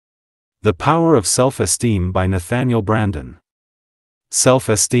The Power of Self-esteem by Nathaniel Branden.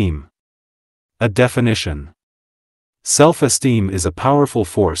 Self-esteem. A definition. Self-esteem is a powerful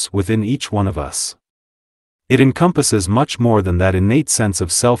force within each one of us. It encompasses much more than that innate sense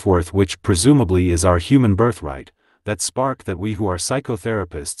of self-worth which presumably is our human birthright, that spark that we who are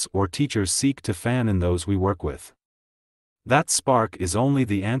psychotherapists or teachers seek to fan in those we work with. That spark is only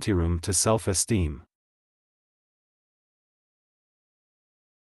the anteroom to self-esteem.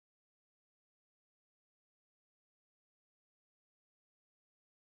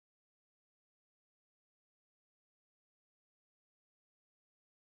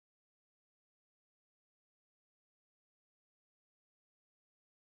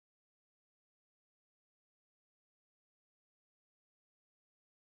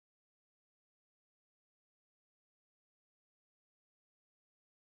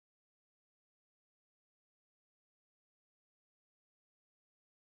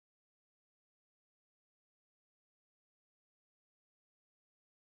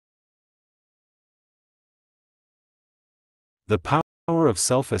 The Power of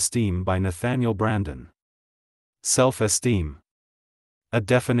Self-esteem by Nathaniel Branden. Self-esteem. A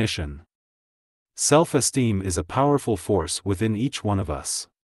definition. Self-esteem is a powerful force within each one of us.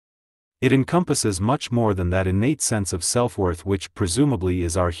 It encompasses much more than that innate sense of self-worth which presumably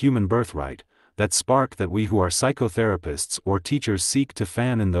is our human birthright, that spark that we who are psychotherapists or teachers seek to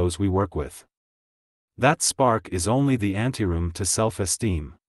fan in those we work with. That spark is only the anteroom to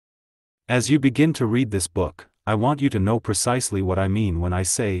self-esteem. As you begin to read this book, I want you to know precisely what I mean when I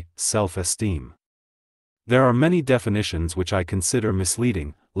say self-esteem. There are many definitions which I consider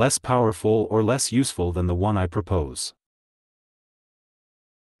misleading, less powerful or less useful than the one I propose.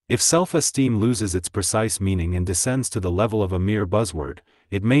 If self-esteem loses its precise meaning and descends to the level of a mere buzzword,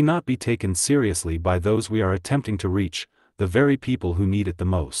 it may not be taken seriously by those we are attempting to reach, the very people who need it the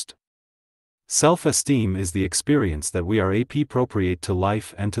most. Self-esteem is the experience that we are appropriate to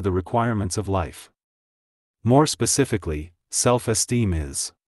life and to the requirements of life. More specifically, self-esteem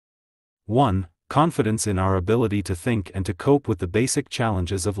is 1. Confidence in our ability to think and to cope with the basic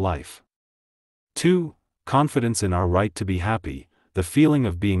challenges of life. 2. Confidence in our right to be happy, the feeling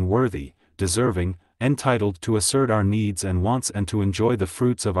of being worthy, deserving, entitled to assert our needs and wants and to enjoy the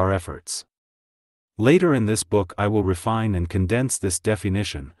fruits of our efforts. Later in this book I will refine and condense this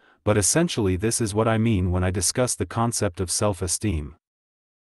definition, but essentially this is what I mean when I discuss the concept of self-esteem.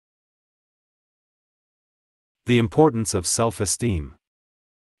 The importance of self-esteem.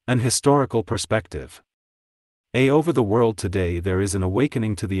 An historical perspective. Over the world today there is an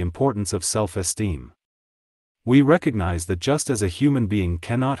awakening to the importance of self-esteem. We recognize that just as a human being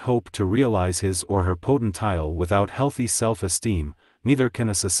cannot hope to realize his or her potential without healthy self-esteem, neither can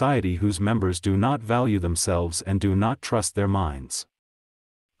a society whose members do not value themselves and do not trust their minds.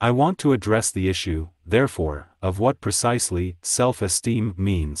 I want to address the issue, therefore, of what precisely self-esteem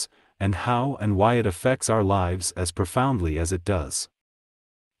means, and how and why it affects our lives as profoundly as it does.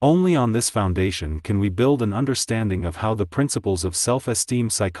 Only on this foundation can we build an understanding of how the principles of self-esteem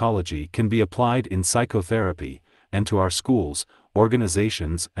psychology can be applied in psychotherapy, and to our schools,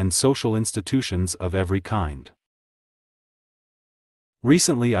 organizations and social institutions of every kind.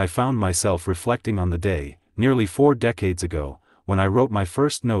 Recently I found myself reflecting on the day, nearly 4 decades ago, when I wrote my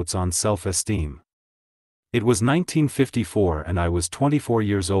first notes on self-esteem. It was 1954 and I was 24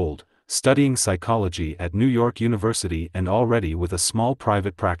 years old, studying psychology at New York University and already with a small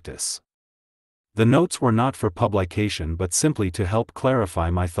private practice. The notes were not for publication but simply to help clarify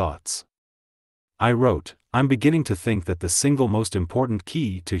my thoughts. I wrote, "I'm beginning to think that the single most important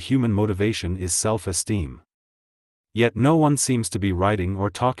key to human motivation is self-esteem. Yet no one seems to be writing or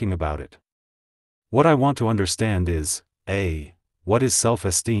talking about it. What I want to understand is, A. What is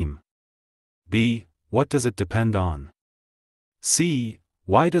self-esteem? B. What does it depend on? C.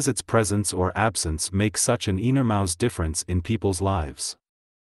 Why does its presence or absence make such an enormous difference in people's lives?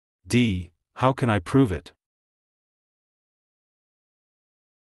 D. How can I prove it?"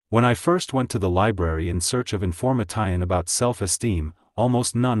 When I first went to the library in search of information about self-esteem,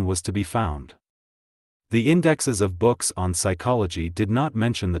 almost none was to be found. The indexes of books on psychology did not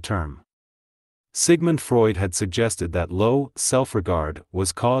mention the term. Sigmund Freud had suggested that low self-regard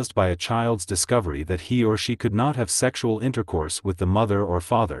was caused by a child's discovery that he or she could not have sexual intercourse with the mother or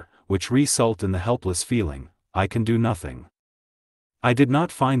father, which result in the helpless feeling, "I can do nothing." I did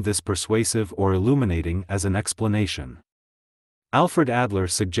not find this persuasive or illuminating as an explanation. Alfred Adler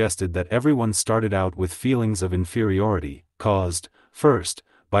suggested that everyone started out with feelings of inferiority, caused, first,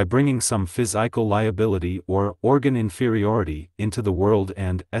 by bringing some physical liability or organ inferiority into the world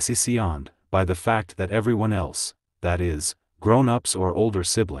and, second, by the fact that everyone else, that is, grown-ups or older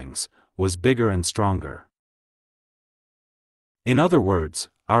siblings, was bigger and stronger. In other words,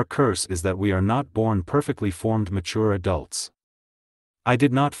 our curse is that we are not born perfectly formed mature adults. I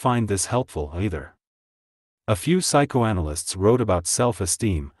did not find this helpful either. A few psychoanalysts wrote about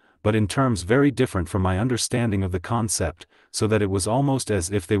self-esteem, but in terms very different from my understanding of the concept, so that it was almost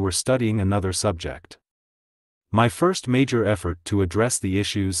as if they were studying another subject. My first major effort to address the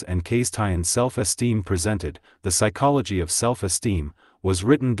issues and case tie in self-esteem presented, The Psychology of Self-Esteem, was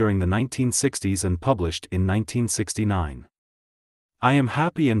written during the 1960s and published in 1969. I am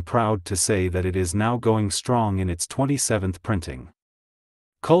happy and proud to say that it is now going strong in its 27th printing.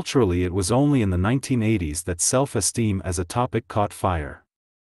 Culturally, it was only in the 1980s that self-esteem as a topic caught fire.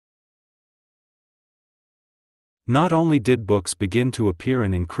 Not only did books begin to appear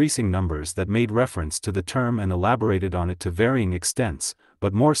in increasing numbers that made reference to the term and elaborated on it to varying extents,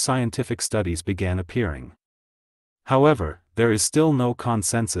 but more scientific studies began appearing. However, there is still no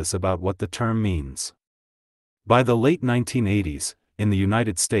consensus about what the term means. By the late 1980s, in the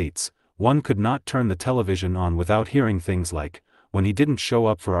United States, one could not turn the television on without hearing things like, "When he didn't show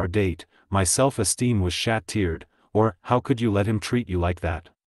up for our date, my self-esteem was shattered," or "How could you let him treat you like that?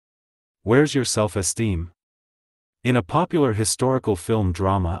 Where's your self-esteem?" In a popular historical film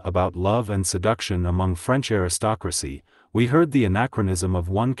drama about love and seduction among French aristocracy, we heard the anachronism of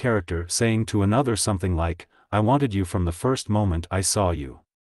one character saying to another something like, "I wanted you from the first moment I saw you.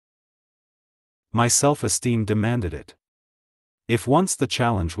 My self-esteem demanded it." If once the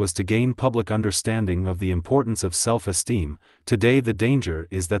challenge was to gain public understanding of the importance of self-esteem, today the danger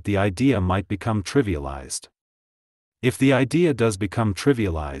is that the idea might become trivialized. If the idea does become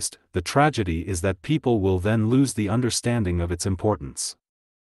trivialized, the tragedy is that people will then lose the understanding of its importance.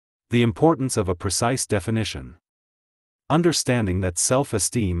 The importance of a precise definition. Understanding that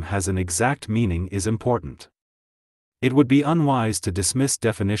self-esteem has an exact meaning is important. It would be unwise to dismiss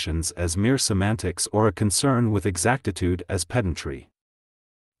definitions as mere semantics or a concern with exactitude as pedantry.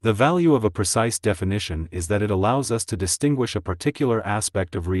 The value of a precise definition is that it allows us to distinguish a particular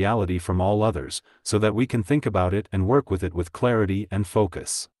aspect of reality from all others, so that we can think about it and work with it with clarity and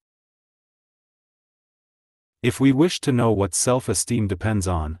focus. If we wish to know what self-esteem depends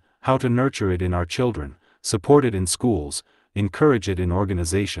on, how to nurture it in our children, support it in schools, encourage it in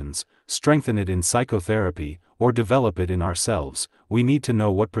organizations, strengthen it in psychotherapy, or develop it in ourselves, we need to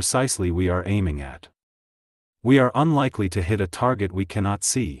know what precisely we are aiming at. We are unlikely to hit a target we cannot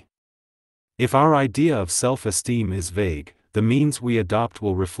see. If our idea of self-esteem is vague, the means we adopt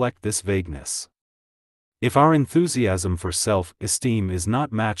will reflect this vagueness. If our enthusiasm for self-esteem is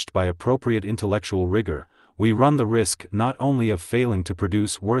not matched by appropriate intellectual rigor, we run the risk not only of failing to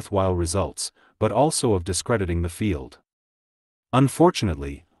produce worthwhile results, but also of discrediting the field.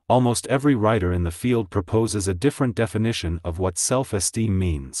 Unfortunately, almost every writer in the field proposes a different definition of what self-esteem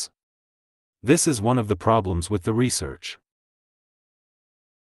means. This is one of the problems with the research.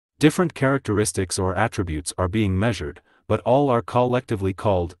 Different characteristics or attributes are being measured, but all are collectively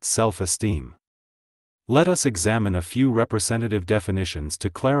called self-esteem. Let us examine a few representative definitions to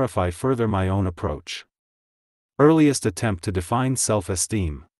clarify further my own approach. Earliest attempt to define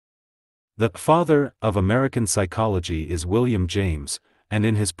self-esteem. The father of American psychology is William James, and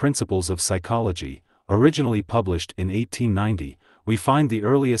in his Principles of Psychology, originally published in 1890, we find the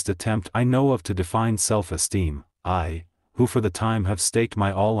earliest attempt I know of to define self-esteem. I, who for the time have staked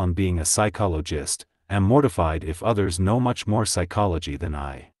my all on being a psychologist, am mortified if others know much more psychology than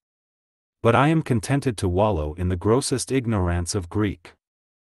I. But I am contented to wallow in the grossest ignorance of Greek.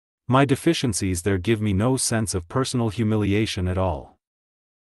 My deficiencies there give me no sense of personal humiliation at all.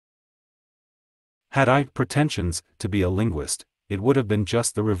 Had I pretensions to be a linguist, it would have been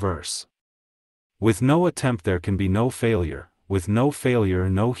just the reverse. With no attempt there can be no failure, with no failure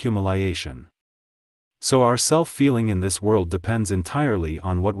no humiliation. So our self-feeling in this world depends entirely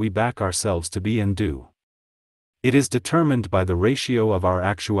on what we back ourselves to be and do. It is determined by the ratio of our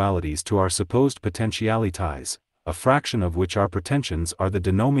actualities to our supposed potentialities, a fraction of which our pretensions are the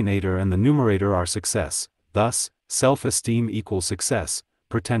denominator and the numerator our success. Thus, self-esteem equals success,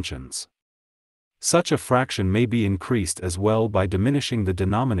 pretensions. Such a fraction may be increased as well by diminishing the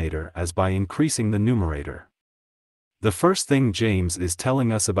denominator as by increasing the numerator. The first thing James is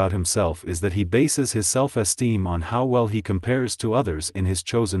telling us about himself is that he bases his self-esteem on how well he compares to others in his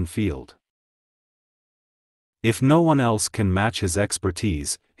chosen field. If no one else can match his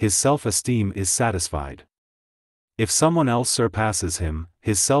expertise, his self-esteem is satisfied. If someone else surpasses him,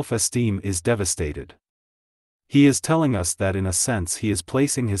 his self-esteem is devastated. He is telling us that in a sense he is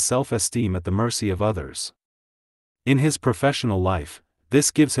placing his self-esteem at the mercy of others. In his professional life,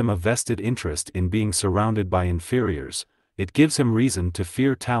 this gives him a vested interest in being surrounded by inferiors, it gives him reason to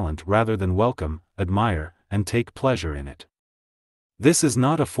fear talent rather than welcome, admire, and take pleasure in it. This is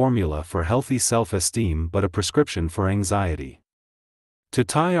not a formula for healthy self-esteem but a prescription for anxiety. To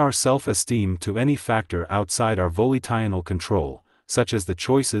tie our self-esteem to any factor outside our volitional control, such as the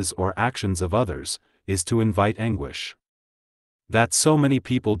choices or actions of others, is to invite anguish. That so many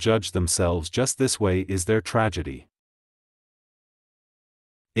people judge themselves just this way is their tragedy.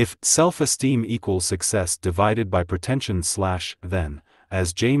 If self-esteem equals success divided by pretension/then,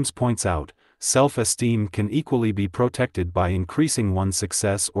 as James points out, self-esteem can equally be protected by increasing one's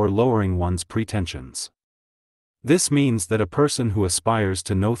success or lowering one's pretensions. This means that a person who aspires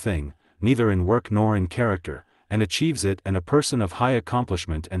to no thing, neither in work nor in character, and achieves it, and a person of high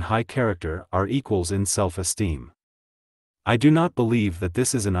accomplishment and high character are equals in self-esteem. I do not believe that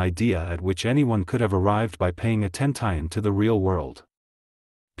this is an idea at which anyone could have arrived by paying attention to the real world.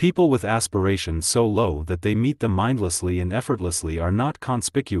 People with aspirations so low that they meet them mindlessly and effortlessly are not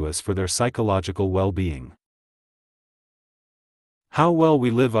conspicuous for their psychological well-being. How well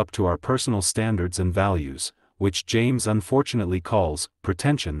we live up to our personal standards and values, which James unfortunately calls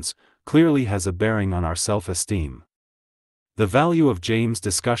pretensions, clearly has a bearing on our self-esteem. The value of James'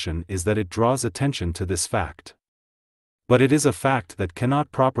 discussion is that it draws attention to this fact. But it is a fact that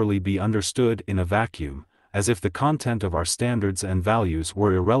cannot properly be understood in a vacuum, as if the content of our standards and values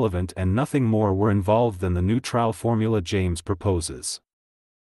were irrelevant and nothing more were involved than the neutral formula James proposes.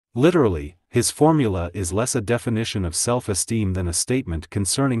 Literally, his formula is less a definition of self-esteem than a statement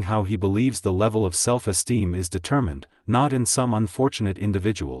concerning how he believes the level of self-esteem is determined, not in some unfortunate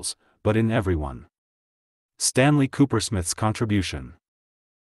individuals, but in everyone. Stanley Coopersmith's contribution.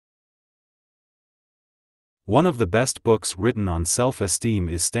 One of the best books written on self-esteem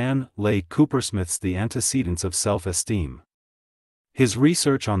is Stanley Coopersmith's The Antecedents of Self-Esteem. His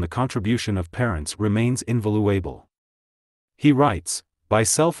research on the contribution of parents remains invaluable. He writes, "By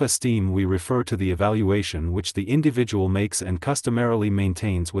self-esteem we refer to the evaluation which the individual makes and customarily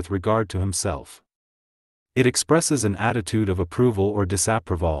maintains with regard to himself. It expresses an attitude of approval or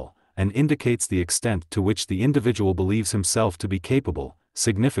disapproval, and indicates the extent to which the individual believes himself to be capable,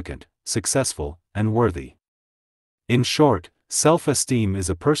 significant, successful, and worthy. In short, self-esteem is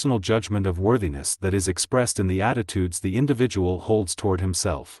a personal judgment of worthiness that is expressed in the attitudes the individual holds toward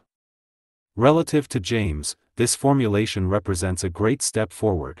himself." Relative to James, this formulation represents a great step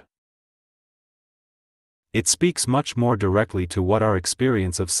forward. It speaks much more directly to what our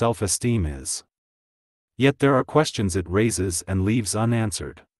experience of self-esteem is. Yet there are questions it raises and leaves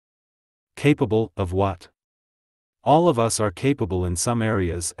unanswered. Capable of what? All of us are capable in some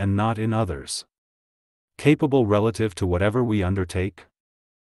areas and not in others. Capable relative to whatever we undertake?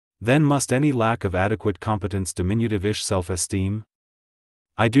 Then must any lack of adequate competence diminutive-ish self-esteem?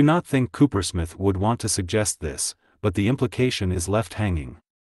 I do not think Coopersmith would want to suggest this, but the implication is left hanging.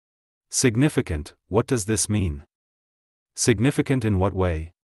 Significant, what does this mean? Significant in what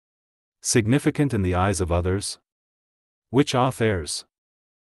way? Significant in the eyes of others? Which authors?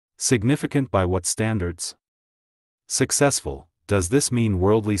 Significant by what standards? Successful, does this mean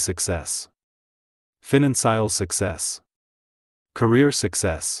worldly success? Financial success? Career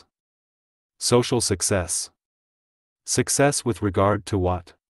success? Social success? Success with regard to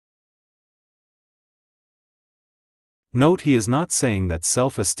what? Note, he is not saying that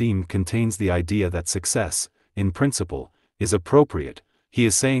self-esteem contains the idea that success, in principle, is appropriate. He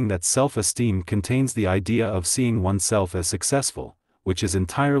is saying that self-esteem contains the idea of seeing oneself as successful, which is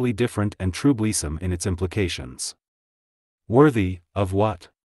entirely different and troublesome in its implications. Worthy, of what?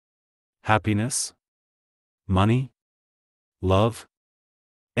 Happiness? Money? Love?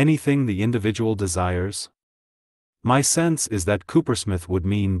 Anything the individual desires? My sense is that Coopersmith would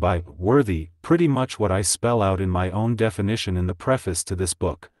mean by worthy pretty much what I spell out in my own definition in the preface to this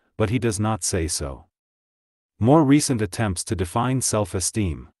book, but he does not say so. More recent attempts to define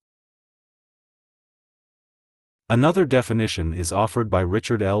self-esteem. Another definition is offered by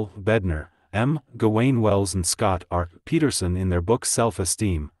Richard L. Bednar, M. Gawain Wells and Scott R. Peterson in their book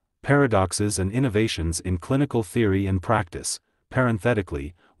Self-Esteem, Paradoxes and Innovations in Clinical Theory and Practice.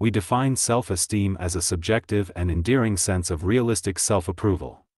 Parenthetically, we define self-esteem as a subjective and endearing sense of realistic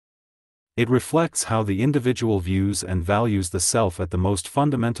self-approval. It reflects how the individual views and values the self at the most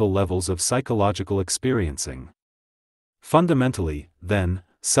fundamental levels of psychological experiencing. Fundamentally, then,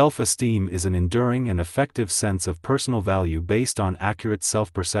 self-esteem is an enduring and effective sense of personal value based on accurate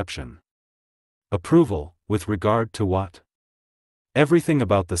self-perception. Approval, with regard to what? Everything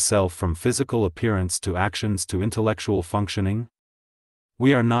about the self, from physical appearance to actions to intellectual functioning?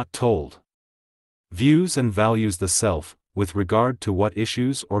 We are not told. Views and values the self, with regard to what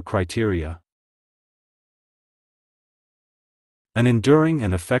issues or criteria? An enduring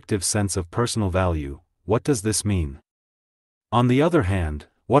and effective sense of personal value. What does this mean? On the other hand,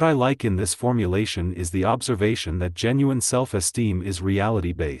 what I like in this formulation is the observation that genuine self-esteem is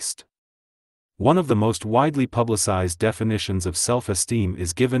reality-based. One of the most widely publicized definitions of self-esteem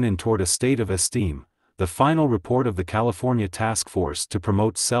is given in Toward a State of Esteem, the final report of the California Task Force to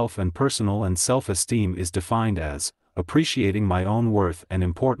Promote Self and Personal and Self-Esteem is defined as appreciating my own worth and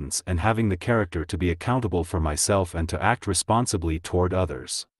importance and having the character to be accountable for myself and to act responsibly toward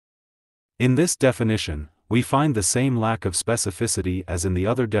others. In this definition, we find the same lack of specificity as in the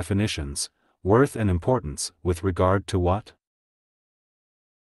other definitions, worth and importance, with regard to what?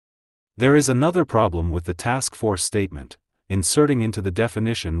 There is another problem with the task force statement, inserting into the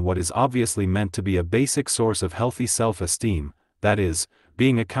definition what is obviously meant to be a basic source of healthy self-esteem, that is,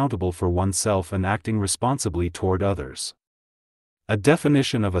 being accountable for oneself and acting responsibly toward others. A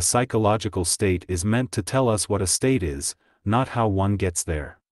definition of a psychological state is meant to tell us what a state is, not how one gets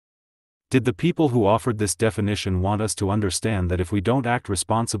there. Did the people who offered this definition want us to understand that if we don't act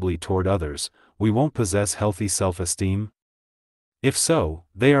responsibly toward others, we won't possess healthy self-esteem? If so,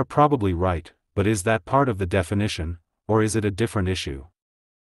 they are probably right, but is that part of the definition, or is it a different issue?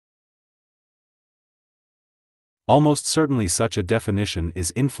 Almost certainly such a definition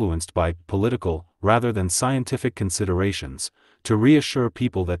is influenced by political, rather than scientific considerations, to reassure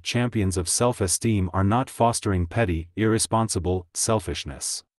people that champions of self-esteem are not fostering petty, irresponsible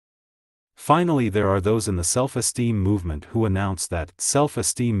selfishness. Finally, there are those in the self-esteem movement who announce that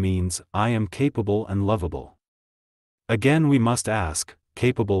self-esteem means I am capable and lovable. Again, we must ask,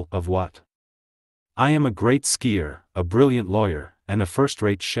 capable of what? I am a great skier, a brilliant lawyer, and a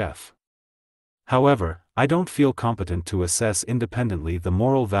first-rate chef. However, I don't feel competent to assess independently the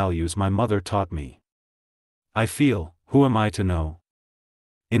moral values my mother taught me. I feel, who am I to know?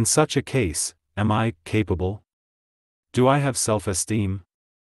 In such a case, am I capable? Do I have self-esteem?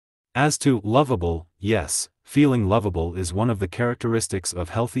 As to lovable, yes, feeling lovable is one of the characteristics of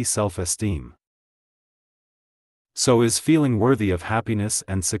healthy self-esteem. So is feeling worthy of happiness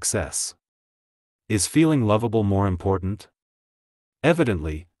and success. Is feeling lovable more important?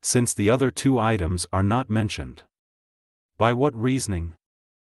 Evidently, since the other two items are not mentioned. By what reasoning?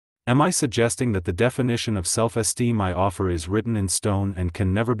 Am I suggesting that the definition of self-esteem I offer is written in stone and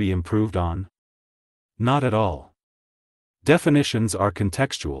can never be improved on? Not at all. Definitions are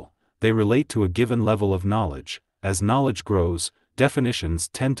contextual, they relate to a given level of knowledge. As knowledge grows, definitions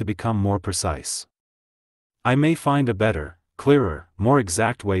tend to become more precise. I may find a better, clearer, more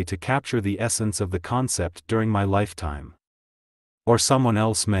exact way to capture the essence of the concept during my lifetime. Or someone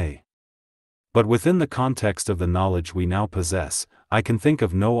else may. But within the context of the knowledge we now possess, I can think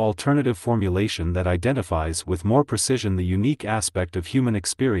of no alternative formulation that identifies with more precision the unique aspect of human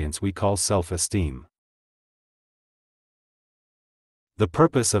experience we call self-esteem. The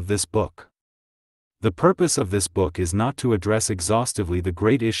purpose of this book. The purpose of this book is not to address exhaustively the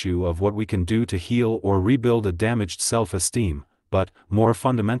great issue of what we can do to heal or rebuild a damaged self-esteem, but, more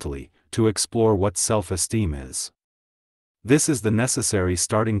fundamentally, to explore what self-esteem is. This is the necessary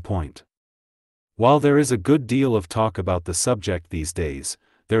starting point. While there is a good deal of talk about the subject these days,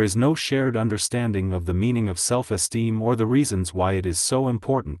 there is no shared understanding of the meaning of self-esteem or the reasons why it is so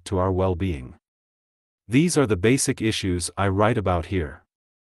important to our well-being. These are the basic issues I write about here.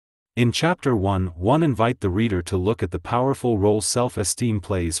 In Chapter 1, invite the reader to look at the powerful role self-esteem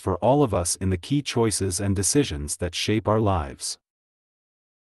plays for all of us in the key choices and decisions that shape our lives.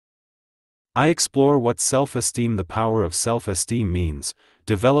 I explore what self-esteem, the power of self-esteem means,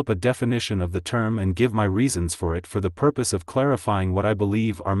 develop a definition of the term and give my reasons for it for the purpose of clarifying what I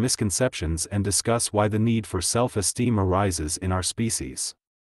believe are misconceptions and discuss why the need for self-esteem arises in our species.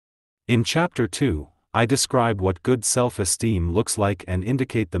 In Chapter 2, I describe what good self-esteem looks like and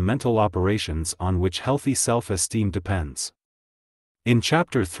indicate the mental operations on which healthy self-esteem depends. In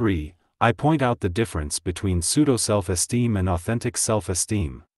Chapter 3, I point out the difference between pseudo-self-esteem and authentic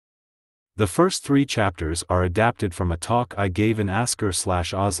self-esteem. The first 3 chapters are adapted from a talk I gave in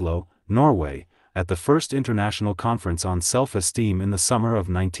Asker/Oslo, Norway, at the first International Conference on Self-Esteem in the summer of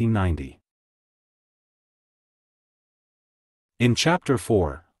 1990. In Chapter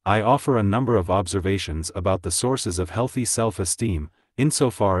 4, I offer a number of observations about the sources of healthy self-esteem,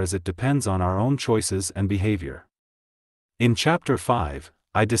 insofar as it depends on our own choices and behavior. In Chapter 5,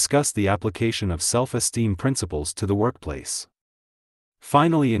 I discuss the application of self-esteem principles to the workplace.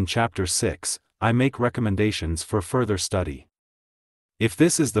 Finally, in Chapter 6, I make recommendations for further study. If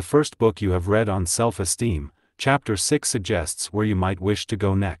this is the first book you have read on self-esteem, Chapter 6 suggests where you might wish to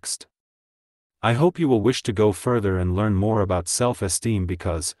go next. I hope you will wish to go further and learn more about self-esteem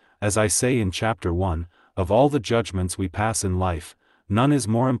because, as I say in Chapter 1, of all the judgments we pass in life, none is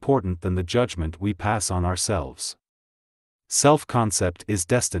more important than the judgment we pass on ourselves. Self-concept is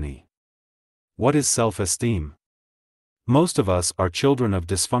destiny. What is self-esteem? Most of us are children of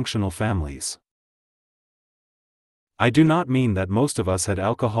dysfunctional families. I do not mean that most of us had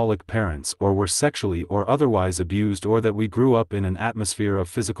alcoholic parents or were sexually or otherwise abused or that we grew up in an atmosphere of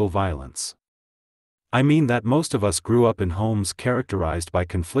physical violence. I mean that most of us grew up in homes characterized by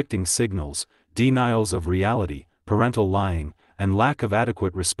conflicting signals, denials of reality, parental lying, and lack of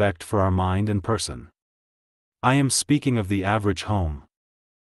adequate respect for our mind and person. I am speaking of the average home.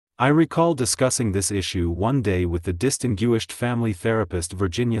 I recall discussing this issue one day with the distinguished family therapist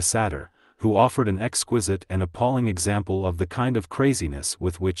Virginia Satter, who offered an exquisite and appalling example of the kind of craziness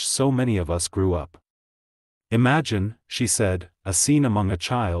with which so many of us grew up. Imagine, she said, a scene among a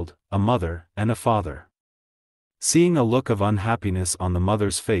child, a mother, and a father. Seeing a look of unhappiness on the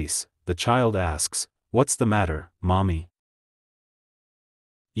mother's face, the child asks, "What's the matter, Mommy?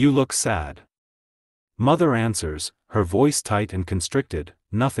 You look sad." Mother answers, her voice tight and constricted,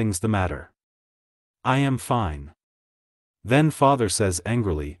 "Nothing's the matter. I am fine." Then father says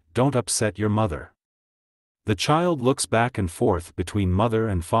angrily, "Don't upset your mother." The child looks back and forth between mother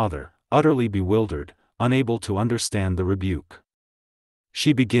and father, utterly bewildered, unable to understand the rebuke.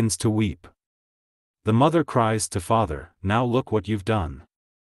 She begins to weep. The mother cries to father, "Now look what you've done."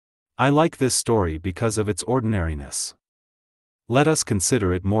 I like this story because of its ordinariness. Let us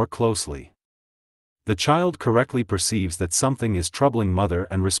consider it more closely. The child correctly perceives that something is troubling mother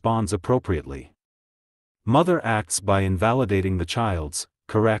and responds appropriately. Mother acts by invalidating the child's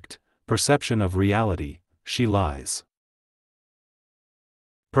correct perception of reality. She lies.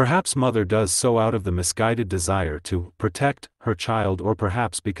 Perhaps mother does so out of the misguided desire to protect her child, or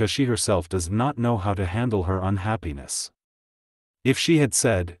perhaps because she herself does not know how to handle her unhappiness. If she had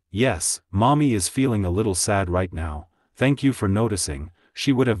said, "Yes, Mommy is feeling a little sad right now, thank you for noticing,"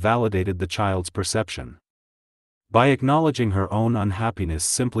 she would have validated the child's perception. By acknowledging her own unhappiness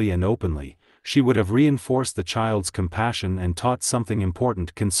simply and openly, she would have reinforced the child's compassion and taught something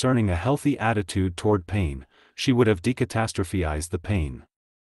important concerning a healthy attitude toward pain. She would have decatastrophized the pain.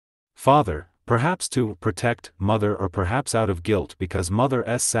 Father, perhaps to protect mother or perhaps out of guilt because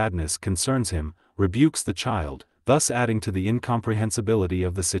mother's sadness concerns him, rebukes the child, thus adding to the incomprehensibility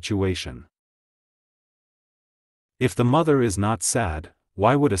of the situation. If the mother is not sad,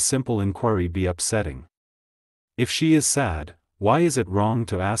 why would a simple inquiry be upsetting? If she is sad, why is it wrong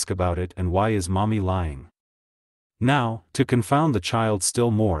to ask about it, and why is Mommy lying? Now, to confound the child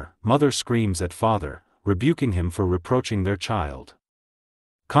still more, mother screams at father, rebuking him for reproaching their child.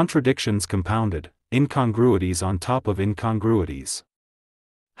 Contradictions compounded, incongruities on top of incongruities.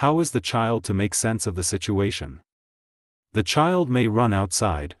 How is the child to make sense of the situation? The child may run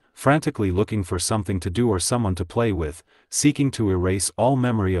outside, frantically looking for something to do or someone to play with, seeking to erase all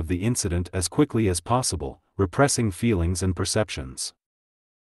memory of the incident as quickly as possible, repressing feelings and perceptions.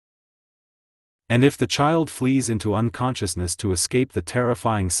 And if the child flees into unconsciousness to escape the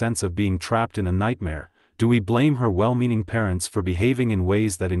terrifying sense of being trapped in a nightmare, do we blame her well-meaning parents for behaving in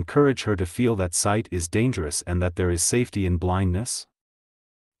ways that encourage her to feel that sight is dangerous and that there is safety in blindness?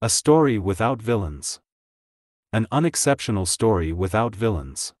 A story without villains. An unexceptional story without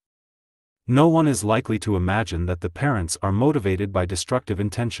villains. No one is likely to imagine that the parents are motivated by destructive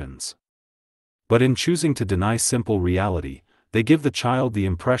intentions. But in choosing to deny simple reality, they give the child the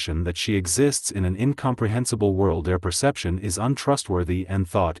impression that she exists in an incomprehensible world. Their perception is untrustworthy and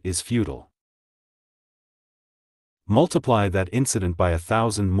thought is futile. Multiply that incident by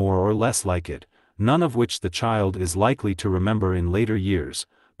 1,000 more or less like it, none of which the child is likely to remember in later years,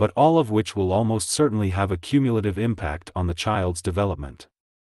 but all of which will almost certainly have a cumulative impact on the child's development.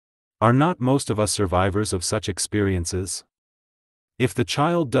 Are not most of us survivors of such experiences? If the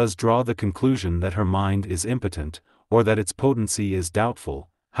child does draw the conclusion that her mind is impotent, or that its potency is doubtful,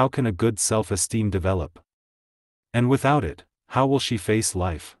 how can a good self-esteem develop? And without it, how will she face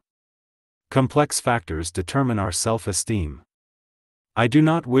life? Complex factors determine our self-esteem. I do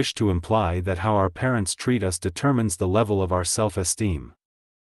not wish to imply that how our parents treat us determines the level of our self-esteem.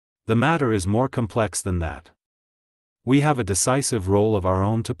 The matter is more complex than that. We have a decisive role of our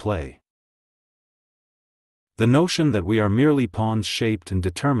own to play. The notion that we are merely pawns shaped and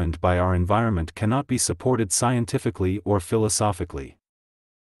determined by our environment cannot be supported scientifically or philosophically.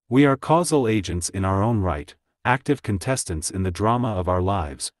 We are causal agents in our own right, active contestants in the drama of our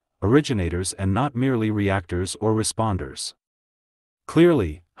lives, originators and not merely reactors or responders.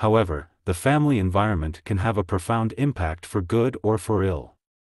 Clearly, however, the family environment can have a profound impact for good or for ill.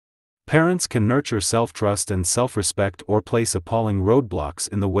 Parents can nurture self-trust and self-respect or place appalling roadblocks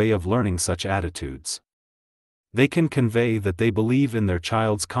in the way of learning such attitudes. They can convey that they believe in their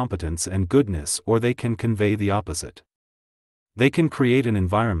child's competence and goodness, or they can convey the opposite. They can create an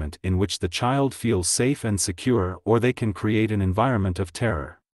environment in which the child feels safe and secure, or they can create an environment of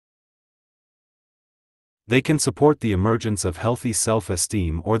terror. They can support the emergence of healthy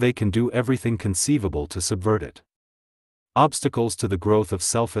self-esteem, or they can do everything conceivable to subvert it. Obstacles to the growth of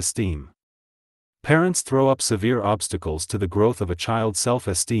self-esteem. Parents throw up severe obstacles to the growth of a child's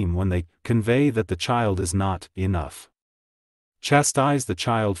self-esteem when they convey that the child is not enough. Chastise the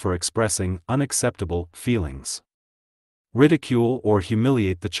child for expressing unacceptable feelings. Ridicule or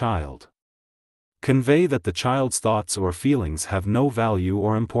humiliate the child. Convey that the child's thoughts or feelings have no value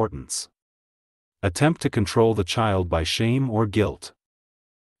or importance. Attempt to control the child by shame or guilt.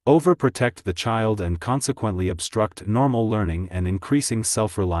 Overprotect the child and consequently obstruct normal learning and increasing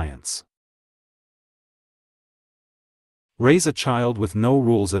self-reliance. Raise a child with no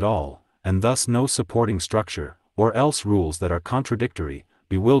rules at all, and thus no supporting structure, or else rules that are contradictory,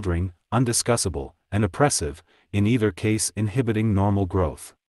 bewildering, undiscussable, and oppressive, in either case inhibiting normal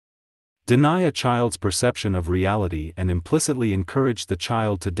growth. Deny a child's perception of reality and implicitly encourage the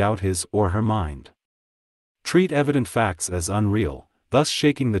child to doubt his or her mind. Treat evident facts as unreal, thus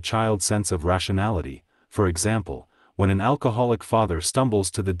shaking the child's sense of rationality. For example, when an alcoholic father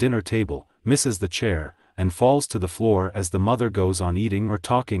stumbles to the dinner table, misses the chair, and falls to the floor as the mother goes on eating or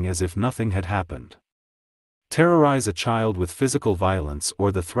talking as if nothing had happened. Terrorize a child with physical violence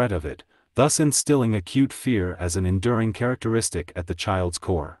or the threat of it, thus instilling acute fear as an enduring characteristic at the child's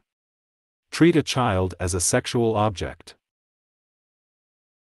core. Treat a child as a sexual object.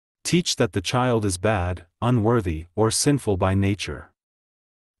 Teach that the child is bad, unworthy, or sinful by nature.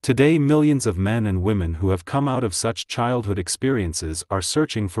 Today, millions of men and women who have come out of such childhood experiences are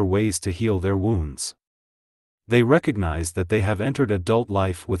searching for ways to heal their wounds. They recognize that they have entered adult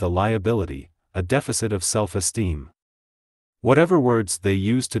life with a liability, a deficit of self-esteem. Whatever words they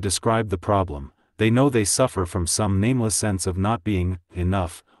use to describe the problem, they know they suffer from some nameless sense of not being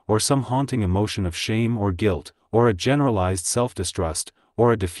enough, or some haunting emotion of shame or guilt, or a generalized self-distrust,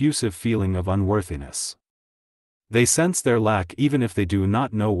 or a diffusive feeling of unworthiness. They sense their lack even if they do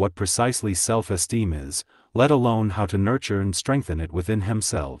not know what precisely self-esteem is, let alone how to nurture and strengthen it within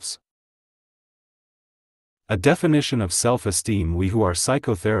themselves. A definition of self-esteem: we who are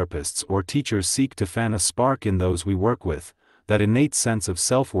psychotherapists or teachers seek to fan a spark in those we work with, that innate sense of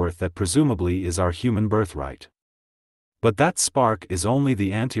self-worth that presumably is our human birthright. But that spark is only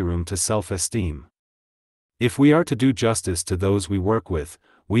the anteroom to self-esteem. If we are to do justice to those we work with,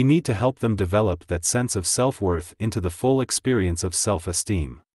 we need to help them develop that sense of self-worth into the full experience of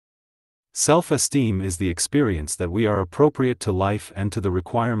self-esteem. Self-esteem is the experience that we are appropriate to life and to the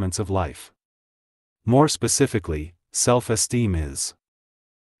requirements of life. More specifically, self-esteem is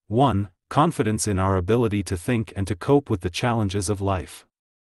 1. Confidence in our ability to think and to cope with the challenges of life.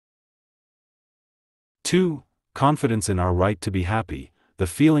 2. Confidence in our right to be happy, the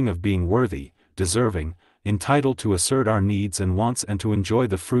feeling of being worthy, deserving, entitled to assert our needs and wants and to enjoy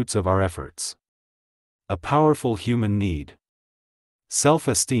the fruits of our efforts. A powerful human need.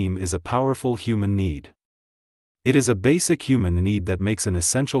 Self-esteem is a powerful human need. It is a basic human need that makes an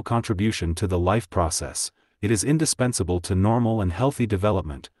essential contribution to the life process. It is indispensable to normal and healthy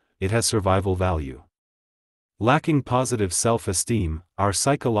development. It has survival value. Lacking positive self-esteem, our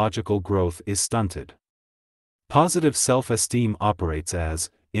psychological growth is stunted. Positive self-esteem operates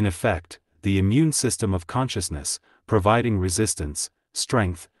as, in effect, the immune system of consciousness, providing resistance,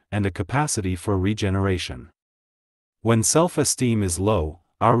 strength, and a capacity for regeneration. When self-esteem is low,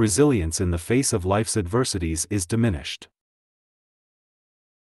 our resilience in the face of life's adversities is diminished.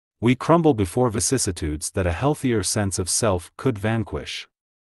 We crumble before vicissitudes that a healthier sense of self could vanquish.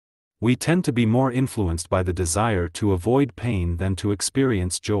 We tend to be more influenced by the desire to avoid pain than to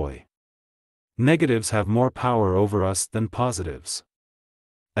experience joy. Negatives have more power over us than positives.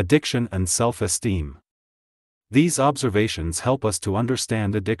 Addiction and self-esteem. These observations help us to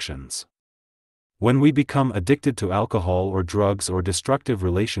understand addictions. When we become addicted to alcohol or drugs or destructive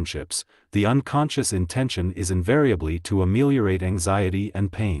relationships, the unconscious intention is invariably to ameliorate anxiety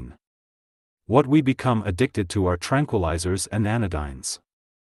and pain. What we become addicted to are tranquilizers and anodynes.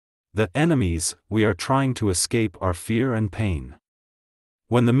 The enemies we are trying to escape are fear and pain.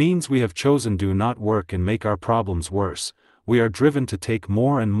 When the means we have chosen do not work and make our problems worse, we are driven to take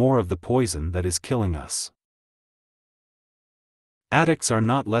more and more of the poison that is killing us. Addicts are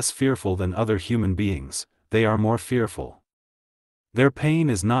not less fearful than other human beings, they are more fearful. Their pain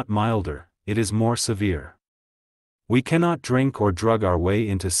is not milder, it is more severe. We cannot drink or drug our way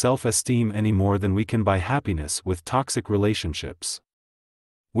into self-esteem any more than we can buy happiness with toxic relationships.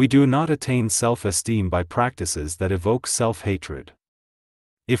 We do not attain self-esteem by practices that evoke self-hatred.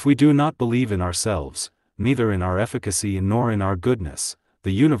 If we do not believe in ourselves, neither in our efficacy nor in our goodness,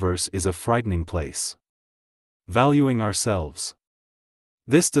 the universe is a frightening place. Valuing ourselves.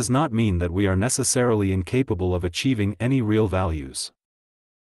 This does not mean that we are necessarily incapable of achieving any real values.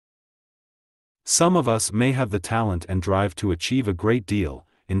 Some of us may have the talent and drive to achieve a great deal,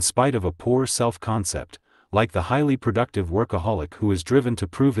 in spite of a poor self-concept, like the highly productive workaholic who is driven to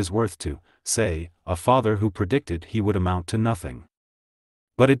prove his worth to, say, a father who predicted he would amount to nothing.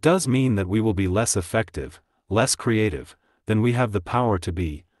 But it does mean that we will be less effective, less creative, than we have the power to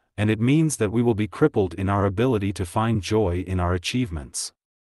be, and it means that we will be crippled in our ability to find joy in our achievements.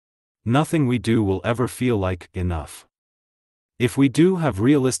 Nothing we do will ever feel like enough. If we do have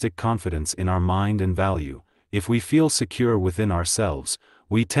realistic confidence in our mind and value, if we feel secure within ourselves,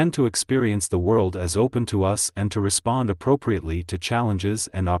 we tend to experience the world as open to us and to respond appropriately to challenges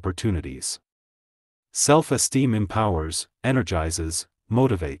and opportunities. Self-esteem empowers, energizes,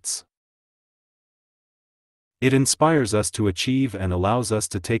 motivates. It inspires us to achieve and allows us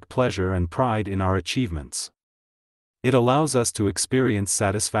to take pleasure and pride in our achievements. It allows us to experience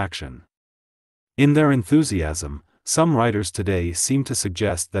satisfaction. In their enthusiasm, some writers today seem to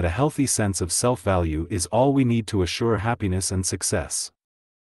suggest that a healthy sense of self-value is all we need to assure happiness and success.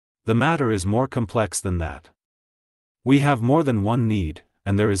 The matter is more complex than that. We have more than one need,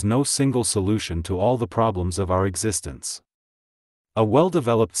 and there is no single solution to all the problems of our existence. A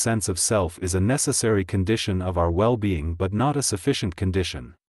well-developed sense of self is a necessary condition of our well-being but not a sufficient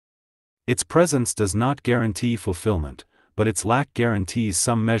condition. Its presence does not guarantee fulfillment, but its lack guarantees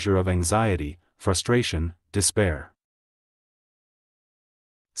some measure of anxiety, frustration, despair.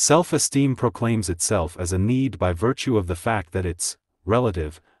 Self-esteem proclaims itself as a need by virtue of the fact that its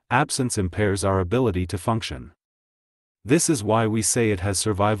relative absence impairs our ability to function. This is why we say it has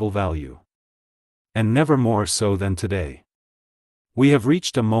survival value. And never more so than today. We have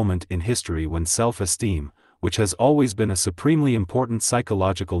reached a moment in history when self-esteem, which has always been a supremely important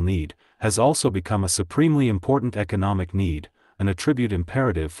psychological need, has also become a supremely important economic need, an attribute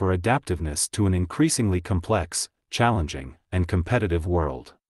imperative for adaptiveness to an increasingly complex, challenging, and competitive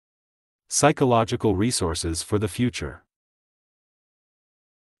world. Psychological resources for the future.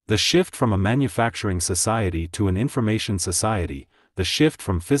 The shift from a manufacturing society to an information society, the shift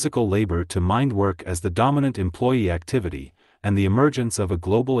from physical labor to mind work as the dominant employee activity, and the emergence of a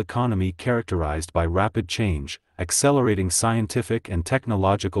global economy characterized by rapid change, accelerating scientific and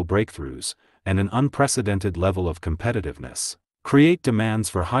technological breakthroughs, and an unprecedented level of competitiveness, create demands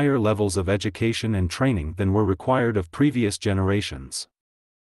for higher levels of education and training than were required of previous generations.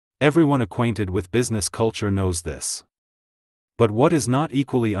 Everyone acquainted with business culture knows this. But what is not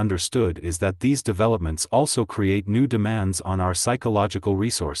equally understood is that these developments also create new demands on our psychological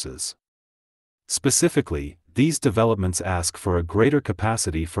resources. Specifically, these developments ask for a greater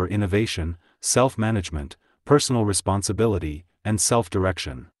capacity for innovation, self-management, personal responsibility, and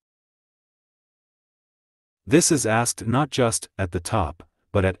self-direction. This is asked not just at the top,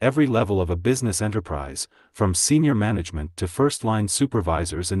 but at every level of a business enterprise, from senior management to first-line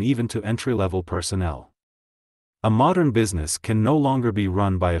supervisors and even to entry-level personnel. A modern business can no longer be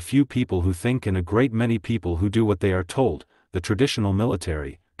run by a few people who think and a great many people who do what they are told, the traditional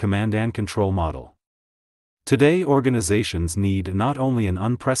military, command and control model. Today organizations need not only an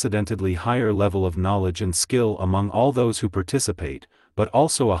unprecedentedly higher level of knowledge and skill among all those who participate, but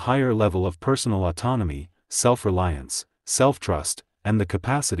also a higher level of personal autonomy, self-reliance, self-trust, and the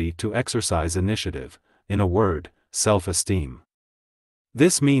capacity to exercise initiative, in a word, self-esteem.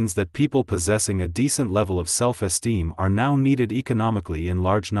 This means that people possessing a decent level of self-esteem are now needed economically in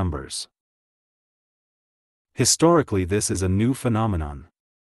large numbers. Historically, this is a new phenomenon.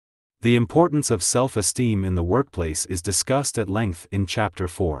 The importance of self-esteem in the workplace is discussed at length in Chapter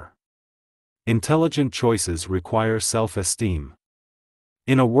 4. Intelligent choices require self-esteem.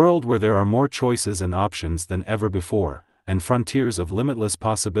 In a world where there are more choices and options than ever before, and frontiers of limitless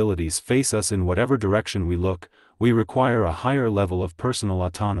possibilities face us in whatever direction we look, we require a higher level of personal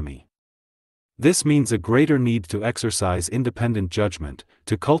autonomy. This means a greater need to exercise independent judgment,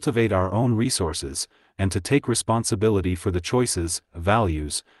 to cultivate our own resources, and to take responsibility for the choices,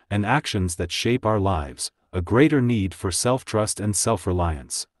 values, and actions that shape our lives, a greater need for self-trust and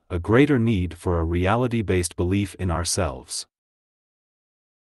self-reliance, a greater need for a reality-based belief in ourselves.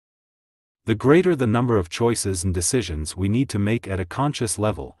 The greater the number of choices and decisions we need to make at a conscious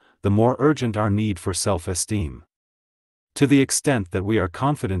level, the more urgent our need for self-esteem. To the extent that we are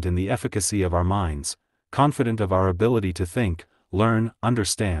confident in the efficacy of our minds, confident of our ability to think, learn,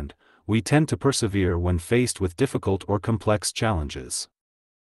 understand, we tend to persevere when faced with difficult or complex challenges.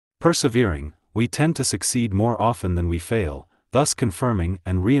 Persevering, we tend to succeed more often than we fail, thus confirming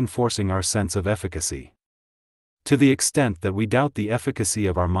and reinforcing our sense of efficacy. To the extent that we doubt the efficacy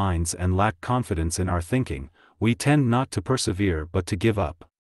of our minds and lack confidence in our thinking, we tend not to persevere but to give up.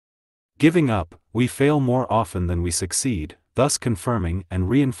 Giving up, we fail more often than we succeed, thus confirming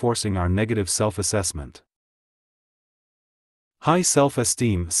and reinforcing our negative self-assessment. High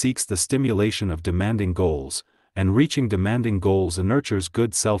self-esteem seeks the stimulation of demanding goals, and reaching demanding goals nurtures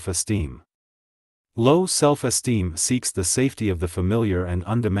good self-esteem. Low self-esteem seeks the safety of the familiar and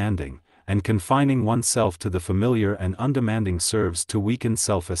undemanding, and confining oneself to the familiar and undemanding serves to weaken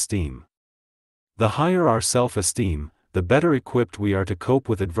self-esteem. The higher our self-esteem, the better equipped we are to cope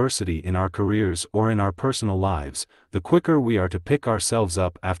with adversity in our careers or in our personal lives, the quicker we are to pick ourselves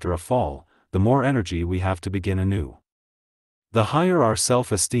up after a fall, the more energy we have to begin anew. The higher our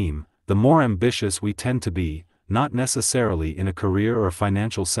self-esteem, the more ambitious we tend to be, not necessarily in a career or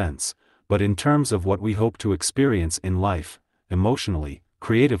financial sense, but in terms of what we hope to experience in life, emotionally,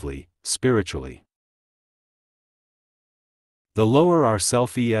 creatively, spiritually. The lower our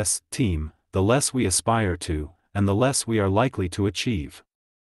self-esteem, the less we aspire to, and the less we are likely to achieve.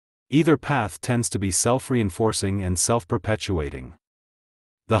 Either path tends to be self-reinforcing and self-perpetuating.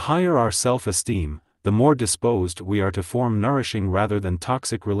 The higher our self-esteem, the more disposed we are to form nourishing rather than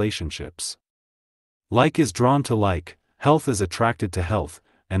toxic relationships. Like is drawn to like, health is attracted to health,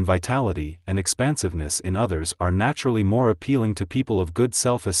 and vitality and expansiveness in others are naturally more appealing to people of good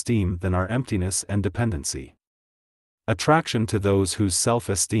self-esteem than our emptiness and dependency. Attraction to those whose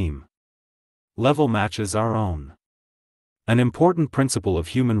self-esteem level matches our own. An important principle of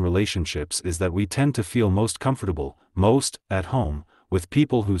human relationships is that we tend to feel most comfortable, most at home, with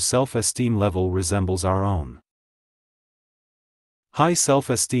people whose self-esteem level resembles our own. High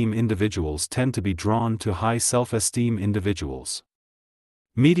self-esteem individuals tend to be drawn to high self-esteem individuals.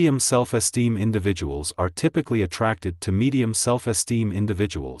 Medium self-esteem individuals are typically attracted to medium self-esteem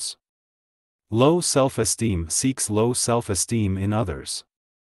individuals. Low self-esteem seeks low self-esteem in others.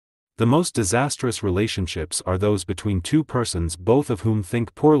 The most disastrous relationships are those between two persons both of whom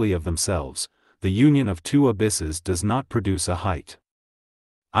think poorly of themselves. The union of two abysses does not produce a height.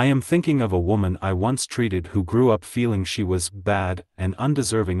 I am thinking of a woman I once treated who grew up feeling she was bad and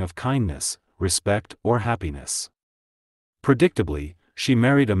undeserving of kindness, respect, or happiness. Predictably, she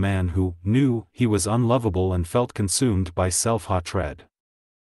married a man who knew he was unlovable and felt consumed by self-hatred.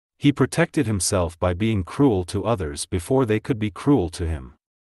 He protected himself by being cruel to others before they could be cruel to him.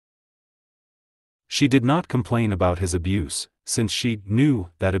 She did not complain about his abuse, since she knew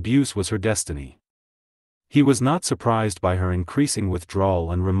that abuse was her destiny. He was not surprised by her increasing withdrawal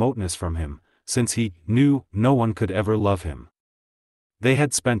and remoteness from him, since he knew no one could ever love him. They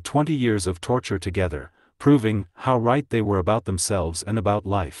had spent 20 years of torture together, proving how right they were about themselves and about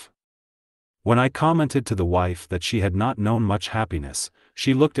life. When I commented to the wife that she had not known much happiness,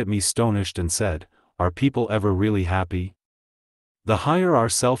 she looked at me astonished and said, "Are people ever really happy?" The higher our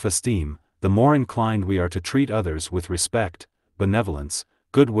self-esteem, the more inclined we are to treat others with respect, benevolence,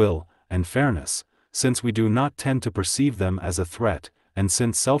 goodwill, and fairness, since we do not tend to perceive them as a threat, and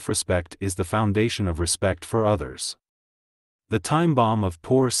since self-respect is the foundation of respect for others. The time bomb of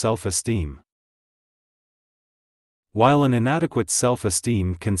poor self-esteem. While an inadequate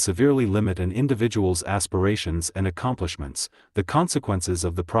self-esteem can severely limit an individual's aspirations and accomplishments, the consequences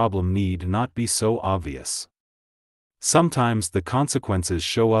of the problem need not be so obvious. Sometimes the consequences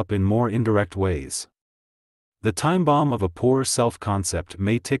show up in more indirect ways. The time bomb of a poor self-concept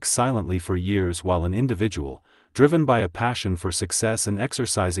may tick silently for years while an individual, driven by a passion for success and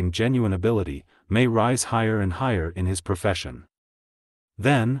exercising genuine ability, may rise higher and higher in his profession.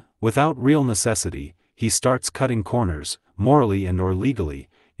 Then, without real necessity, he starts cutting corners, morally and/or legally,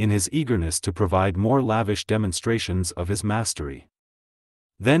 in his eagerness to provide more lavish demonstrations of his mastery.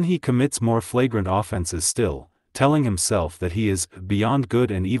 Then he commits more flagrant offenses still, telling himself that he is beyond good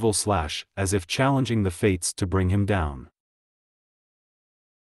and evil / as if challenging the fates to bring him down.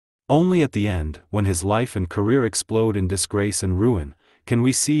 Only at the end, when his life and career explode in disgrace and ruin, can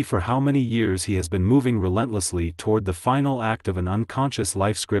we see for how many years he has been moving relentlessly toward the final act of an unconscious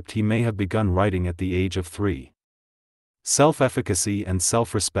life script he may have begun writing at the age of 3. Self-efficacy and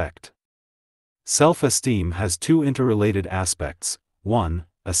self-respect. Self-esteem has two interrelated aspects: 1,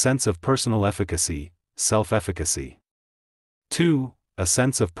 a sense of personal efficacy, self-efficacy. 2, a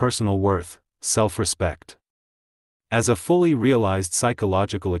sense of personal worth, self-respect. As a fully realized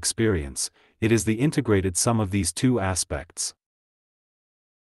psychological experience, it is the integrated sum of these two aspects.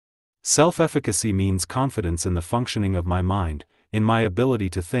 Self-efficacy means confidence in the functioning of my mind, in my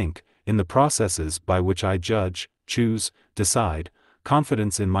ability to think, in the processes by which I judge, choose, decide,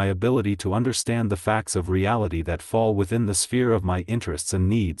 confidence in my ability to understand the facts of reality that fall within the sphere of my interests and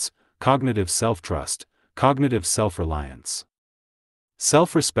needs, cognitive self-trust, cognitive self-reliance.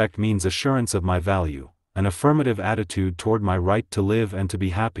 Self-respect means assurance of my value, an affirmative attitude toward my right to live and to be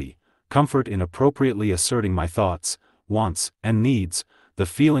happy, comfort in appropriately asserting my thoughts, wants, and needs, the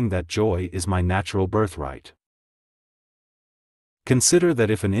feeling that joy is my natural birthright. Consider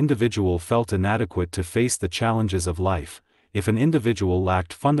that if an individual felt inadequate to face the challenges of life, if an individual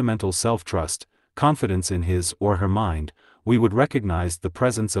lacked fundamental self-trust, confidence in his or her mind, we would recognize the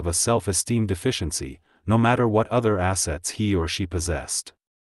presence of a self-esteem deficiency, no matter what other assets he or she possessed.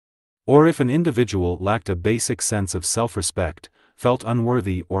 Or if an individual lacked a basic sense of self-respect, felt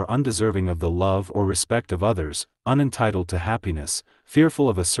unworthy or undeserving of the love or respect of others, unentitled to happiness, fearful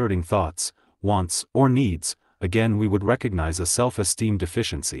of asserting thoughts, wants, or needs, again we would recognize a self-esteem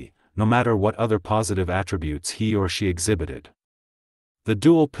deficiency, no matter what other positive attributes he or she exhibited. The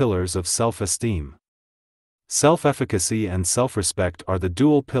dual pillars of self-esteem. Self-efficacy and self-respect are the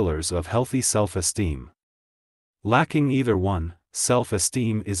dual pillars of healthy self-esteem. Lacking either one,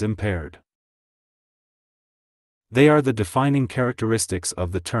 self-esteem is impaired. They are the defining characteristics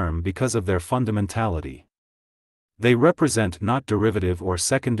of the term because of their fundamentality. They represent not derivative or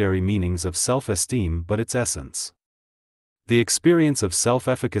secondary meanings of self-esteem but its essence. The experience of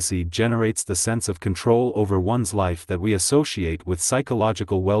self-efficacy generates the sense of control over one's life that we associate with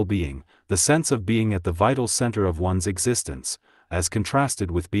psychological well-being, the sense of being at the vital center of one's existence, as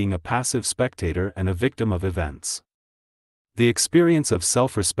contrasted with being a passive spectator and a victim of events. The experience of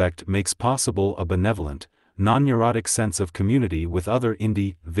self-respect makes possible a benevolent, non-neurotic sense of community with other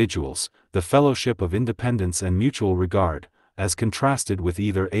individuals, the fellowship of independence and mutual regard, as contrasted with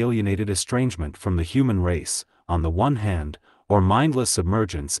either alienated estrangement from the human race, on the one hand, or mindless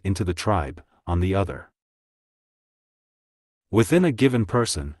submergence into the tribe, on the other. Within a given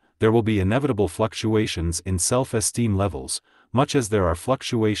person, there will be inevitable fluctuations in self-esteem levels, much as there are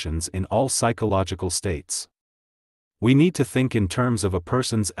fluctuations in all psychological states. We need to think in terms of a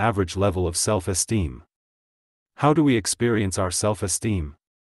person's average level of self-esteem. How do we experience our self-esteem?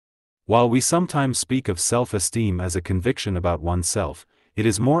 While we sometimes speak of self-esteem as a conviction about oneself, it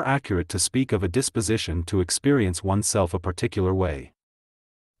is more accurate to speak of a disposition to experience oneself a particular way.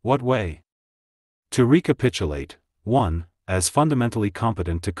 What way? To recapitulate, 1. As fundamentally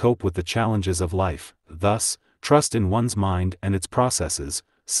competent to cope with the challenges of life, thus, trust in one's mind and its processes,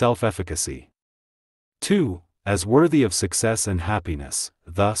 self-efficacy. 2. As worthy of success and happiness,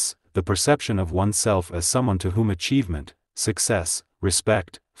 thus, the perception of oneself as someone to whom achievement, success,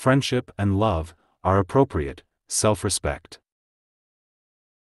 respect, friendship and love are appropriate, self-respect.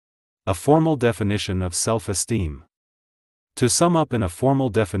 A formal definition of self-esteem. To sum up in a formal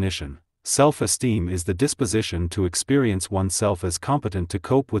definition, self-esteem is the disposition to experience oneself as competent to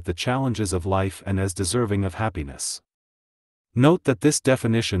cope with the challenges of life and as deserving of happiness. Note that this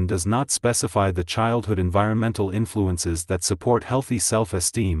definition does not specify the childhood environmental influences that support healthy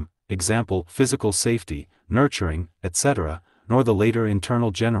self-esteem, example, physical safety, nurturing, etc., nor the later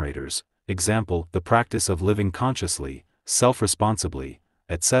internal generators, example, the practice of living consciously, self-responsibly,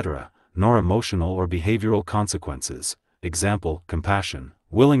 etc., nor emotional or behavioral consequences, example, compassion,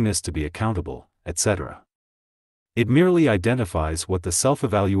 willingness to be accountable, etc. It merely identifies what the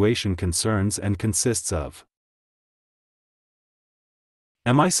self-evaluation concerns and consists of.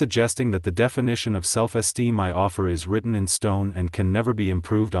 Am I suggesting that the definition of self-esteem I offer is written in stone and can never be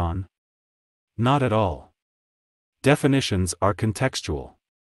improved on? Not at all. Definitions are contextual.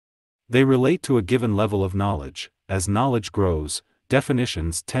 They relate to a given level of knowledge. As knowledge grows,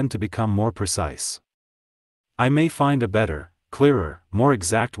 definitions tend to become more precise. I may find a better, clearer, more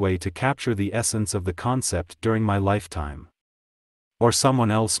exact way to capture the essence of the concept during my lifetime. Or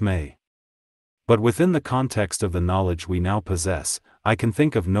someone else may. But within the context of the knowledge we now possess, I can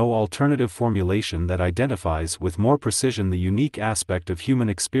think of no alternative formulation that identifies with more precision the unique aspect of human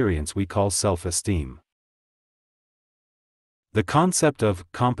experience we call self-esteem. The concept of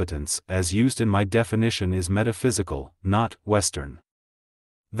competence as used in my definition is metaphysical, not Western.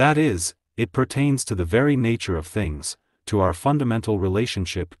 That is, it pertains to the very nature of things, to our fundamental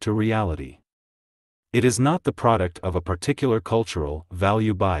relationship to reality. It is not the product of a particular cultural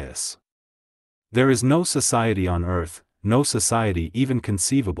value bias. There is no society on earth, no society even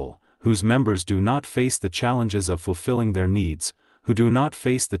conceivable, whose members do not face the challenges of fulfilling their needs, who do not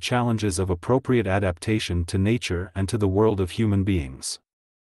face the challenges of appropriate adaptation to nature and to the world of human beings.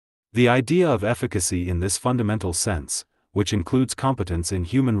 The idea of efficacy in this fundamental sense, which includes competence in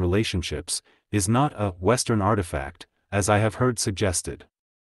human relationships, is not a Western artifact, as I have heard suggested.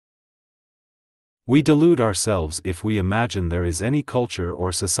 We delude ourselves if we imagine there is any culture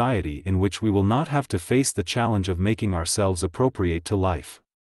or society in which we will not have to face the challenge of making ourselves appropriate to life.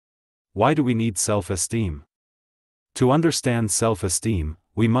 Why do we need self-esteem? To understand self-esteem,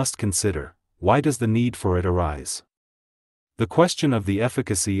 we must consider, why does the need for it arise? The question of the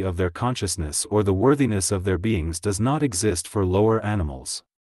efficacy of their consciousness or the worthiness of their beings does not exist for lower animals.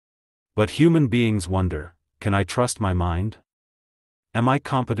 But human beings wonder, can I trust my mind? Am I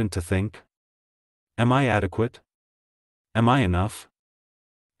competent to think? Am I adequate? Am I enough?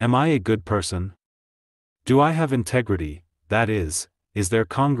 Am I a good person? Do I have integrity, that is there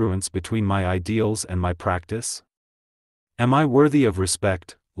congruence between my ideals and my practice? Am I worthy of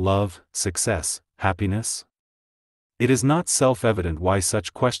respect, love, success, happiness? It is not self-evident why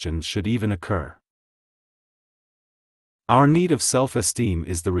such questions should even occur. Our need of self-esteem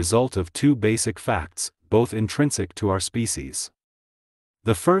is the result of two basic facts, both intrinsic to our species.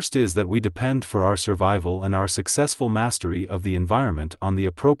 The first is that we depend for our survival and our successful mastery of the environment on the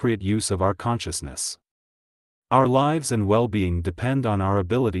appropriate use of our consciousness. Our lives and well-being depend on our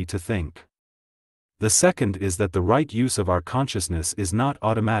ability to think. The second is that the right use of our consciousness is not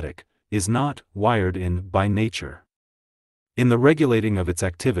automatic, is not wired in by nature. In the regulating of its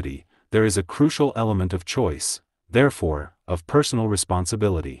activity, there is a crucial element of choice, therefore, of personal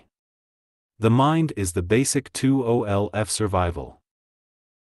responsibility. The mind is the basic tool of survival.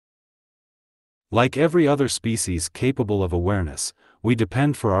 Like every other species capable of awareness, we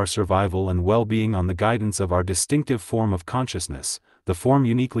depend for our survival and well-being on the guidance of our distinctive form of consciousness, the form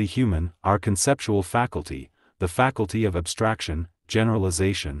uniquely human, our conceptual faculty, the faculty of abstraction,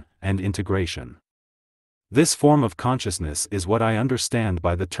 generalization, and integration. This form of consciousness is what I understand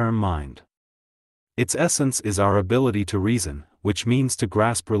by the term mind. Its essence is our ability to reason, which means to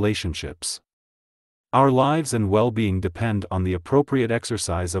grasp relationships. Our lives and well-being depend on the appropriate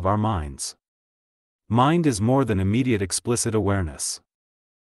exercise of our minds. Mind is more than immediate explicit awareness.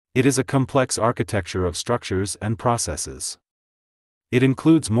 It is a complex architecture of structures and processes. It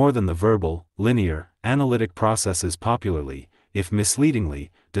includes more than the verbal, linear, analytic processes popularly, if misleadingly,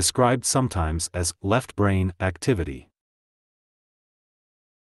 described sometimes as left brain activity.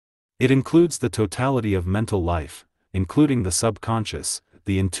 It includes the totality of mental life, including the subconscious,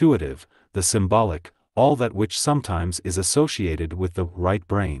 the intuitive, the symbolic, all that which sometimes is associated with the right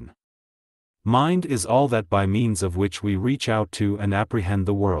brain. Mind is all that by means of which we reach out to and apprehend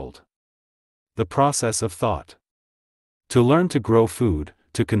the world. The process of thought. To learn to grow food,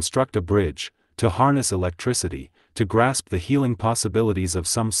 to construct a bridge, to harness electricity, to grasp the healing possibilities of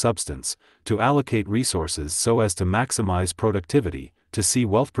some substance, to allocate resources so as to maximize productivity, to see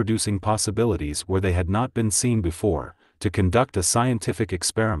wealth-producing possibilities where they had not been seen before, to conduct a scientific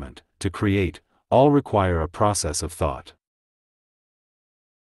experiment, to create, all require a process of thought.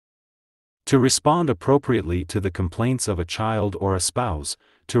 To respond appropriately to the complaints of a child or a spouse,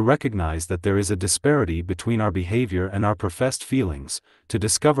 to recognize that there is a disparity between our behavior and our professed feelings, to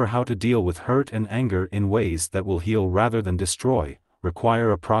discover how to deal with hurt and anger in ways that will heal rather than destroy,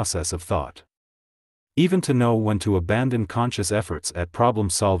 require a process of thought. Even to know when to abandon conscious efforts at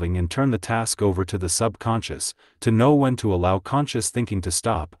problem-solving and turn the task over to the subconscious, to know when to allow conscious thinking to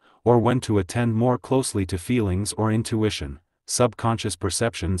stop, or when to attend more closely to feelings or intuition, subconscious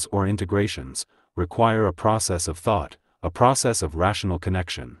perceptions or integrations, require a process of thought, a process of rational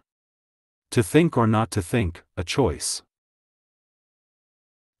connection. To think or not to think, a choice.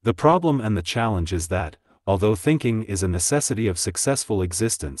 The problem and the challenge is that, although thinking is a necessity of successful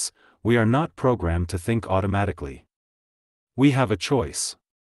existence, we are not programmed to think automatically. We have a choice.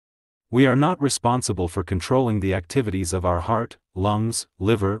 We are not responsible for controlling the activities of our heart, lungs,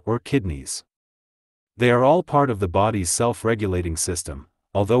 liver, or kidneys. They are all part of the body's self-regulating system,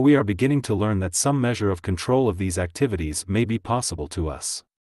 although we are beginning to learn that some measure of control of these activities may be possible to us.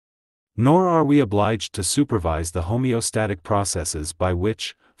 Nor are we obliged to supervise the homeostatic processes by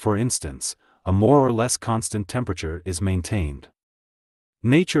which, for instance, a more or less constant temperature is maintained.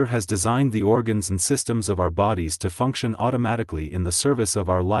 Nature has designed the organs and systems of our bodies to function automatically in the service of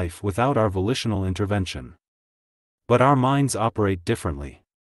our life without our volitional intervention. But our minds operate differently.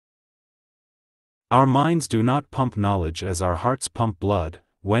 Our minds do not pump knowledge as our hearts pump blood,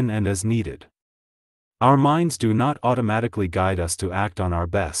 when and as needed. Our minds do not automatically guide us to act on our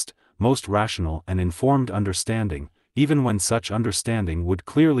best, most rational and informed understanding, even when such understanding would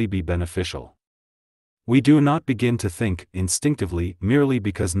clearly be beneficial. We do not begin to think instinctively merely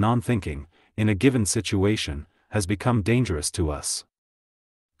because non-thinking, in a given situation, has become dangerous to us.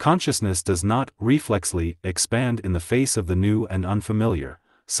 Consciousness does not reflexly expand in the face of the new and unfamiliar.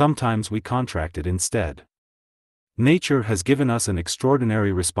 Sometimes we contract it instead. Nature has given us an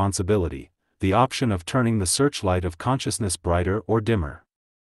extraordinary responsibility, the option of turning the searchlight of consciousness brighter or dimmer.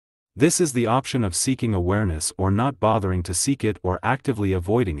 This is the option of seeking awareness or not bothering to seek it or actively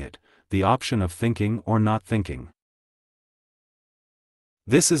avoiding it, the option of thinking or not thinking.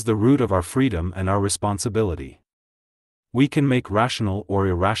 This is the root of our freedom and our responsibility. We can make rational or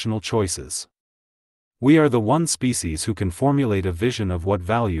irrational choices. We are the one species who can formulate a vision of what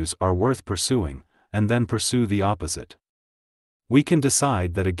values are worth pursuing, and then pursue the opposite. We can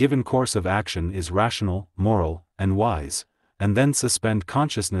decide that a given course of action is rational, moral, and wise, and then suspend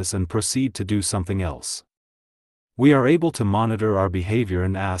consciousness and proceed to do something else. We are able to monitor our behavior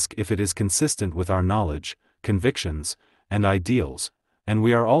and ask if it is consistent with our knowledge, convictions, and ideals, and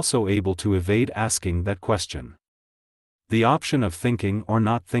we are also able to evade asking that question. The option of thinking or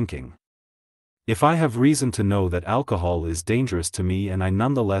not thinking. If I have reason to know that alcohol is dangerous to me and I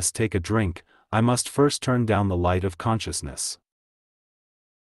nonetheless take a drink, I must first turn down the light of consciousness.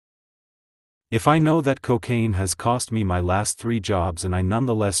 If I know that cocaine has cost me my last 3 jobs and I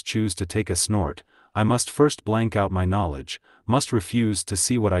nonetheless choose to take a snort, I must first blank out my knowledge, must refuse to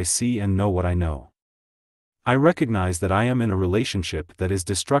see what I see and know what I know. I recognize that I am in a relationship that is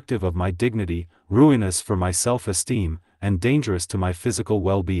destructive of my dignity, ruinous for my self-esteem, and dangerous to my physical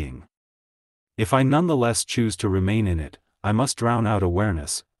well-being. If I nonetheless choose to remain in it, I must drown out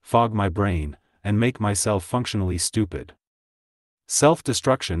awareness, fog my brain, and make myself functionally stupid.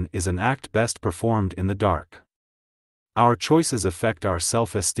 Self-destruction is an act best performed in the dark. Our choices affect our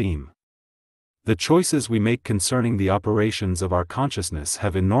self-esteem. The choices we make concerning the operations of our consciousness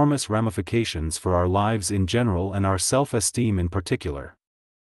have enormous ramifications for our lives in general and our self-esteem in particular.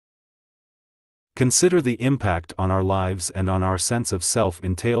 Consider the impact on our lives and on our sense of self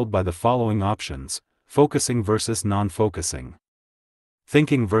entailed by the following options: focusing versus non-focusing,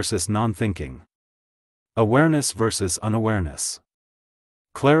 thinking versus non-thinking, awareness versus unawareness,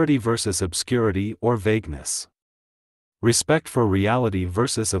 clarity versus obscurity or vagueness, respect for reality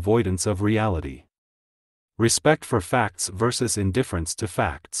versus avoidance of reality, respect for facts versus indifference to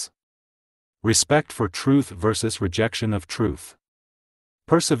facts, respect for truth versus rejection of truth,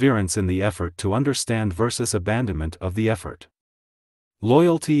 perseverance in the effort to understand versus abandonment of the effort,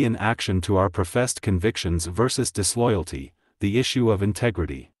 loyalty in action to our professed convictions versus disloyalty, the issue of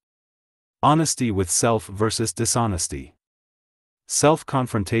integrity, honesty with self versus dishonesty,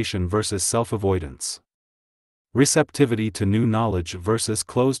 self-confrontation versus self-avoidance, receptivity to new knowledge versus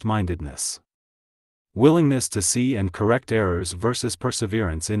closed-mindedness, willingness to see and correct errors versus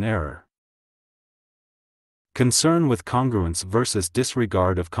perseverance in error, concern with congruence versus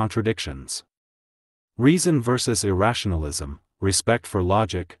disregard of contradictions, reason versus irrationalism, respect for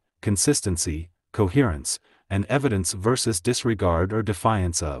logic, consistency, coherence, and evidence versus disregard or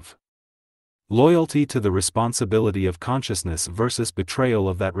defiance of, loyalty to the responsibility of consciousness versus betrayal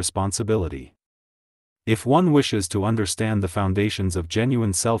of that responsibility. If one wishes to understand the foundations of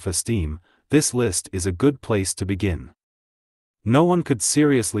genuine self-esteem, this list is a good place to begin. No one could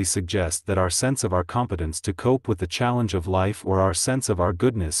seriously suggest that our sense of our competence to cope with the challenge of life or our sense of our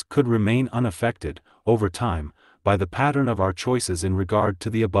goodness could remain unaffected, over time, by the pattern of our choices in regard to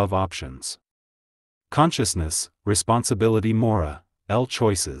the above options. Consciousness, responsibility mora, L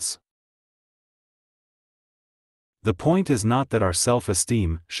choices. The point is not that our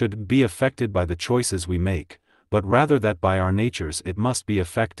self-esteem should be affected by the choices we make, but rather that by our natures it must be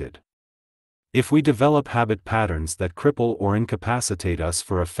affected. If we develop habit patterns that cripple or incapacitate us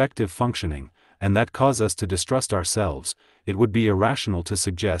for effective functioning, and that cause us to distrust ourselves, it would be irrational to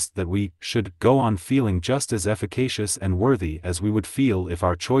suggest that we should go on feeling just as efficacious and worthy as we would feel if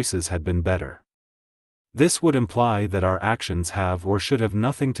our choices had been better. This would imply that our actions have or should have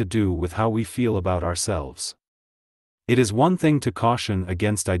nothing to do with how we feel about ourselves. It is one thing to caution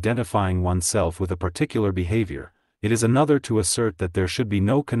against identifying oneself with a particular behavior, it is another to assert that there should be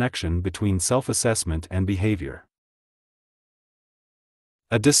no connection between self-assessment and behavior.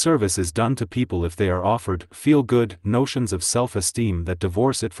 A disservice is done to people if they are offered feel-good notions of self-esteem that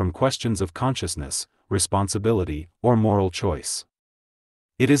divorce it from questions of consciousness, responsibility, or moral choice.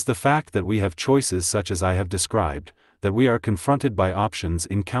 It is the fact that we have choices such as I have described, that we are confronted by options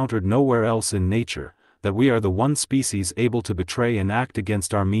encountered nowhere else in nature, that we are the one species able to betray and act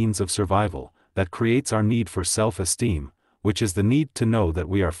against our means of survival, that creates our need for self-esteem, which is the need to know that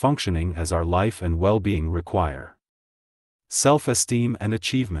we are functioning as our life and well-being require. Self-esteem and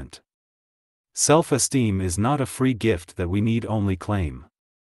achievement. Self-esteem is not a free gift that we need only claim.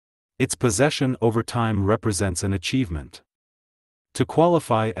 Its possession over time represents an achievement. To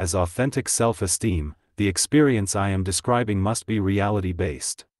qualify as authentic self-esteem, the experience I am describing must be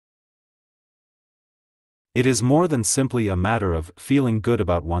reality-based. It is more than simply a matter of feeling good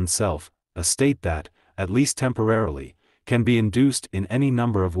about oneself, a state that, at least temporarily, can be induced in any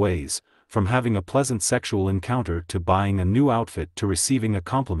number of ways, from having a pleasant sexual encounter to buying a new outfit to receiving a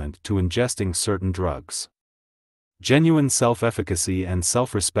compliment to ingesting certain drugs. Genuine self-efficacy and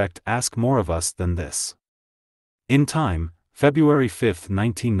self-respect ask more of us than this. In Time, February 5,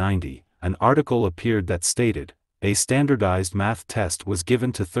 1990, an article appeared that stated, a standardized math test was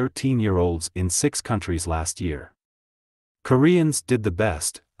given to 13-year-olds in 6 countries last year. Koreans did the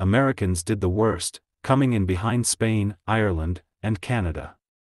best, Americans did the worst, coming in behind Spain, Ireland, and Canada.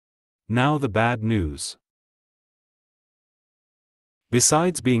 Now the bad news.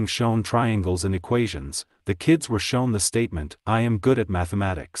 Besides being shown triangles and equations, the kids were shown the statement, I am good at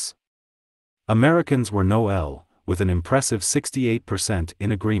mathematics. Americans were no L, with an impressive 68%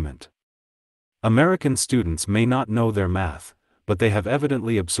 in agreement. American students may not know their math, but they have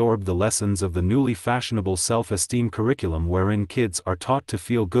evidently absorbed the lessons of the newly fashionable self-esteem curriculum wherein kids are taught to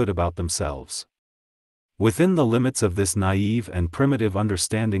feel good about themselves. Within the limits of this naive and primitive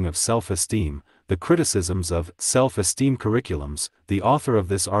understanding of self-esteem, the criticisms of self-esteem curriculums the author of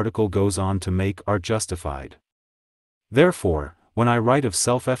this article goes on to make are justified. Therefore, when I write of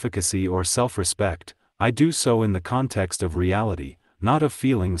self-efficacy or self-respect, I do so in the context of reality, not of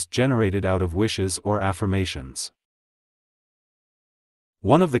feelings generated out of wishes or affirmations.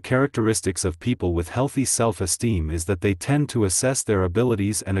 One of the characteristics of people with healthy self-esteem is that they tend to assess their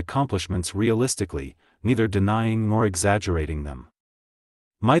abilities and accomplishments realistically, neither denying nor exaggerating them.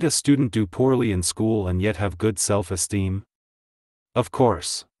 Might a student do poorly in school and yet have good self-esteem? Of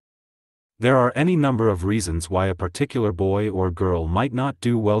course. There are any number of reasons why a particular boy or girl might not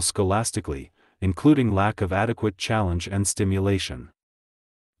do well scholastically, including lack of adequate challenge and stimulation.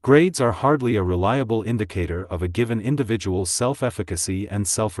 Grades are hardly a reliable indicator of a given individual's self-efficacy and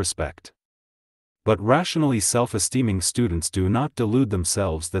self-respect. But rationally self-esteeming students do not delude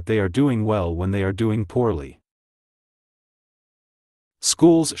themselves that they are doing well when they are doing poorly.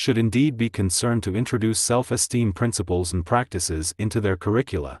 Schools should indeed be concerned to introduce self-esteem principles and practices into their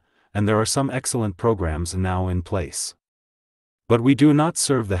curricula, and there are some excellent programs now in place. But we do not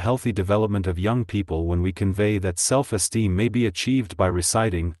serve the healthy development of young people when we convey that self-esteem may be achieved by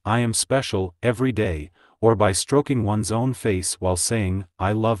reciting, I am special, every day, or by stroking one's own face while saying,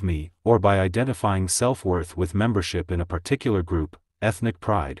 I love me, or by identifying self-worth with membership in a particular group, ethnic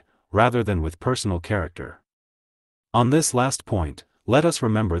pride, rather than with personal character. On this last point, let us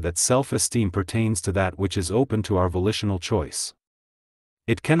remember that self-esteem pertains to that which is open to our volitional choice.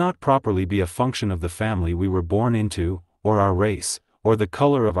 It cannot properly be a function of the family we were born into, or our race, or the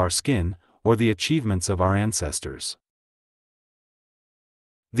color of our skin, or the achievements of our ancestors.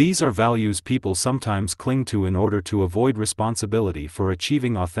 These are values people sometimes cling to in order to avoid responsibility for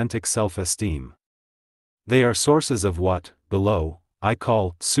achieving authentic self-esteem. They are sources of what, below, I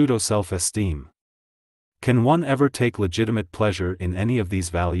call pseudo-self-esteem. Can one ever take legitimate pleasure in any of these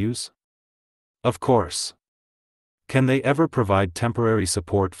values? Of course. Can they ever provide temporary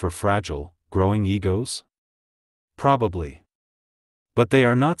support for fragile, growing egos? Probably. But they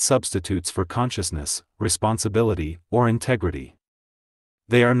are not substitutes for consciousness, responsibility, or integrity.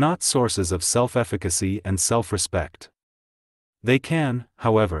 They are not sources of self-efficacy and self-respect. They can,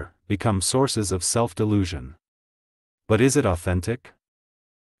 however, become sources of self-delusion. But is it authentic?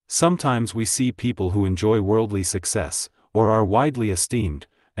 Sometimes we see people who enjoy worldly success, or are widely esteemed,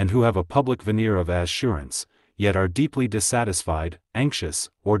 and who have a public veneer of assurance, yet are deeply dissatisfied, anxious,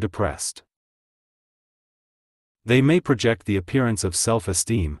 or depressed. They may project the appearance of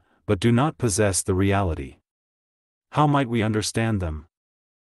self-esteem, but do not possess the reality. How might we understand them?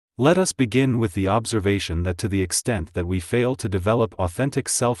 Let us begin with the observation that to the extent that we fail to develop authentic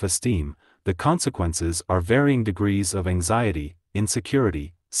self-esteem, the consequences are varying degrees of anxiety,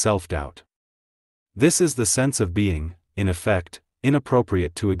 insecurity, self-doubt. This is the sense of being, in effect,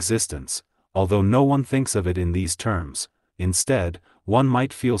 inappropriate to existence, although no one thinks of it in these terms. Instead, one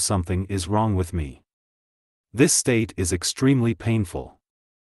might feel something is wrong with me. This state is extremely painful.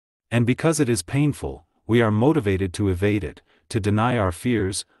 And because it is painful, we are motivated to evade it, to deny our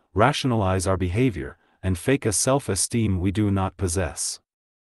fears, rationalize our behavior, and fake a self-esteem we do not possess.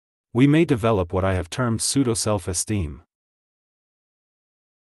 We may develop what I have termed pseudo-self-esteem.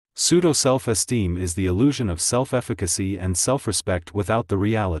 Pseudo-self-esteem is the illusion of self-efficacy and self-respect without the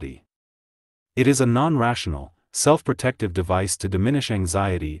reality. It is a non-rational, self-protective device to diminish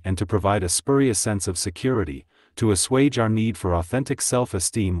anxiety and to provide a spurious sense of security, to assuage our need for authentic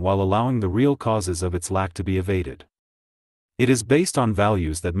self-esteem while allowing the real causes of its lack to be evaded. It is based on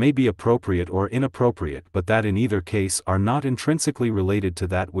values that may be appropriate or inappropriate but that in either case are not intrinsically related to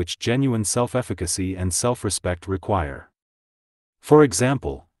that which genuine self-efficacy and self-respect require. For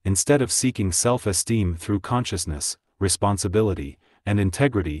example, instead of seeking self-esteem through consciousness, responsibility, and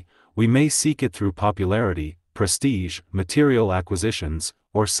integrity, we may seek it through popularity, prestige, material acquisitions,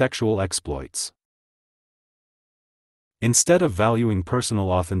 or sexual exploits. Instead of valuing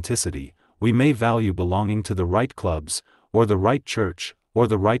personal authenticity, we may value belonging to the right clubs, or the right church, or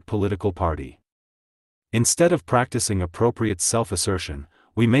the right political party. Instead of practicing appropriate self-assertion,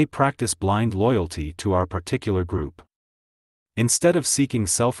 we may practice blind loyalty to our particular group. Instead of seeking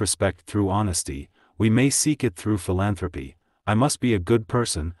self-respect through honesty, we may seek it through philanthropy. I must be a good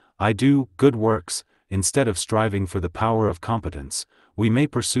person, I do good works. Instead of striving for the power of competence, we may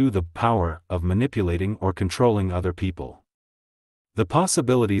pursue the power of manipulating or controlling other people. The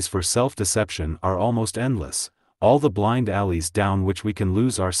possibilities for self-deception are almost endless, all the blind alleys down which we can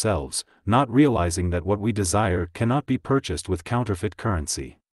lose ourselves, not realizing that what we desire cannot be purchased with counterfeit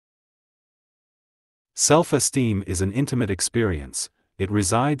currency. Self-esteem is an intimate experience, it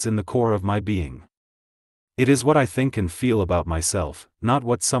resides in the core of my being. It is what I think and feel about myself, not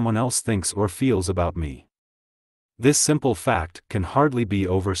what someone else thinks or feels about me. This simple fact can hardly be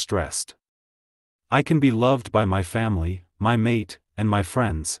overstressed. I can be loved by my family, my mate, and my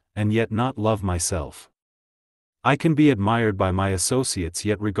friends, and yet not love myself. I can be admired by my associates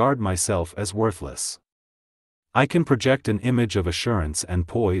yet regard myself as worthless. I can project an image of assurance and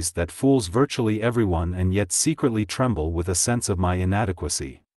poise that fools virtually everyone and yet secretly tremble with a sense of my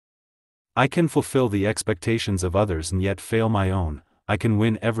inadequacy. I can fulfill the expectations of others and yet fail my own. I can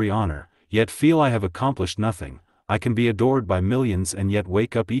win every honor, yet feel I have accomplished nothing. I can be adored by millions and yet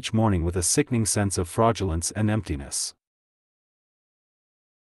wake up each morning with a sickening sense of fraudulence and emptiness.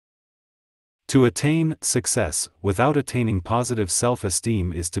 To attain success without attaining positive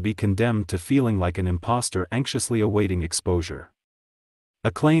self-esteem is to be condemned to feeling like an imposter anxiously awaiting exposure.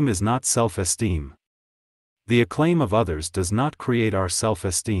 Acclaim is not self-esteem. The acclaim of others does not create our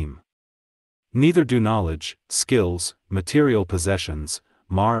self-esteem. Neither do knowledge, skills, material possessions,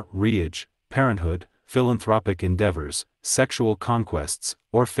 marriage, parenthood, philanthropic endeavors, sexual conquests,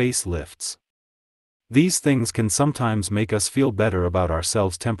 or face lifts. These things can sometimes make us feel better about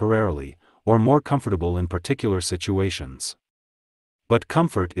ourselves temporarily, or more comfortable in particular situations. But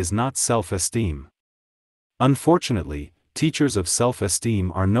comfort is not self-esteem. Unfortunately, teachers of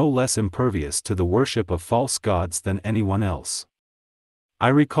self-esteem are no less impervious to the worship of false gods than anyone else. I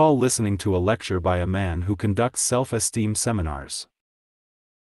recall listening to a lecture by a man who conducts self-esteem seminars.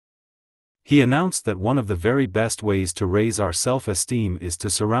 He announced that one of the very best ways to raise our self-esteem is to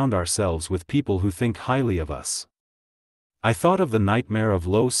surround ourselves with people who think highly of us. I thought of the nightmare of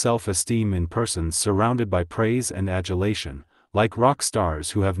low self-esteem in persons surrounded by praise and adulation, like rock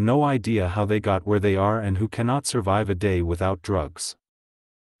stars who have no idea how they got where they are and who cannot survive a day without drugs.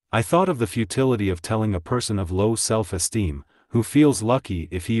 I thought of the futility of telling a person of low self-esteem, who feels lucky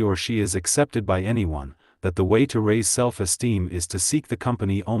if he or she is accepted by anyone, that the way to raise self-esteem is to seek the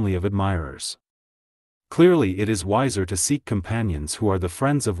company only of admirers. Clearly it is wiser to seek companions who are the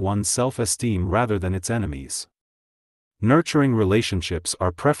friends of one's self-esteem rather than its enemies. Nurturing relationships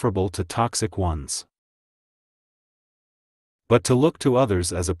are preferable to toxic ones. But to look to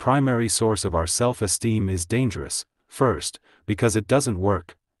others as a primary source of our self-esteem is dangerous, first, because it doesn't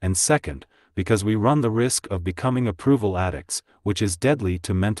work, and second, because we run the risk of becoming approval addicts, which is deadly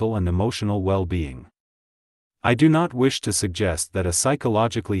to mental and emotional well-being. I do not wish to suggest that a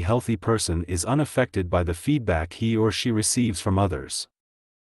psychologically healthy person is unaffected by the feedback he or she receives from others.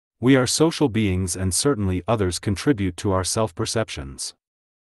 We are social beings and certainly others contribute to our self-perceptions.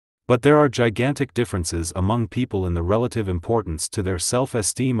 But there are gigantic differences among people in the relative importance to their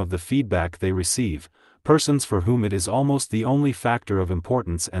self-esteem of the feedback they receive, persons for whom it is almost the only factor of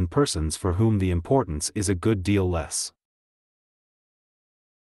importance and persons for whom the importance is a good deal less.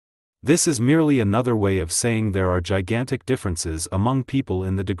 This is merely another way of saying there are gigantic differences among people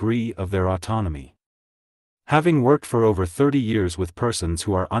in the degree of their autonomy. Having worked for over 30 years with persons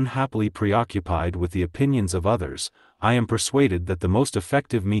who are unhappily preoccupied with the opinions of others, I am persuaded that the most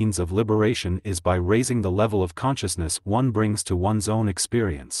effective means of liberation is by raising the level of consciousness one brings to one's own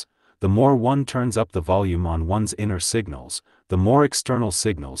experience. The more one turns up the volume on one's inner signals, the more external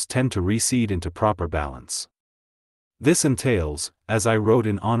signals tend to recede into proper balance. This entails, as I wrote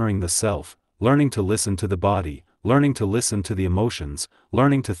in Honoring the Self, learning to listen to the body, learning to listen to the emotions,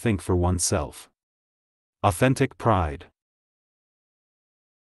 learning to think for oneself. Authentic pride.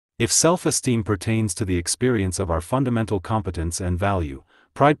 If self-esteem pertains to the experience of our fundamental competence and value,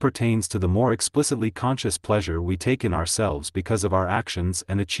 pride pertains to the more explicitly conscious pleasure we take in ourselves because of our actions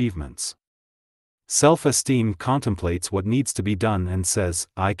and achievements. Self-esteem contemplates what needs to be done and says,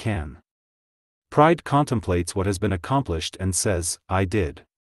 I can. Pride contemplates what has been accomplished and says, I did.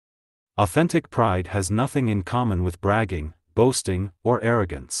 Authentic pride has nothing in common with bragging, boasting, or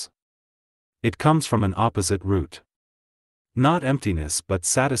arrogance. It comes from an opposite root. Not emptiness but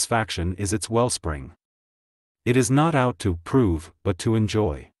satisfaction is its wellspring. It is not out to prove but to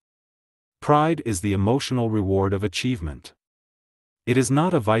enjoy. Pride is the emotional reward of achievement. It is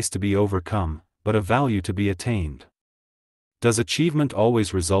not a vice to be overcome, but a value to be attained. Does achievement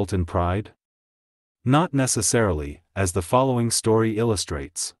always result in pride? Not necessarily, as the following story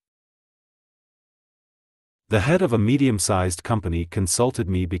illustrates. The head of a medium-sized company consulted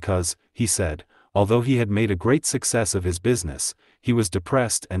me because, he said, although he had made a great success of his business, he was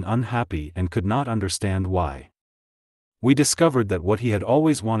depressed and unhappy and could not understand why. We discovered that what he had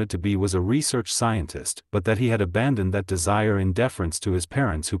always wanted to be was a research scientist, but that he had abandoned that desire in deference to his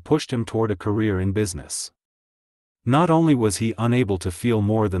parents who pushed him toward a career in business. Not only was he unable to feel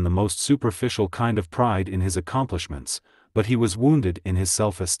more than the most superficial kind of pride in his accomplishments, but he was wounded in his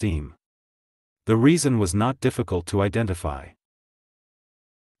self-esteem. The reason was not difficult to identify.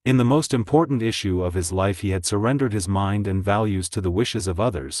 In the most important issue of his life he had surrendered his mind and values to the wishes of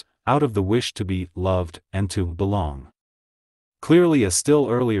others, out of the wish to be loved and to belong. Clearly a still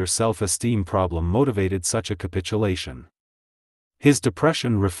earlier self-esteem problem motivated such a capitulation. His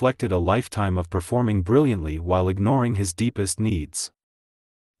depression reflected a lifetime of performing brilliantly while ignoring his deepest needs.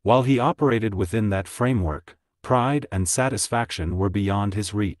 While he operated within that framework, pride and satisfaction were beyond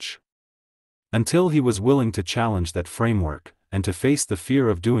his reach. Until he was willing to challenge that framework, and to face the fear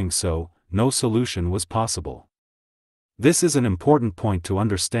of doing so, no solution was possible. This is an important point to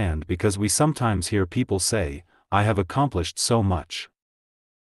understand because we sometimes hear people say, "I have accomplished so much.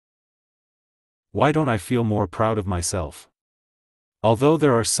 Why don't I feel more proud of myself?" Although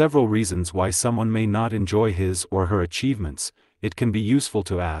there are several reasons why someone may not enjoy his or her achievements, it can be useful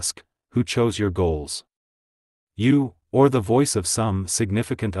to ask, who chose your goals? You, or the voice of some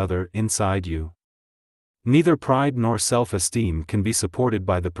significant other inside you? Neither pride nor self-esteem can be supported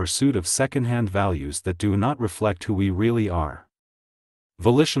by the pursuit of second-hand values that do not reflect who we really are.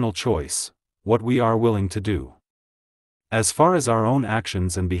 Volitional choice, what we are willing to do. As far as our own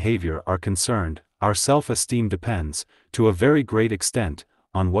actions and behavior are concerned, our self-esteem depends, to a very great extent,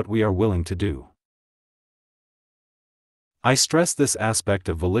 on what we are willing to do. I stress this aspect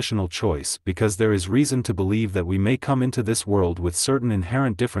of volitional choice because there is reason to believe that we may come into this world with certain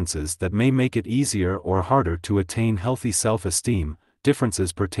inherent differences that may make it easier or harder to attain healthy self-esteem,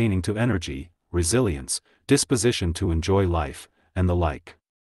 differences pertaining to energy, resilience, disposition to enjoy life, and the like.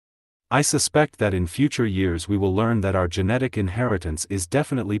 I suspect that in future years we will learn that our genetic inheritance is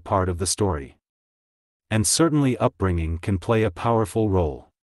definitely part of the story. And certainly upbringing can play a powerful role.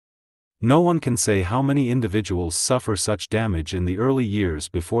 No one can say how many individuals suffer such damage in the early years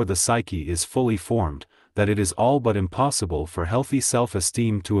before the psyche is fully formed, that it is all but impossible for healthy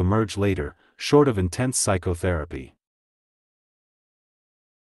self-esteem to emerge later, short of intense psychotherapy.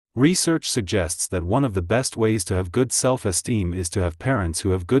 Research suggests that one of the best ways to have good self-esteem is to have parents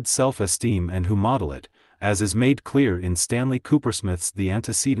who have good self-esteem and who model it, as is made clear in Stanley Coopersmith's The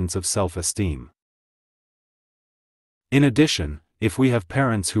Antecedents of Self-Esteem. In addition, if we have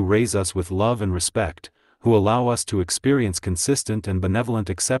parents who raise us with love and respect, who allow us to experience consistent and benevolent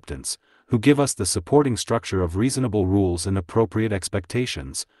acceptance, who give us the supporting structure of reasonable rules and appropriate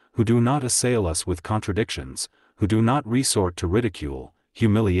expectations, who do not assail us with contradictions, who do not resort to ridicule,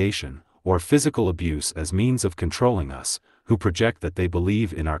 humiliation, or physical abuse as means of controlling us, who project that they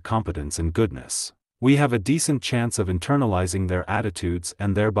believe in our competence and goodness, we have a decent chance of internalizing their attitudes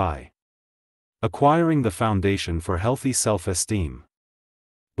and thereby acquiring the foundation for healthy self-esteem.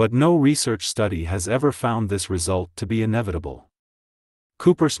 But no research study has ever found this result to be inevitable.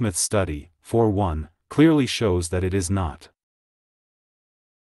 Coopersmith's study, for one, clearly shows that it is not.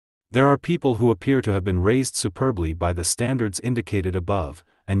 There are people who appear to have been raised superbly by the standards indicated above,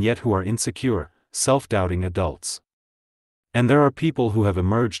 and yet who are insecure, self-doubting adults. And there are people who have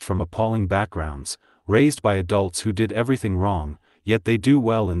emerged from appalling backgrounds, raised by adults who did everything wrong, yet they do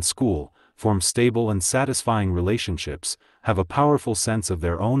well in school, form stable and satisfying relationships, have a powerful sense of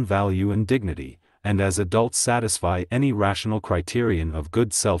their own value and dignity, and as adults satisfy any rational criterion of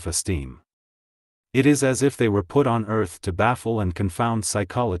good self-esteem. It is as if they were put on earth to baffle and confound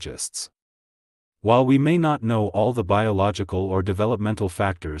psychologists. While we may not know all the biological or developmental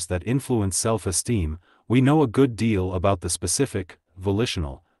factors that influence self-esteem, we know a good deal about the specific,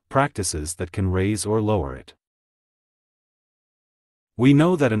 volitional, practices that can raise or lower it. We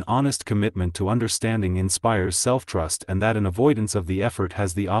know that an honest commitment to understanding inspires self-trust and that an avoidance of the effort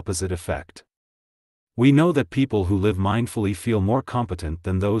has the opposite effect. We know that people who live mindfully feel more competent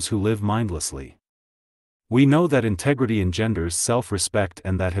than those who live mindlessly. We know that integrity engenders self-respect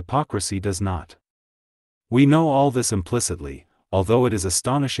and that hypocrisy does not. We know all this implicitly, although it is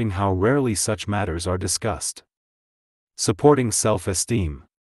astonishing how rarely such matters are discussed. Supporting self-esteem.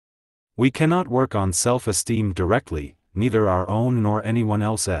 We cannot work on self-esteem directly, neither our own nor anyone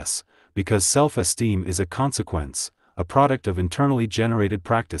else's, because self-esteem is a consequence, a product of internally generated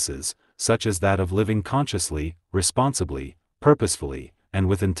practices, such as that of living consciously, responsibly, purposefully, and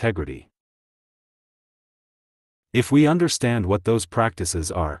with integrity. If we understand what those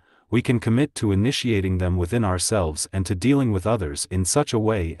practices are, we can commit to initiating them within ourselves and to dealing with others in such a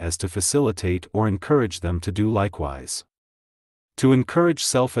way as to facilitate or encourage them to do likewise. To encourage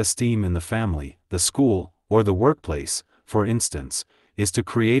self-esteem in the family, the school, or the workplace, for instance, is to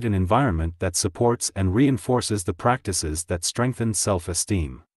create an environment that supports and reinforces the practices that strengthen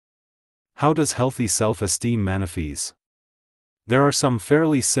self-esteem. How does healthy self-esteem manifest? There are some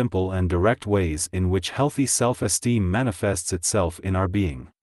fairly simple and direct ways in which healthy self-esteem manifests itself in our being.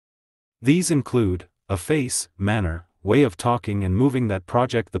 These include a face, manner, way of talking and moving that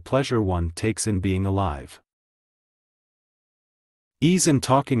project the pleasure one takes in being alive. Ease in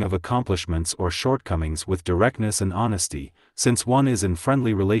talking of accomplishments or shortcomings with directness and honesty, since one is in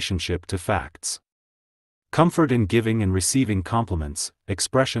friendly relationship to facts. Comfort in giving and receiving compliments,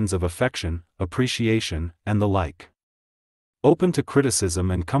 expressions of affection, appreciation, and the like. Open to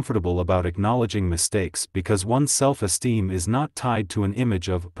criticism and comfortable about acknowledging mistakes because one's self-esteem is not tied to an image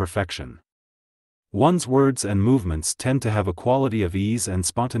of perfection. One's words and movements tend to have a quality of ease and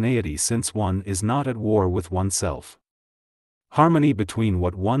spontaneity since one is not at war with oneself. Harmony between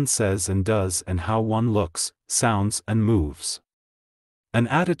what one says and does and how one looks, sounds, and moves. An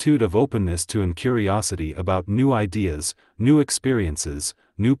attitude of openness to and curiosity about new ideas, new experiences,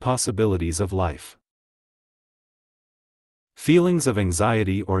 new possibilities of life. Feelings of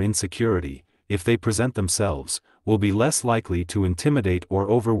anxiety or insecurity, if they present themselves, will be less likely to intimidate or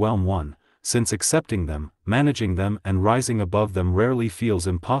overwhelm one, since accepting them, managing them and rising above them rarely feels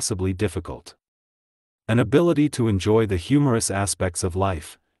impossibly difficult. An ability to enjoy the humorous aspects of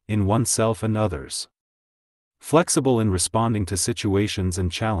life, in oneself and others. Flexible in responding to situations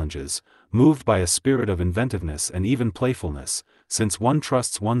and challenges, moved by a spirit of inventiveness and even playfulness, since one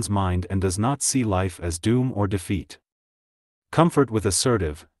trusts one's mind and does not see life as doom or defeat. Comfort with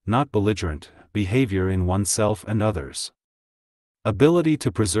assertive, not belligerent, behavior in oneself and others. Ability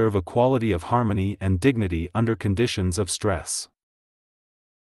to preserve a quality of harmony and dignity under conditions of stress.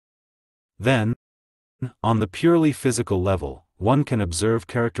 Then, on the purely physical level, one can observe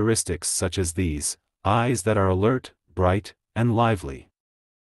characteristics such as these: eyes that are alert, bright, and lively.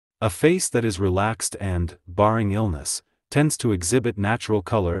 A face that is relaxed and, barring illness, tends to exhibit natural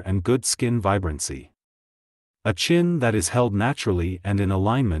color and good skin vibrancy. A chin that is held naturally and in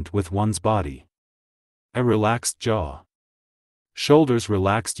alignment with one's body. A relaxed jaw. Shoulders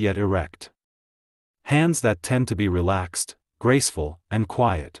relaxed yet erect. Hands that tend to be relaxed, graceful, and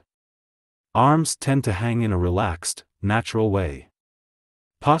quiet. Arms tend to hang in a relaxed, natural way.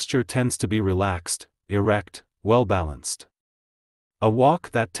 Posture tends to be relaxed, erect, well-balanced. A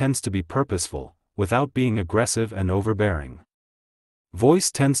walk that tends to be purposeful, without being aggressive and overbearing.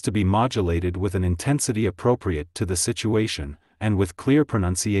 Voice tends to be modulated with an intensity appropriate to the situation, and with clear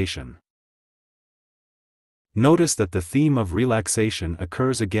pronunciation. Notice that the theme of relaxation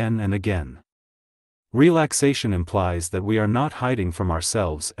occurs again and again. Relaxation implies that we are not hiding from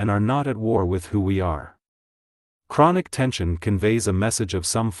ourselves and are not at war with who we are. Chronic tension conveys a message of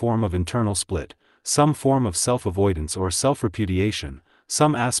some form of internal split, some form of self-avoidance or self-repudiation,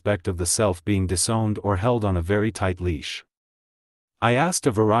 some aspect of the self being disowned or held on a very tight leash. I asked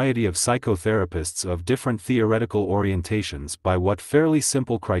a variety of psychotherapists of different theoretical orientations by what fairly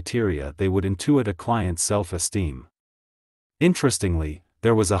simple criteria they would intuit a client's self-esteem. Interestingly,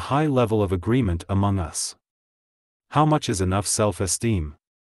 there was a high level of agreement among us. How much is enough self-esteem?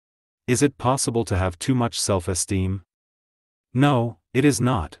 Is it possible to have too much self-esteem? No, it is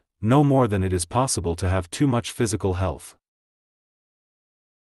not, no more than it is possible to have too much physical health.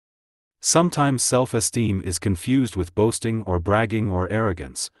 Sometimes self-esteem is confused with boasting or bragging or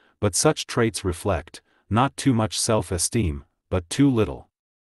arrogance, but such traits reflect, not too much self-esteem, but too little.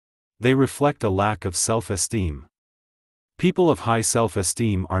 They reflect a lack of self-esteem. People of high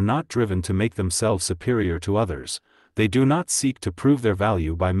self-esteem are not driven to make themselves superior to others, they do not seek to prove their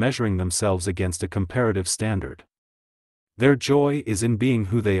value by measuring themselves against a comparative standard. Their joy is in being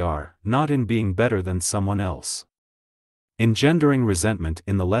who they are, not in being better than someone else. Engendering resentment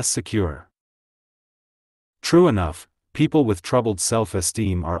in the less secure. True enough, people with troubled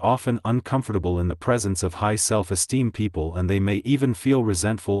self-esteem are often uncomfortable in the presence of high self-esteem people, and they may even feel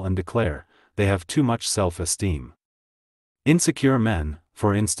resentful and declare, they have too much self-esteem. Insecure men,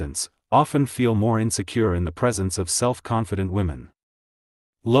 for instance, often feel more insecure in the presence of self-confident women.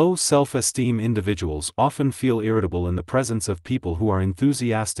 Low self-esteem individuals often feel irritable in the presence of people who are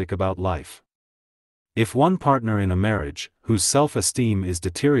enthusiastic about life. If one partner in a marriage, whose self-esteem is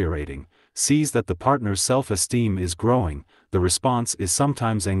deteriorating, sees that the partner's self-esteem is growing, the response is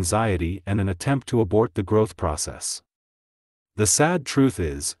sometimes anxiety and an attempt to abort the growth process. The sad truth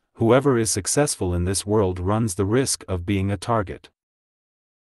is, whoever is successful in this world runs the risk of being a target.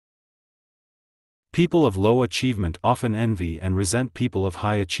 People of low achievement often envy and resent people of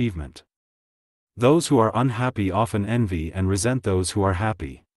high achievement. Those who are unhappy often envy and resent those who are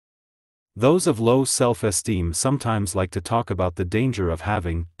happy. Those of low self-esteem sometimes like to talk about the danger of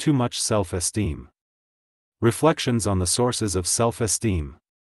having too much self-esteem. Reflections on the sources of self-esteem.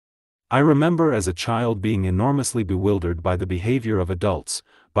 I remember as a child being enormously bewildered by the behavior of adults,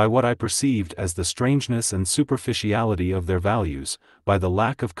 by what I perceived as the strangeness and superficiality of their values, by the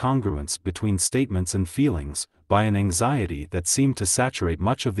lack of congruence between statements and feelings, by an anxiety that seemed to saturate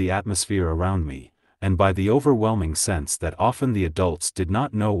much of the atmosphere around me, and by the overwhelming sense that often the adults did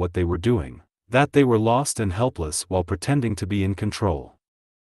not know what they were doing, that they were lost and helpless while pretending to be in control.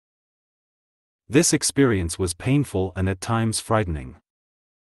 This experience was painful and at times frightening.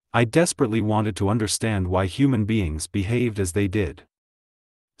 I desperately wanted to understand why human beings behaved as they did.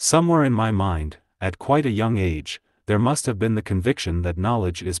 Somewhere in my mind, at quite a young age, there must have been the conviction that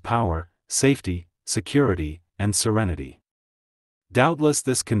knowledge is power, safety, security, and serenity. Doubtless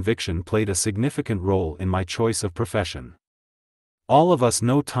this conviction played a significant role in my choice of profession. All of us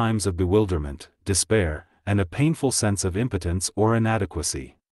know times of bewilderment, despair, and a painful sense of impotence or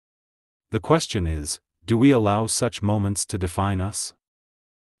inadequacy. The question is, do we allow such moments to define us?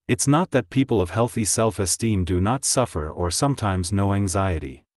 It's not that people of healthy self-esteem do not suffer or sometimes know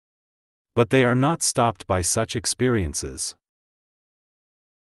anxiety. But they are not stopped by such experiences.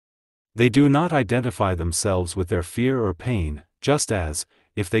 They do not identify themselves with their fear or pain, just as,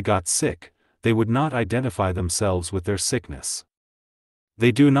 if they got sick, they would not identify themselves with their sickness.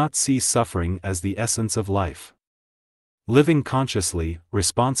 They do not see suffering as the essence of life. Living consciously,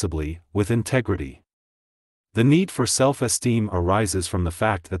 responsibly, with integrity. The need for self-esteem arises from the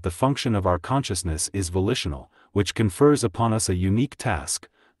fact that the function of our consciousness is volitional, which confers upon us a unique task,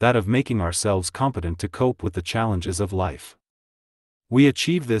 that of making ourselves competent to cope with the challenges of life. We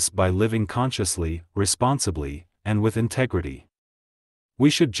achieve this by living consciously, responsibly, and with integrity. We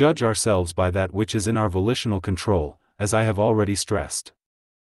should judge ourselves by that which is in our volitional control, as I have already stressed.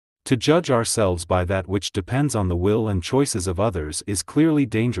 To judge ourselves by that which depends on the will and choices of others is clearly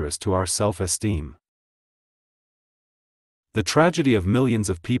dangerous to our self-esteem. The tragedy of millions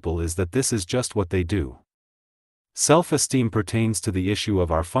of people is that this is just what they do. Self-esteem pertains to the issue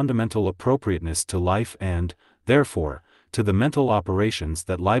of our fundamental appropriateness to life and, therefore, to the mental operations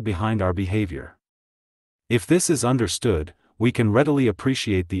that lie behind our behavior. If this is understood, we can readily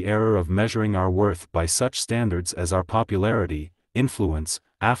appreciate the error of measuring our worth by such standards as our popularity, influence,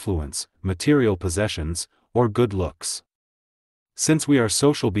 affluence, material possessions, or good looks. Since we are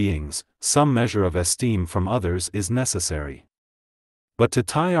social beings, some measure of esteem from others is necessary. But to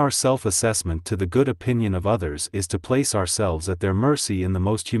tie our self-assessment to the good opinion of others is to place ourselves at their mercy in the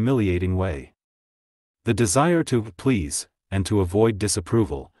most humiliating way. The desire to please, and to avoid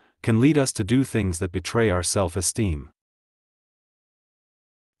disapproval, can lead us to do things that betray our self-esteem.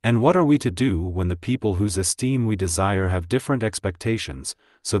 And what are we to do when the people whose esteem we desire have different expectations,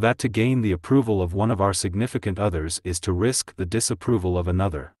 so that to gain the approval of one of our significant others is to risk the disapproval of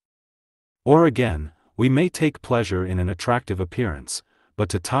another? Or again, we may take pleasure in an attractive appearance, but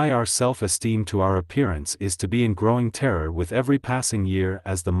to tie our self-esteem to our appearance is to be in growing terror with every passing year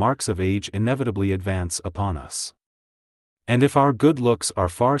as the marks of age inevitably advance upon us. And if our good looks are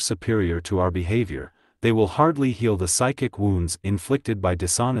far superior to our behavior, they will hardly heal the psychic wounds inflicted by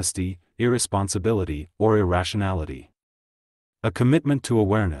dishonesty, irresponsibility, or irrationality. A commitment to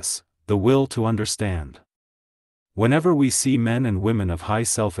awareness, the will to understand. Whenever we see men and women of high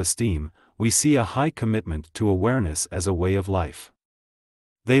self-esteem, we see a high commitment to awareness as a way of life.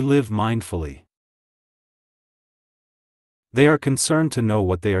 They live mindfully. They are concerned to know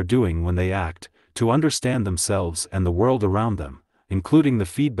what they are doing when they act, to understand themselves and the world around them, including the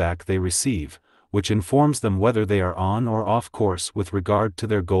feedback they receive, which informs them whether they are on or off course with regard to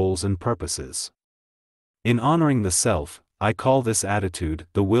their goals and purposes. In honoring the self, I call this attitude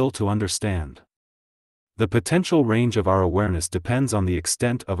the will to understand. The potential range of our awareness depends on the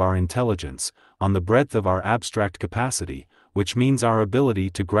extent of our intelligence, on the breadth of our abstract capacity, which means our ability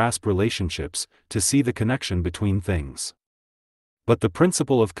to grasp relationships, to see the connection between things. But the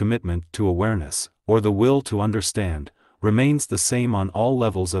principle of commitment to awareness, or the will to understand, remains the same on all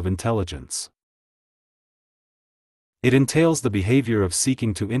levels of intelligence. It entails the behavior of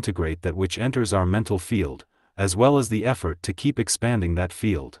seeking to integrate that which enters our mental field, as well as the effort to keep expanding that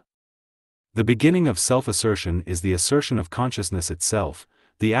field. The beginning of self-assertion is the assertion of consciousness itself,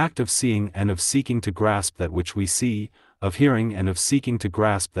 the act of seeing and of seeking to grasp that which we see, of hearing and of seeking to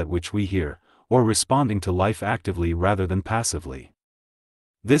grasp that which we hear, or responding to life actively rather than passively.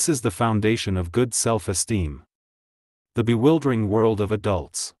 This is the foundation of good self-esteem. The bewildering world of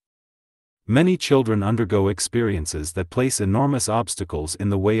adults. Many children undergo experiences that place enormous obstacles in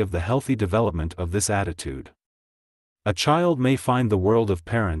the way of the healthy development of this attitude. A child may find the world of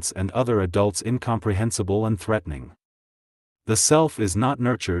parents and other adults incomprehensible and threatening. The self is not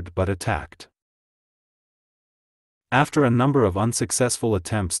nurtured but attacked. After a number of unsuccessful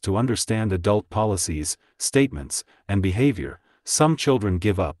attempts to understand adult policies, statements, and behavior, some children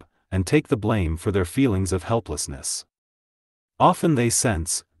give up, and take the blame for their feelings of helplessness. Often they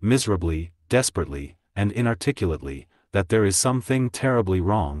sense, miserably, desperately, and inarticulately, that there is something terribly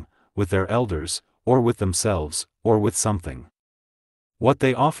wrong, with their elders, or with themselves, or with something. What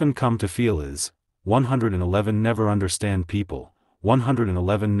they often come to feel is, 111 never understand people,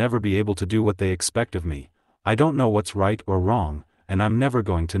 111 never be able to do what they expect of me, I don't know what's right or wrong, and I'm never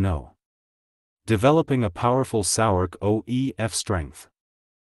going to know. Developing a powerful Sourk OEF strength.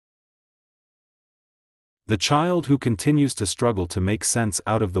 The child who continues to struggle to make sense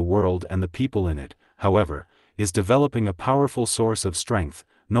out of the world and the people in it, however, is developing a powerful source of strength,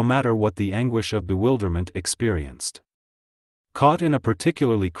 no matter what the anguish of bewilderment experienced. Caught in a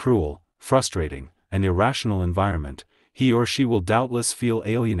particularly cruel, frustrating, and irrational environment, he or she will doubtless feel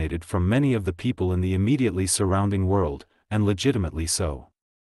alienated from many of the people in the immediately surrounding world, and legitimately so.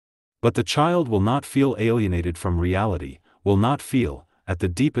 But the child will not feel alienated from reality, will not feel, at the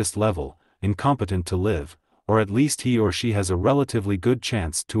deepest level, incompetent to live, or at least he or she has a relatively good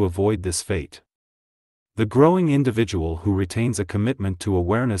chance to avoid this fate. The growing individual who retains a commitment to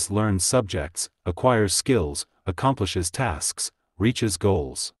awareness learns subjects, acquires skills, accomplishes tasks, reaches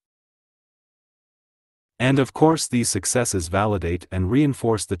goals. And of course these successes validate and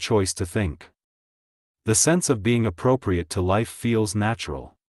reinforce the choice to think. The sense of being appropriate to life feels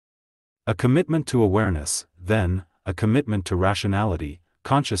natural. A commitment to awareness, then, a commitment to rationality,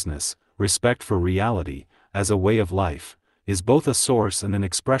 consciousness, respect for reality, as a way of life, is both a source and an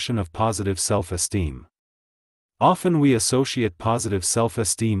expression of positive self-esteem. Often we associate positive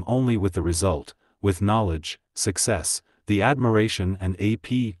self-esteem only with the result, with knowledge, success, the admiration and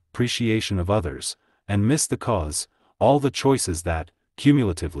appreciation of others, and miss the cause, all the choices that,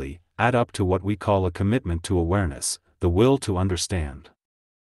 cumulatively, add up to what we call a commitment to awareness, the will to understand.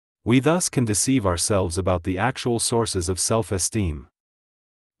 We thus can deceive ourselves about the actual sources of self-esteem.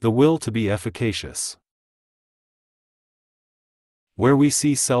 The will to be efficacious. Where we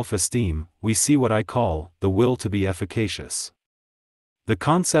see self-esteem, we see what I call the will to be efficacious. The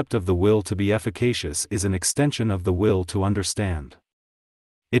concept of the will to be efficacious is an extension of the will to understand.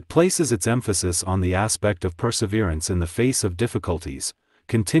 It places its emphasis on the aspect of perseverance in the face of difficulties,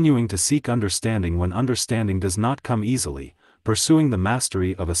 continuing to seek understanding when understanding does not come easily, pursuing the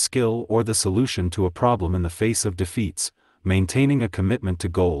mastery of a skill or the solution to a problem in the face of defeats, maintaining a commitment to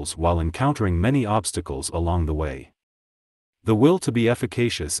goals while encountering many obstacles along the way. The will to be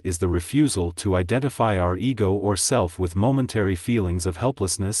efficacious is the refusal to identify our ego or self with momentary feelings of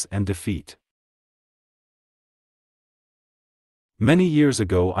helplessness and defeat. Many years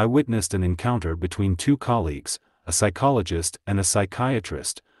ago I witnessed an encounter between two colleagues, a psychologist and a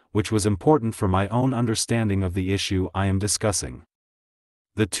psychiatrist, which was important for my own understanding of the issue I am discussing.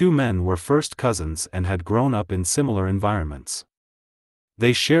 The two men were first cousins and had grown up in similar environments.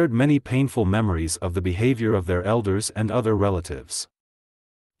 They shared many painful memories of the behavior of their elders and other relatives.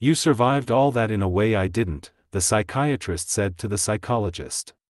 "You survived all that in a way I didn't," the psychiatrist said to the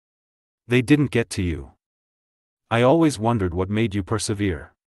psychologist. "They didn't get to you. I always wondered what made you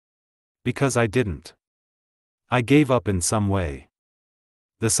persevere. Because I didn't. I gave up in some way."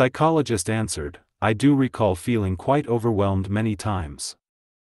 The psychologist answered, "I do recall feeling quite overwhelmed many times.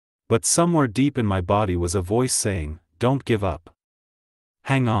 But somewhere deep in my body was a voice saying, 'Don't give up.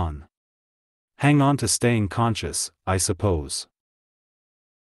 Hang on. Hang on to staying conscious, I suppose.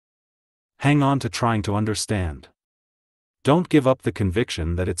 Hang on to trying to understand. Don't give up the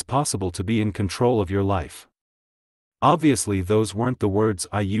conviction that it's possible to be in control of your life.'" Obviously those weren't the words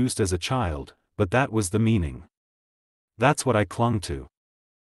I used as a child, but that was the meaning. That's what I clung to.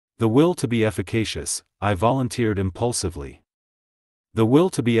 The will to be efficacious, I volunteered impulsively. The will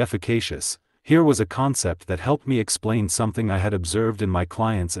to be efficacious, here was a concept that helped me explain something I had observed in my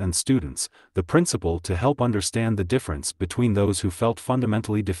clients and students, the principle to help understand the difference between those who felt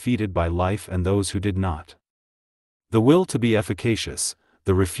fundamentally defeated by life and those who did not. The will to be efficacious,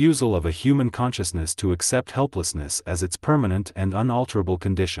 the refusal of a human consciousness to accept helplessness as its permanent and unalterable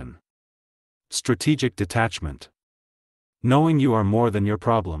condition. Strategic detachment. Knowing you are more than your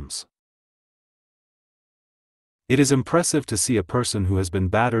problems. It is impressive to see a person who has been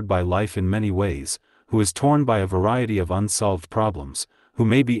battered by life in many ways, who is torn by a variety of unsolved problems, who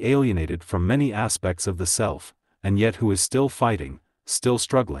may be alienated from many aspects of the self, and yet who is still fighting, still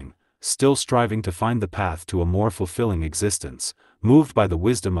struggling, still striving to find the path to a more fulfilling existence, moved by the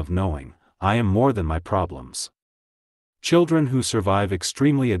wisdom of knowing, I am more than my problems. Children who survive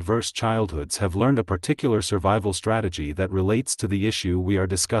extremely adverse childhoods have learned a particular survival strategy that relates to the issue we are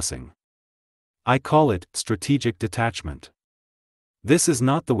discussing. I call it strategic detachment. This is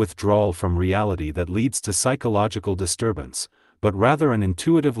not the withdrawal from reality that leads to psychological disturbance, but rather an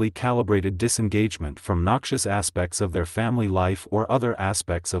intuitively calibrated disengagement from noxious aspects of their family life or other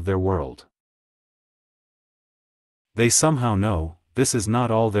aspects of their world. They somehow know, this is not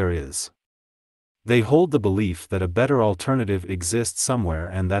all there is. They hold the belief that a better alternative exists somewhere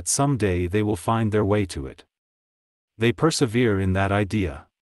and that someday they will find their way to it. They persevere in that idea.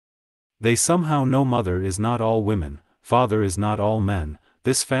 They somehow know mother is not all women, father is not all men,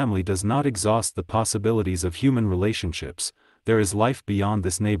 this family does not exhaust the possibilities of human relationships, there is life beyond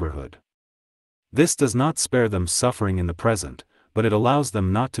this neighborhood. This does not spare them suffering in the present, but it allows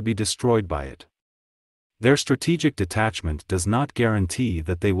them not to be destroyed by it. Their strategic detachment does not guarantee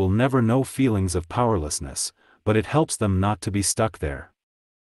that they will never know feelings of powerlessness, but it helps them not to be stuck there.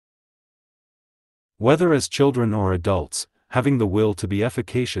 Whether as children or adults, having the will to be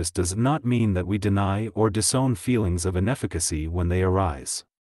efficacious does not mean that we deny or disown feelings of inefficacy when they arise.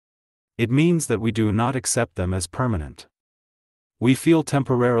 It means that we do not accept them as permanent. We feel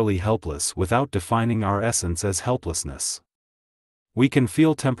temporarily helpless without defining our essence as helplessness. We can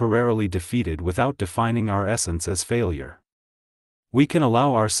feel temporarily defeated without defining our essence as failure. We can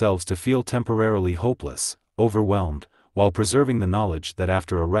allow ourselves to feel temporarily hopeless, overwhelmed, while preserving the knowledge that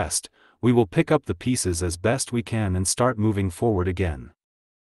after a rest, we will pick up the pieces as best we can and start moving forward again.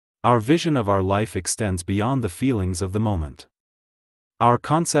 Our vision of our life extends beyond the feelings of the moment. Our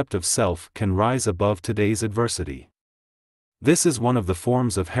concept of self can rise above today's adversity. This is one of the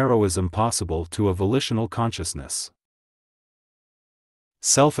forms of heroism possible to a volitional consciousness.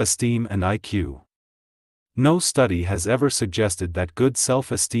 Self-esteem and IQ. No study has ever suggested that good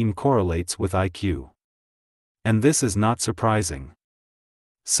self-esteem correlates with IQ. And this is not surprising.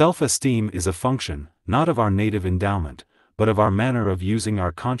 Self-esteem is a function, not of our native endowment, but of our manner of using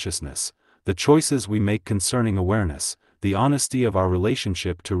our consciousness, the choices we make concerning awareness, the honesty of our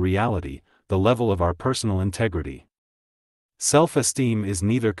relationship to reality, the level of our personal integrity. Self-esteem is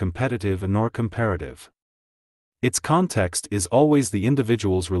neither competitive nor comparative. Its context is always the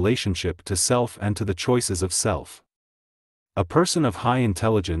individual's relationship to self and to the choices of self. A person of high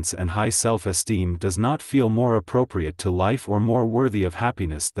intelligence and high self-esteem does not feel more appropriate to life or more worthy of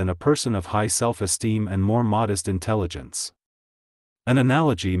happiness than a person of high self-esteem and more modest intelligence. An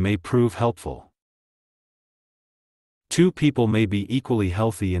analogy may prove helpful. Two people may be equally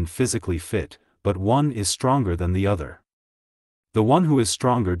healthy and physically fit, but one is stronger than the other. The one who is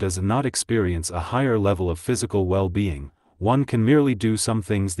stronger does not experience a higher level of physical well-being, one can merely do some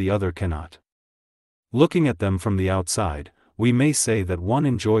things the other cannot. Looking at them from the outside, we may say that one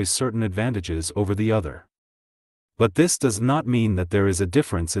enjoys certain advantages over the other. But this does not mean that there is a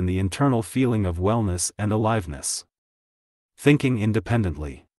difference in the internal feeling of wellness and aliveness. Thinking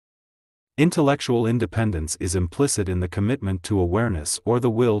independently. Intellectual independence is implicit in the commitment to awareness or the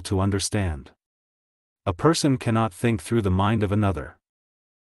will to understand. A person cannot think through the mind of another.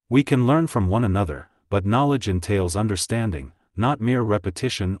 We can learn from one another, but knowledge entails understanding, not mere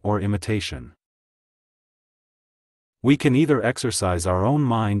repetition or imitation. We can either exercise our own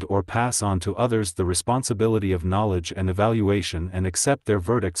mind or pass on to others the responsibility of knowledge and evaluation and accept their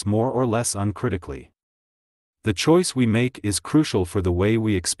verdicts more or less uncritically. The choice we make is crucial for the way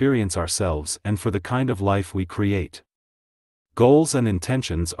we experience ourselves and for the kind of life we create. Goals and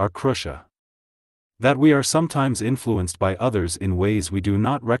intentions are crucial. That we are sometimes influenced by others in ways we do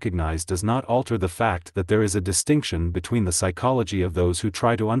not recognize does not alter the fact that there is a distinction between the psychology of those who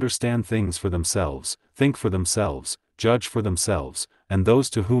try to understand things for themselves, think for themselves, judge for themselves, and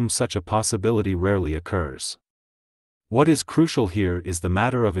those to whom such a possibility rarely occurs. What is crucial here is the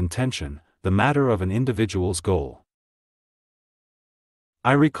matter of intention, the matter of an individual's goal.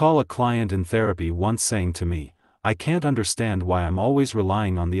 I recall a client in therapy once saying to me, I can't understand why I'm always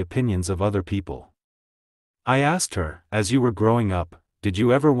relying on the opinions of other people. I asked her, as you were growing up, did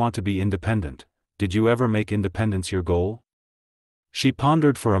you ever want to be independent? Did you ever make independence your goal? She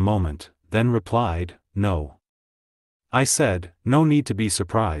pondered for a moment, then replied, no. I said, no need to be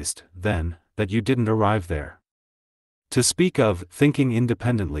surprised, then, that you didn't arrive there. To speak of thinking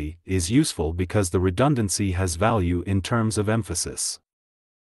independently is useful because the redundancy has value in terms of emphasis.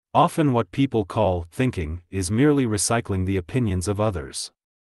 Often what people call thinking is merely recycling the opinions of others.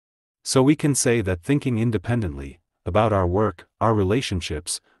 So we can say that thinking independently, about our work, our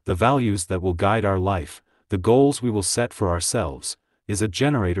relationships, the values that will guide our life, the goals we will set for ourselves, is a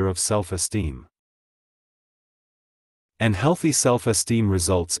generator of self-esteem. And healthy self-esteem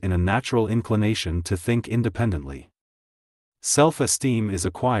results in a natural inclination to think independently. Self-esteem is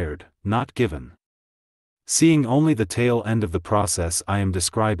acquired, not given. Seeing only the tail end of the process I am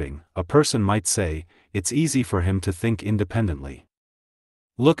describing, a person might say, it's easy for him to think independently.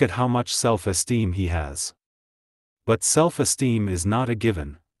 Look at how much self-esteem he has. But self-esteem is not a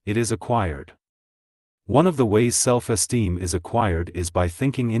given, it is acquired. One of the ways self-esteem is acquired is by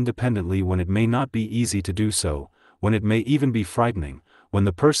thinking independently when it may not be easy to do so, when it may even be frightening, when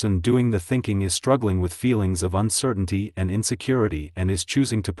the person doing the thinking is struggling with feelings of uncertainty and insecurity and is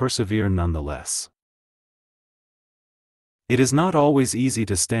choosing to persevere nonetheless. It is not always easy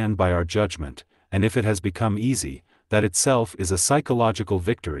to stand by our judgment, and if it has become easy, that itself is a psychological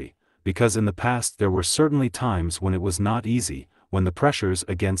victory, because in the past there were certainly times when it was not easy, when the pressures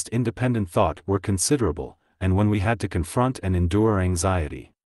against independent thought were considerable, and when we had to confront and endure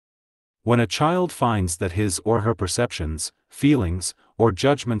anxiety. When a child finds that his or her perceptions, feelings, or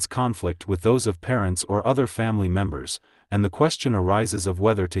judgments conflict with those of parents or other family members, and the question arises of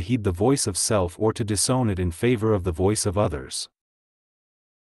whether to heed the voice of self or to disown it in favor of the voice of others.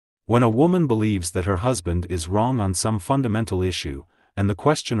 When a woman believes that her husband is wrong on some fundamental issue, and the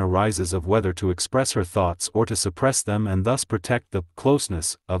question arises of whether to express her thoughts or to suppress them and thus protect the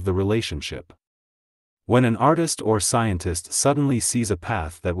closeness of the relationship. When an artist or scientist suddenly sees a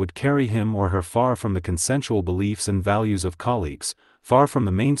path that would carry him or her far from the consensual beliefs and values of colleagues, far from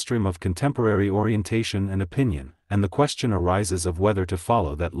the mainstream of contemporary orientation and opinion, and the question arises of whether to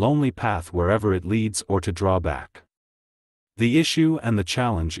follow that lonely path wherever it leads or to draw back. The issue and the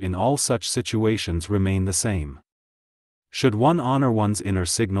challenge in all such situations remain the same. Should one honor one's inner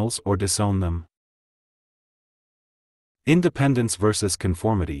signals or disown them? Independence versus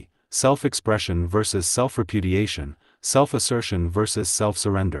conformity, self-expression versus self-repudiation, self-assertion versus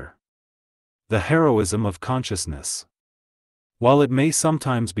self-surrender. The heroism of consciousness. While it may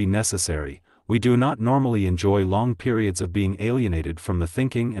sometimes be necessary, we do not normally enjoy long periods of being alienated from the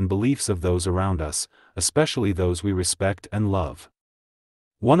thinking and beliefs of those around us, especially those we respect and love.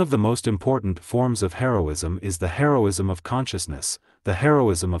 One of the most important forms of heroism is the heroism of consciousness, the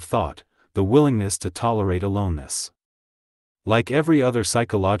heroism of thought, the willingness to tolerate aloneness. Like every other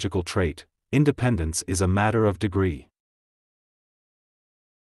psychological trait, independence is a matter of degree.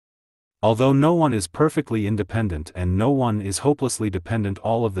 Although no one is perfectly independent and no one is hopelessly dependent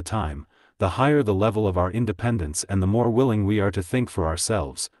all of the time, the higher the level of our independence and the more willing we are to think for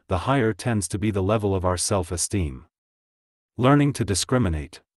ourselves, the higher tends to be the level of our self-esteem. Learning to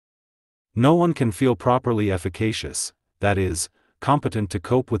discriminate. No one can feel properly efficacious, that is, competent to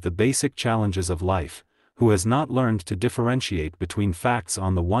cope with the basic challenges of life, who has not learned to differentiate between facts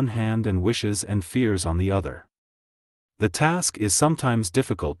on the one hand and wishes and fears on the other. The task is sometimes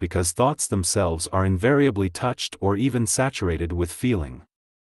difficult because thoughts themselves are invariably touched or even saturated with feeling.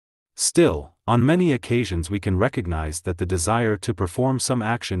 Still, on many occasions we can recognize that the desire to perform some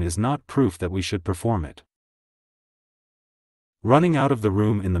action is not proof that we should perform it. Running out of the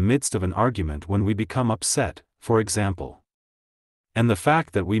room in the midst of an argument when we become upset, for example. And the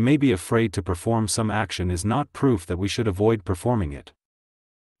fact that we may be afraid to perform some action is not proof that we should avoid performing it.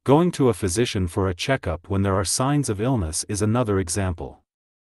 Going to a physician for a checkup when there are signs of illness is another example.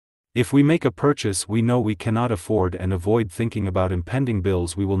 If we make a purchase we know we cannot afford and avoid thinking about impending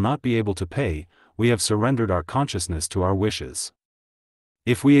bills we will not be able to pay, we have surrendered our consciousness to our wishes.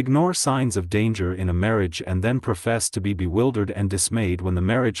 If we ignore signs of danger in a marriage and then profess to be bewildered and dismayed when the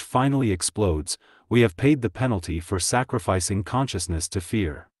marriage finally explodes, we have paid the penalty for sacrificing consciousness to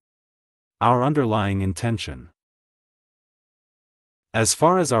fear. Our underlying intention. As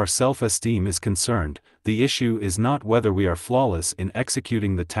far as our self-esteem is concerned, the issue is not whether we are flawless in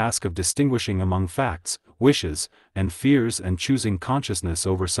executing the task of distinguishing among facts, wishes, and fears and choosing consciousness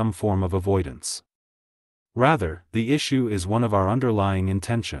over some form of avoidance. Rather, the issue is one of our underlying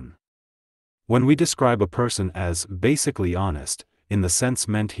intention. When we describe a person as basically honest, in the sense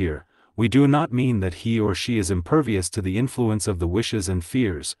meant here, we do not mean that he or she is impervious to the influence of the wishes and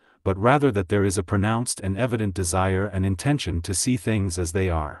fears, but rather that there is a pronounced and evident desire and intention to see things as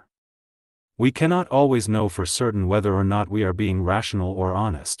they are. We cannot always know for certain whether or not we are being rational or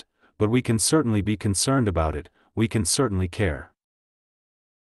honest, but we can certainly be concerned about it, we can certainly care.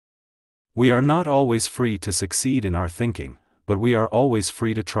 We are not always free to succeed in our thinking, but we are always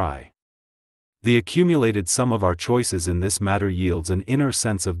free to try. The accumulated sum of our choices in this matter yields an inner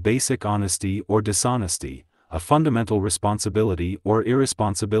sense of basic honesty or dishonesty, a fundamental responsibility or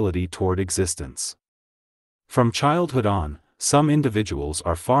irresponsibility toward existence. From childhood on, some individuals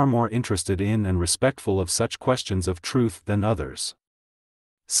are far more interested in and respectful of such questions of truth than others.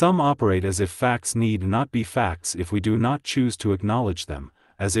 Some operate as if facts need not be facts if we do not choose to acknowledge them,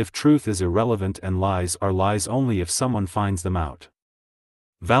 as if truth is irrelevant and lies are lies only if someone finds them out.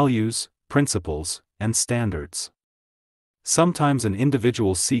 Values, principles, and standards. Sometimes an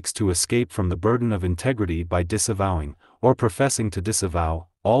individual seeks to escape from the burden of integrity by disavowing, or professing to disavow,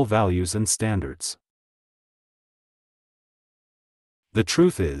 all values and standards. The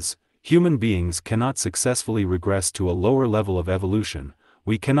truth is, human beings cannot successfully regress to a lower level of evolution.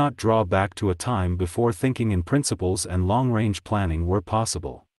 We cannot draw back to a time before thinking in principles and long-range planning were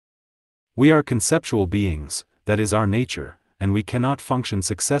possible. We are conceptual beings, that is our nature, and we cannot function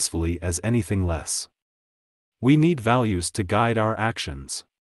successfully as anything less. We need values to guide our actions.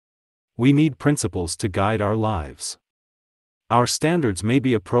 We need principles to guide our lives. Our standards may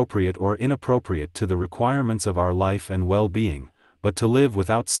be appropriate or inappropriate to the requirements of our life and well-being, but to live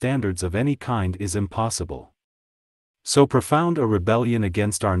without standards of any kind is impossible. So profound a rebellion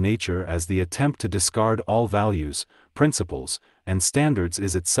against our nature as the attempt to discard all values, principles, and standards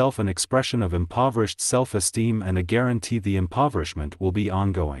is itself an expression of impoverished self-esteem and a guarantee the impoverishment will be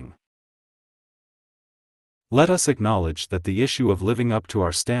ongoing. Let us acknowledge that the issue of living up to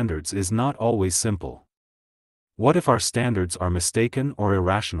our standards is not always simple. What if our standards are mistaken or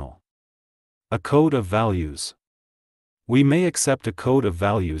irrational? A code of values. We may accept a code of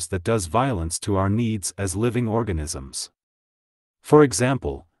values that does violence to our needs as living organisms. For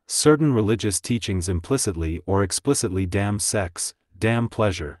example, certain religious teachings implicitly or explicitly damn sex, damn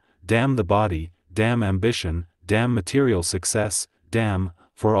pleasure, damn the body, damn ambition, damn material success, damn,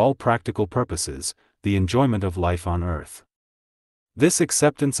 for all practical purposes, the enjoyment of life on earth. This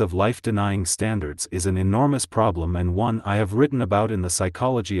acceptance of life-denying standards is an enormous problem and one I have written about in The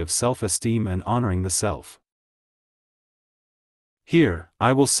Psychology of Self-Esteem and Honoring the Self. Here,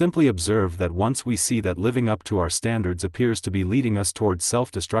 I will simply observe that once we see that living up to our standards appears to be leading us towards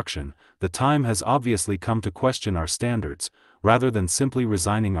self-destruction, the time has obviously come to question our standards, rather than simply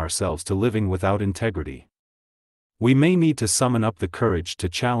resigning ourselves to living without integrity. We may need to summon up the courage to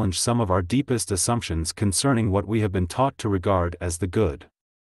challenge some of our deepest assumptions concerning what we have been taught to regard as the good.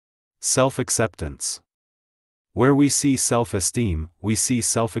 Self-acceptance. Where we see self-esteem, we see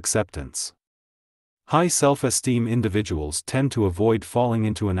self-acceptance. High self-esteem individuals tend to avoid falling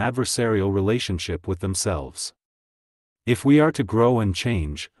into an adversarial relationship with themselves. If we are to grow and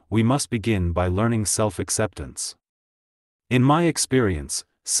change, we must begin by learning self-acceptance. In my experience,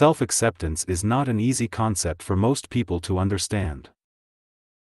 self-acceptance is not an easy concept for most people to understand.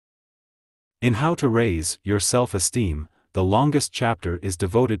 In How to Raise Your Self-Esteem, the longest chapter is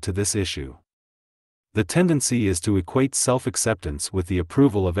devoted to this issue. The tendency is to equate self-acceptance with the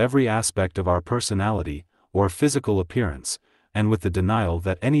approval of every aspect of our personality, or physical appearance, and with the denial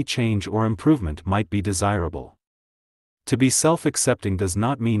that any change or improvement might be desirable. To be self-accepting does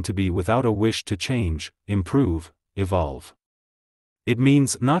not mean to be without a wish to change, improve, evolve. It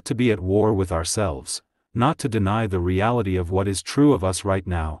means not to be at war with ourselves, not to deny the reality of what is true of us right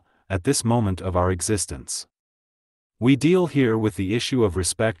now, at this moment of our existence. We deal here with the issue of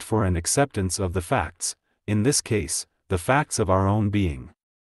respect for and acceptance of the facts, in this case, the facts of our own being.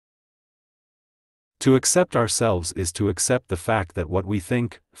 To accept ourselves is to accept the fact that what we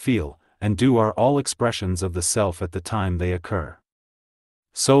think, feel, and do are all expressions of the self at the time they occur.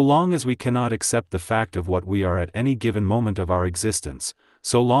 So long as we cannot accept the fact of what we are at any given moment of our existence,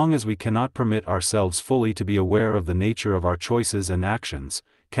 so long as we cannot permit ourselves fully to be aware of the nature of our choices and actions,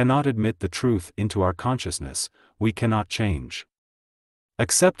 cannot admit the truth into our consciousness, we cannot change.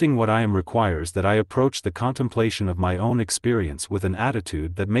 Accepting what I am requires that I approach the contemplation of my own experience with an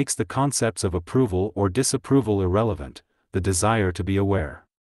attitude that makes the concepts of approval or disapproval irrelevant, the desire to be aware.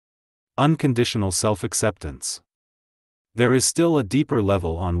 Unconditional self-acceptance. There is still a deeper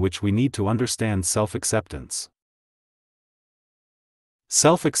level on which we need to understand self-acceptance.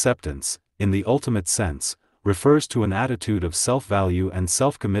 Self-acceptance, in the ultimate sense, refers to an attitude of self-value and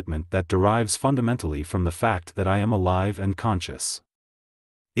self-commitment that derives fundamentally from the fact that I am alive and conscious.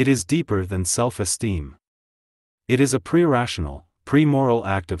 It is deeper than self-esteem. It is a pre-rational, pre-moral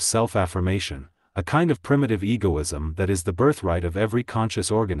act of self-affirmation, a kind of primitive egoism that is the birthright of every conscious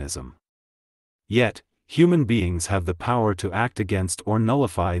organism. Yet, human beings have the power to act against or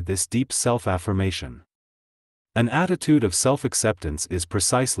nullify this deep self-affirmation. An attitude of self-acceptance is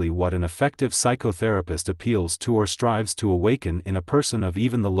precisely what an effective psychotherapist appeals to or strives to awaken in a person of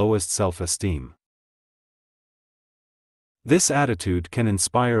even the lowest self-esteem. This attitude can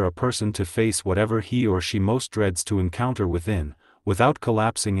inspire a person to face whatever he or she most dreads to encounter within, without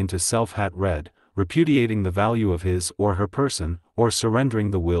collapsing into self-hatred, repudiating the value of his or her person, or surrendering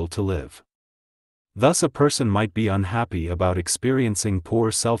the will to live. Thus a person might be unhappy about experiencing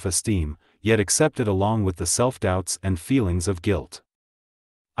poor self-esteem, yet accept it along with the self-doubts and feelings of guilt.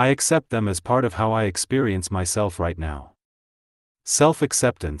 I accept them as part of how I experience myself right now.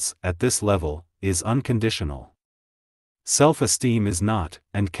 Self-acceptance, at this level, is unconditional. Self-esteem is not,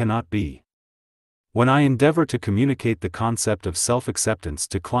 and cannot be. When I endeavor to communicate the concept of self-acceptance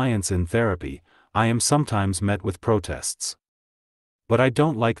to clients in therapy, I am sometimes met with protests. But I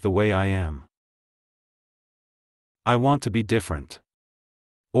don't like the way I am. I want to be different.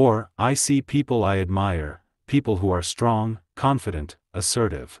 Or, I see people I admire, people who are strong, confident,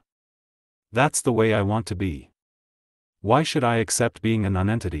 assertive. That's the way I want to be. Why should I accept being a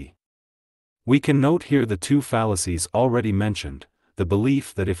nonentity? We can note here the two fallacies already mentioned, the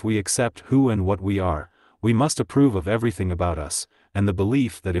belief that if we accept who and what we are, we must approve of everything about us, and the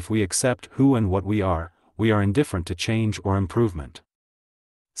belief that if we accept who and what we are indifferent to change or improvement.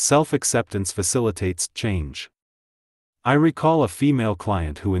 Self-acceptance facilitates change. I recall a female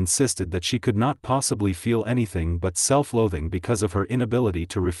client who insisted that she could not possibly feel anything but self-loathing because of her inability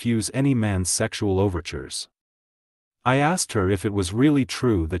to refuse any man's sexual overtures. I asked her if it was really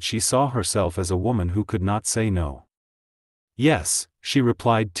true that she saw herself as a woman who could not say no. Yes, she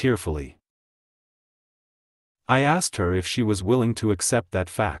replied tearfully. I asked her if she was willing to accept that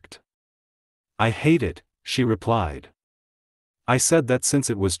fact. I hate it, she replied. I said that since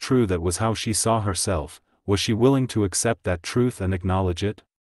it was true that was how she saw herself, was she willing to accept that truth and acknowledge it?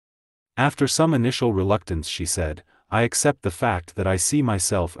 After some initial reluctance she said, I accept the fact that I see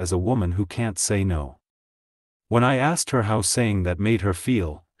myself as a woman who can't say no. When I asked her how saying that made her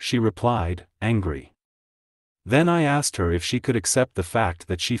feel, she replied, angry. Then I asked her if she could accept the fact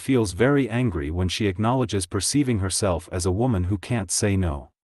that she feels very angry when she acknowledges perceiving herself as a woman who can't say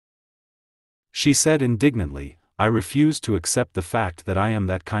no. She said indignantly, I refuse to accept the fact that I am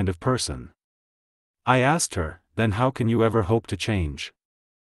that kind of person. I asked her, then how can you ever hope to change?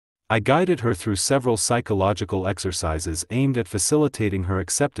 I guided her through several psychological exercises aimed at facilitating her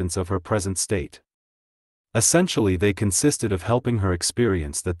acceptance of her present state. Essentially they consisted of helping her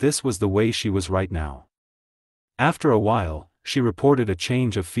experience that this was the way she was right now. After a while, she reported a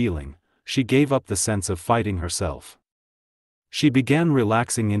change of feeling, she gave up the sense of fighting herself. She began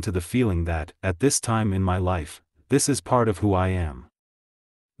relaxing into the feeling that, at this time in my life, this is part of who I am.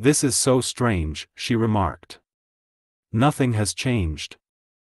 This is so strange, she remarked. Nothing has changed.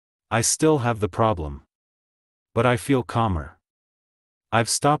 I still have the problem. But I feel calmer. I've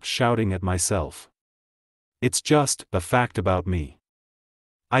stopped shouting at myself. It's just a fact about me.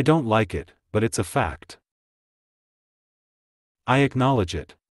 I don't like it, but it's a fact. I acknowledge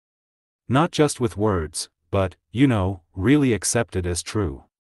it. Not just with words, but, really accept it as true.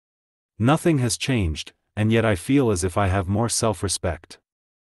 Nothing has changed, and yet I feel as if I have more self-respect.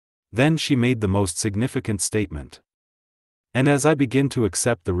 Then she made the most significant statement. And as I begin to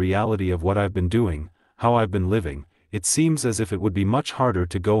accept the reality of what I've been doing, how I've been living, it seems as if it would be much harder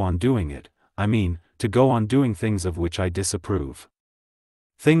to go on doing it, to go on doing things of which I disapprove.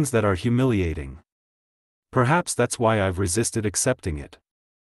 Things that are humiliating. Perhaps that's why I've resisted accepting it.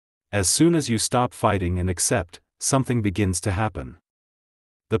 As soon as you stop fighting and accept, something begins to happen.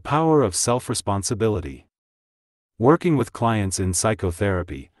 The power of self-responsibility. Working with clients in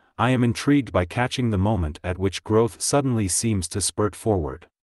psychotherapy, I am intrigued by catching the moment at which growth suddenly seems to spurt forward.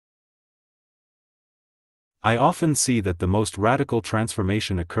 I often see that the most radical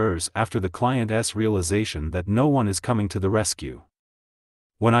transformation occurs after the client's realization that no one is coming to the rescue.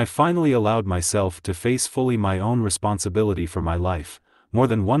 When I finally allowed myself to face fully my own responsibility for my life, more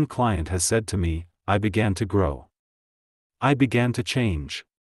than one client has said to me, I began to grow. I began to change.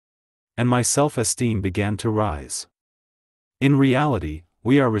 And my self-esteem began to rise. In reality,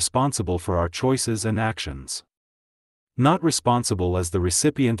 we are responsible for our choices and actions. Not responsible as the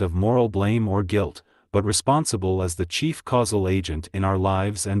recipient of moral blame or guilt, but responsible as the chief causal agent in our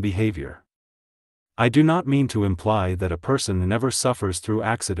lives and behavior. I do not mean to imply that a person never suffers through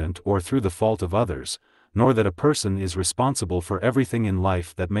accident or through the fault of others, nor that a person is responsible for everything in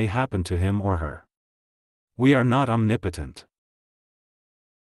life that may happen to him or her. We are not omnipotent.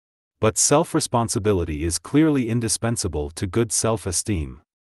 But self-responsibility is clearly indispensable to good self-esteem.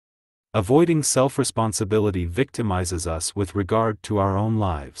 Avoiding self-responsibility victimizes us with regard to our own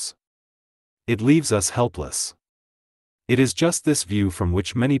lives. It leaves us helpless. It is just this view from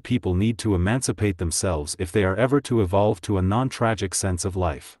which many people need to emancipate themselves if they are ever to evolve to a non-tragic sense of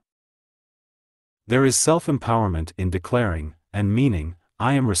life. There is self-empowerment in declaring, and meaning,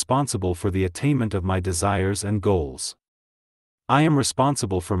 I am responsible for the attainment of my desires and goals. I am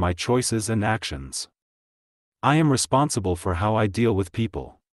responsible for my choices and actions. I am responsible for how I deal with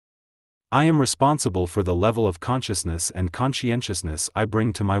people. I am responsible for the level of consciousness and conscientiousness I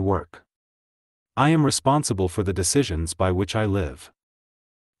bring to my work. I am responsible for the decisions by which I live.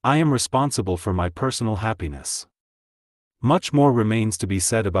 I am responsible for my personal happiness. Much more remains to be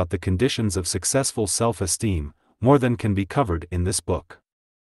said about the conditions of successful self-esteem, more than can be covered in this book.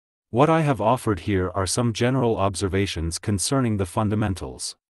 What I have offered here are some general observations concerning the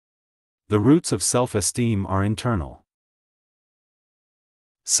fundamentals. The roots of self-esteem are internal.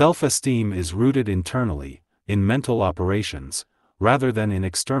 Self-esteem is rooted internally, in mental operations, rather than in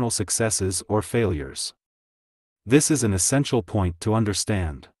external successes or failures. This is an essential point to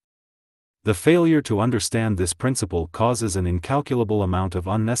understand. The failure to understand this principle causes an incalculable amount of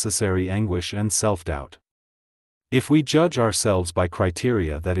unnecessary anguish and self-doubt. If we judge ourselves by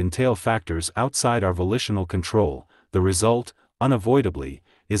criteria that entail factors outside our volitional control, the result, unavoidably,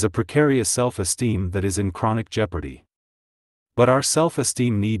 is a precarious self-esteem that is in chronic jeopardy. But our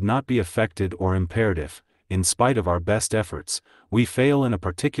self-esteem need not be affected or impaired if, in spite of our best efforts, we fail in a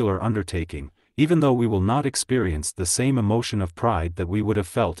particular undertaking, even though we will not experience the same emotion of pride that we would have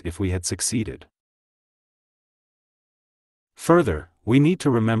felt if we had succeeded. Further, we need to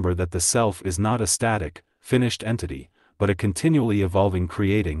remember that the self is not a static, finished entity, but a continually evolving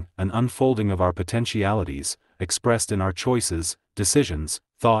creating, an unfolding of our potentialities, expressed in our choices, decisions,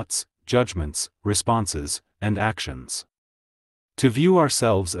 thoughts, judgments, responses, and actions. To view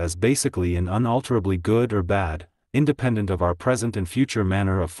ourselves as basically and unalterably good or bad, independent of our present and future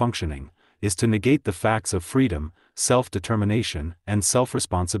manner of functioning, is to negate the facts of freedom, self-determination, and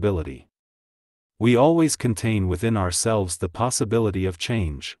self-responsibility. We always contain within ourselves the possibility of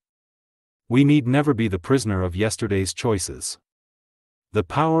change. We need never be the prisoner of yesterday's choices. The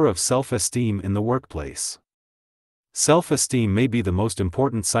power of self-esteem in the workplace. Self-esteem may be the most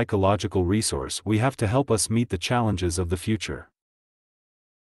important psychological resource we have to help us meet the challenges of the future.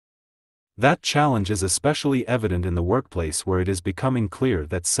 That challenge is especially evident in the workplace, where it is becoming clear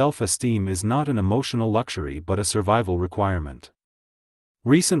that self-esteem is not an emotional luxury but a survival requirement.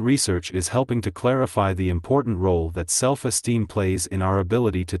 Recent research is helping to clarify the important role that self-esteem plays in our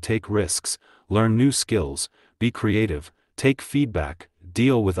ability to take risks, learn new skills, be creative, take feedback,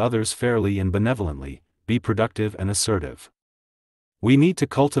 deal with others fairly and benevolently, be productive and assertive. We need to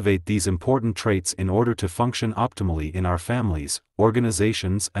cultivate these important traits in order to function optimally in our families,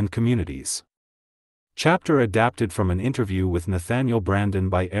 organizations, and communities. Chapter adapted from an interview with Nathaniel Branden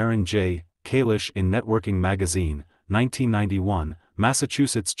by Aaron J. Kalish in Networking Magazine, 1991,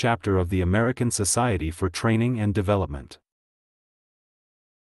 Massachusetts chapter of the American Society for Training and Development.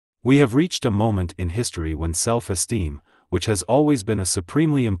 We have reached a moment in history when self-esteem, which has always been a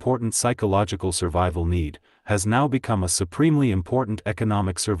supremely important psychological survival need, has now become a supremely important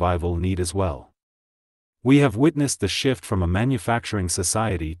economic survival need as well. We have witnessed the shift from a manufacturing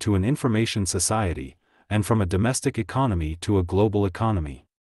society to an information society, and from a domestic economy to a global economy.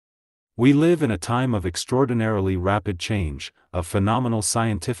 We live in a time of extraordinarily rapid change, of phenomenal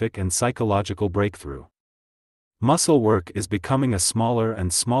scientific and psychological breakthrough. Muscle work is becoming a smaller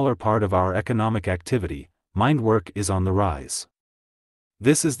and smaller part of our economic activity. Mind work is on the rise.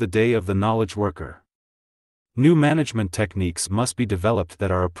 This is the day of the knowledge worker. New management techniques must be developed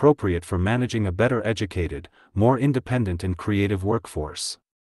that are appropriate for managing a better educated, more independent and creative workforce.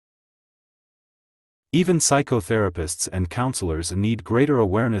 Even psychotherapists and counselors need greater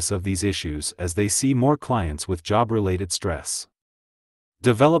awareness of these issues as they see more clients with job-related stress.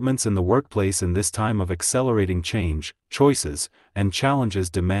 Developments in the workplace in this time of accelerating change, choices, and challenges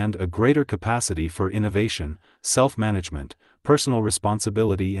demand a greater capacity for innovation, self-management, personal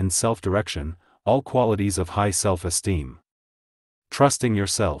responsibility and self-direction, all qualities of high self-esteem. Trusting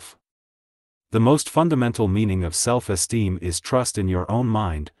yourself. The most fundamental meaning of self-esteem is trust in your own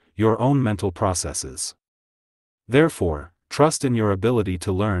mind, your own mental processes. Therefore, trust in your ability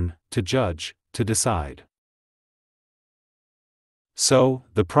to learn, to judge, to decide. So,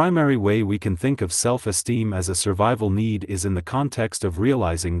 the primary way we can think of self-esteem as a survival need is in the context of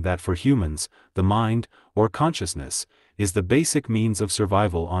realizing that for humans, the mind, or consciousness, is the basic means of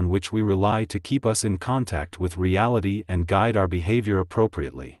survival on which we rely to keep us in contact with reality and guide our behavior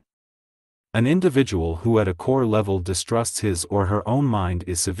appropriately. An individual who at a core level distrusts his or her own mind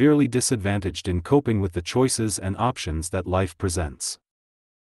is severely disadvantaged in coping with the choices and options that life presents.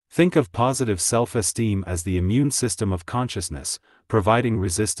 Think of positive self-esteem as the immune system of consciousness, providing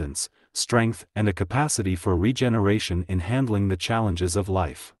resistance, strength, and a capacity for regeneration in handling the challenges of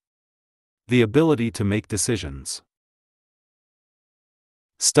life. The ability to make decisions.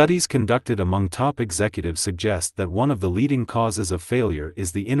 Studies conducted among top executives suggest that one of the leading causes of failure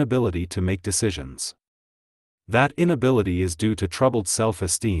is the inability to make decisions. That inability is due to troubled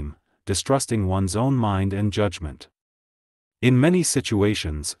self-esteem, distrusting one's own mind and judgment. In many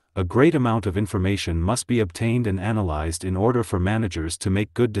situations, a great amount of information must be obtained and analyzed in order for managers to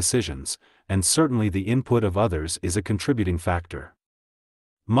make good decisions, and certainly the input of others is a contributing factor.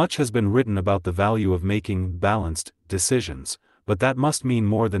 Much has been written about the value of making balanced decisions, but that must mean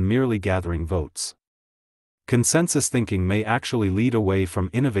more than merely gathering votes. Consensus thinking may actually lead away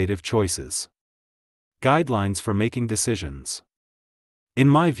from innovative choices. Guidelines for making decisions. In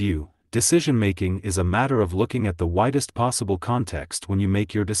my view, decision-making is a matter of looking at the widest possible context when you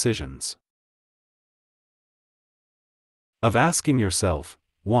make your decisions. Of asking yourself,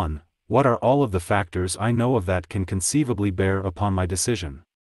 1. What are all of the factors I know of that can conceivably bear upon my decision?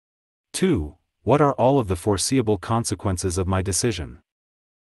 2. What are all of the foreseeable consequences of my decision?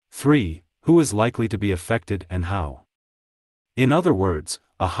 3. Who is likely to be affected and how? In other words,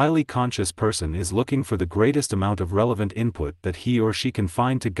 a highly conscious person is looking for the greatest amount of relevant input that he or she can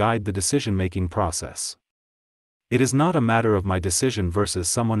find to guide the decision-making process. It is not a matter of my decision versus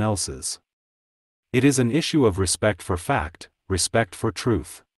someone else's. It is an issue of respect for fact, respect for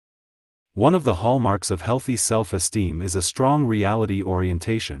truth. One of the hallmarks of healthy self-esteem is a strong reality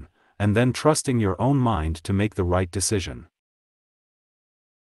orientation, and then trusting your own mind to make the right decision.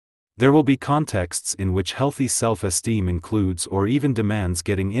 There will be contexts in which healthy self-esteem includes or even demands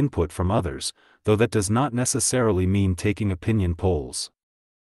getting input from others, though that does not necessarily mean taking opinion polls.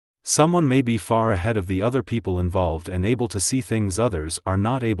 Someone may be far ahead of the other people involved and able to see things others are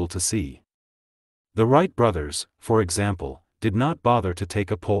not able to see. The Wright brothers, for example, did not bother to take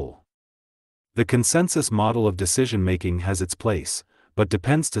a poll. The consensus model of decision-making has its place, but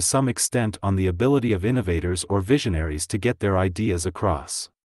depends to some extent on the ability of innovators or visionaries to get their ideas across.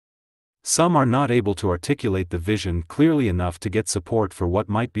 Some are not able to articulate the vision clearly enough to get support for what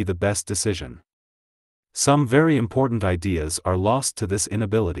might be the best decision. Some very important ideas are lost to this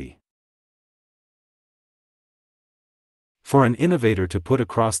inability. For an innovator to put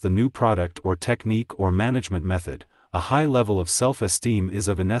across the new product or technique or management method, a high level of self-esteem is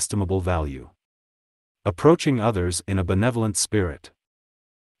of inestimable value. Approaching others in a benevolent spirit.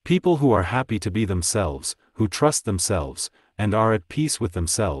 People who are happy to be themselves, who trust themselves, and are at peace with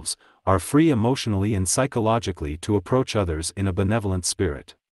themselves, are free emotionally and psychologically to approach others in a benevolent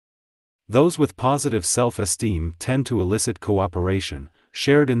spirit. Those with positive self-esteem tend to elicit cooperation,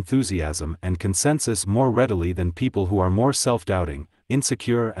 shared enthusiasm and consensus more readily than people who are more self-doubting,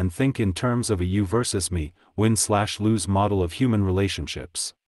 insecure and think in terms of a you versus me, win/lose model of human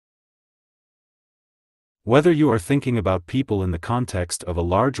relationships. Whether you are thinking about people in the context of a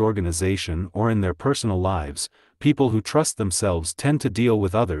large organization or in their personal lives, people who trust themselves tend to deal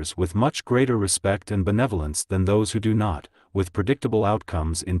with others with much greater respect and benevolence than those who do not, with predictable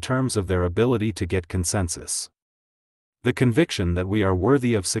outcomes in terms of their ability to get consensus. The conviction that we are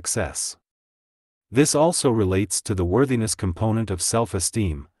worthy of success. This also relates to the worthiness component of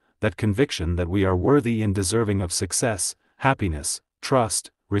self-esteem, that conviction that we are worthy and deserving of success, happiness, trust,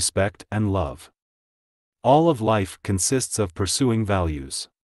 respect and love. All of life consists of pursuing values.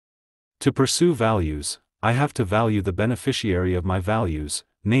 To pursue values, I have to value the beneficiary of my values,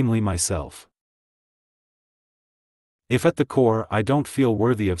 namely myself. If at the core I don't feel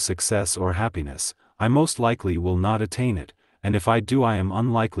worthy of success or happiness, I most likely will not attain it, and if I do I am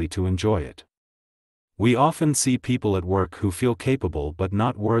unlikely to enjoy it. We often see people at work who feel capable but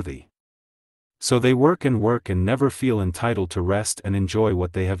not worthy. So they work and never feel entitled to rest and enjoy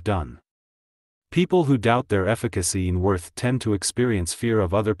what they have done. People who doubt their efficacy and worth tend to experience fear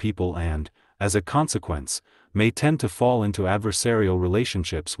of other people and, as a consequence, may tend to fall into adversarial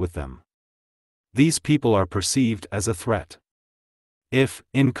relationships with them. These people are perceived as a threat. If,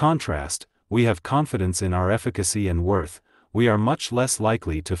 in contrast, we have confidence in our efficacy and worth, we are much less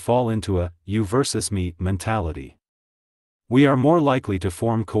likely to fall into a you versus me mentality. We are more likely to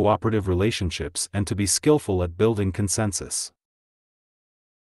form cooperative relationships and to be skillful at building consensus.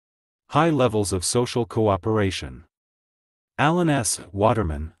 High levels of social cooperation. Alan S.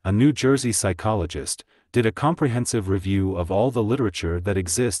 Waterman, a New Jersey psychologist, did a comprehensive review of all the literature that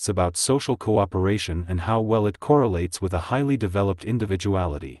exists about social cooperation and how well it correlates with a highly developed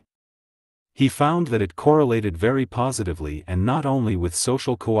individuality. He found that it correlated very positively, and not only with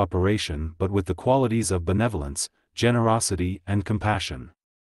social cooperation but with the qualities of benevolence, generosity, and compassion.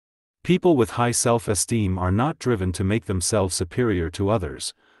 People with high self-esteem are not driven to make themselves superior to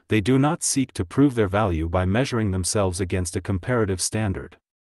others. They do not seek to prove their value by measuring themselves against a comparative standard.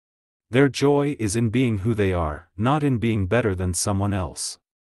 Their joy is in being who they are, not in being better than someone else.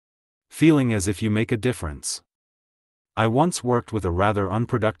 Feeling as if you make a difference. I once worked with a rather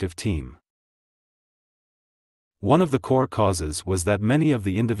unproductive team. One of the core causes was that many of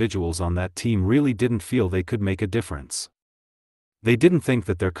the individuals on that team really didn't feel they could make a difference. They didn't think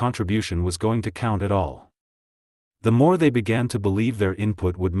that their contribution was going to count at all. The more they began to believe their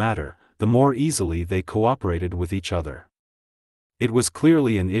input would matter, the more easily they cooperated with each other. It was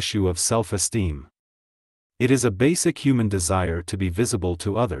clearly an issue of self-esteem. It is a basic human desire to be visible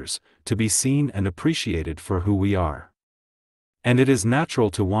to others, to be seen and appreciated for who we are. And it is natural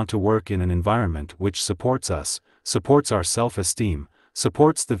to want to work in an environment which supports us, supports our self-esteem,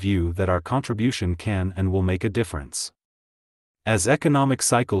 supports the view that our contribution can and will make a difference. As economic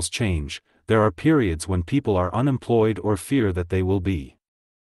cycles change, there are periods when people are unemployed or fear that they will be.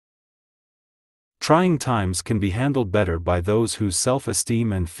 Trying times can be handled better by those whose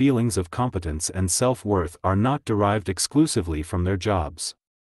self-esteem and feelings of competence and self-worth are not derived exclusively from their jobs.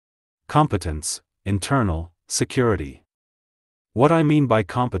 Competence, internal, security. What I mean by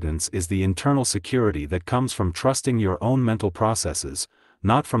competence is the internal security that comes from trusting your own mental processes,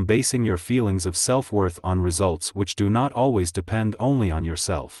 not from basing your feelings of self-worth on results which do not always depend only on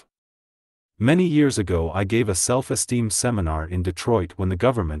yourself. Many years ago I gave a self-esteem seminar in Detroit when the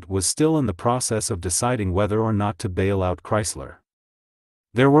government was still in the process of deciding whether or not to bail out Chrysler.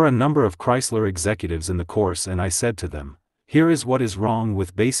 There were a number of Chrysler executives in the course, and I said to them, "Here is what is wrong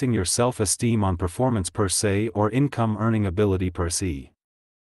with basing your self-esteem on performance per se or income earning ability per se.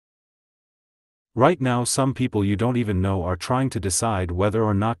 Right now some people you don't even know are trying to decide whether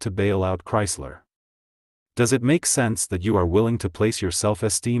or not to bail out Chrysler. Does it make sense that you are willing to place your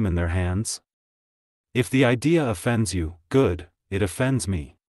self-esteem in their hands? If the idea offends you, good, it offends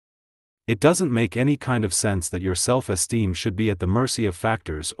me. It doesn't make any kind of sense that your self-esteem should be at the mercy of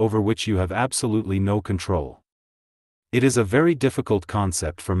factors over which you have absolutely no control. It is a very difficult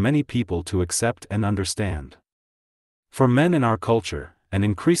concept for many people to accept and understand. For men in our culture, and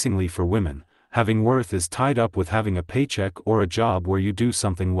increasingly for women, having worth is tied up with having a paycheck or a job where you do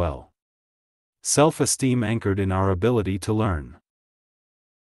something well. Self-esteem anchored in our ability to learn.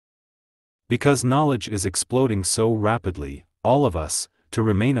 Because knowledge is exploding so rapidly, all of us, to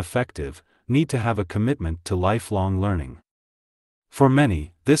remain effective, need to have a commitment to lifelong learning. For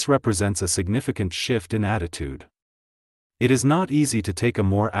many, this represents a significant shift in attitude. It is not easy to take a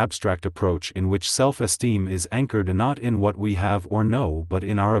more abstract approach in which self-esteem is anchored not in what we have or know but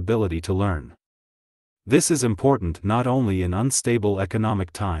in our ability to learn. This is important not only in unstable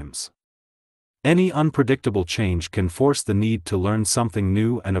economic times. Any unpredictable change can force the need to learn something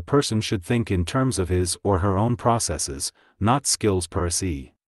new, and a person should think in terms of his or her own processes, not skills per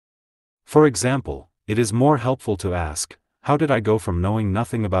se. For example, it is more helpful to ask, how did I go from knowing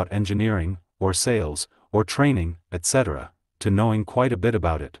nothing about engineering, or sales, or training, etc., to knowing quite a bit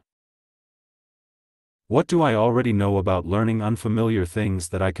about it? What do I already know about learning unfamiliar things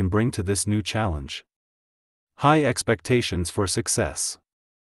that I can bring to this new challenge? High expectations for success.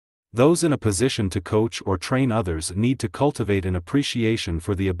 Those in a position to coach or train others need to cultivate an appreciation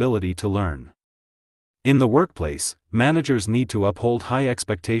for the ability to learn. In the workplace, managers need to uphold high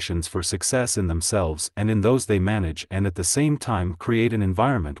expectations for success in themselves and in those they manage, and at the same time create an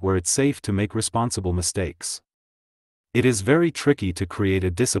environment where it's safe to make responsible mistakes. It is very tricky to create a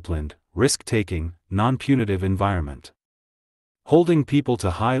disciplined, risk-taking, non-punitive environment. Holding people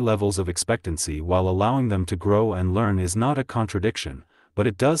to high levels of expectancy while allowing them to grow and learn is not a contradiction, but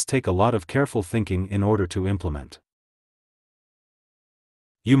it does take a lot of careful thinking in order to implement.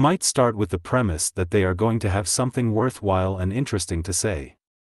 You might start with the premise that they are going to have something worthwhile and interesting to say.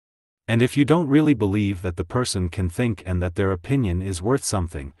 And if you don't really believe that the person can think and that their opinion is worth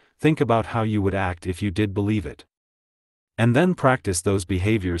something, think about how you would act if you did believe it. And then practice those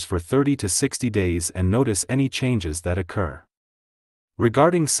behaviors for 30 to 60 days and notice any changes that occur.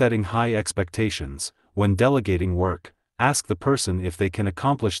 Regarding setting high expectations, when delegating work, ask the person if they can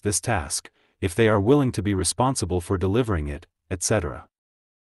accomplish this task, if they are willing to be responsible for delivering it, etc.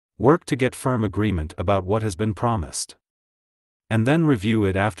 Work to get firm agreement about what has been promised. and then review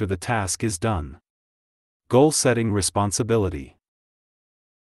it after the task is done. Goal setting responsibility.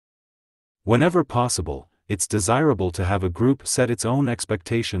 Whenever possible, it's desirable to have a group set its own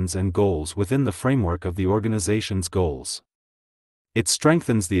expectations and goals within the framework of the organization's goals. It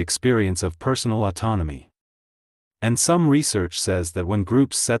strengthens the experience of personal autonomy. And some research says that when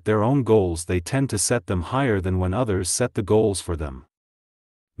groups set their own goals, they tend to set them higher than when others set the goals for them.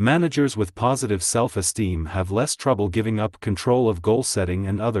 Managers with positive self-esteem have less trouble giving up control of goal setting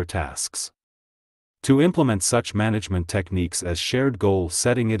and other tasks. To implement such management techniques as shared goal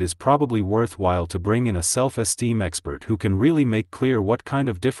setting, it is probably worthwhile to bring in a self-esteem expert who can really make clear what kind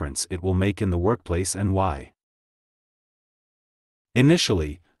of difference it will make in the workplace and why.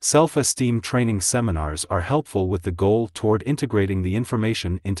 Initially, self-esteem training seminars are helpful with the goal toward integrating the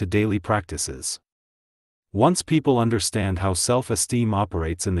information into daily practices. Once people understand how self-esteem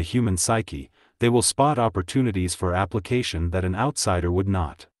operates in the human psyche, they will spot opportunities for application that an outsider would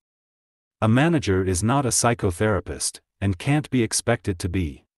not. A manager is not a psychotherapist, and can't be expected to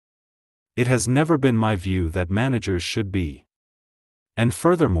be. It has never been my view that managers should be. And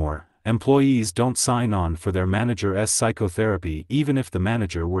furthermore, employees don't sign on for their manager's psychotherapy even if the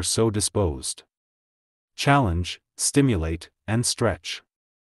manager were so disposed. Challenge, stimulate, and stretch.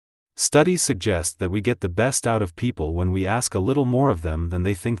 Studies suggest that we get the best out of people when we ask a little more of them than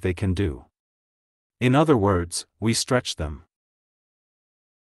they think they can do. In other words, we stretch them.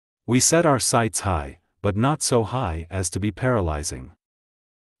 We set our sights high, but not so high as to be paralyzing.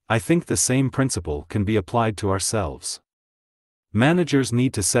 I think the same principle can be applied to ourselves. Managers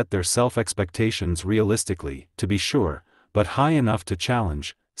need to set their self-expectations realistically, to be sure, but high enough to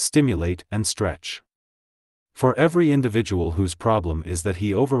challenge, stimulate, and stretch. For every individual whose problem is that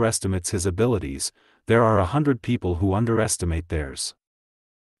he overestimates his abilities, there are 100 people who underestimate theirs.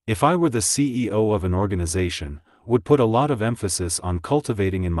 If I were the CEO of an organization, would put a lot of emphasis on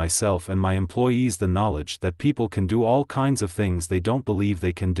cultivating in myself and my employees the knowledge that people can do all kinds of things they don't believe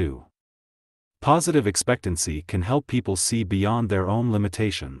they can do. Positive expectancy can help people see beyond their own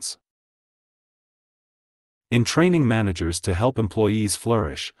limitations. In training managers to help employees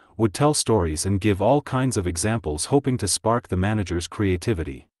flourish, would tell stories and give all kinds of examples hoping to spark the manager's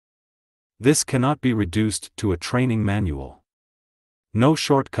creativity. This cannot be reduced to a training manual. No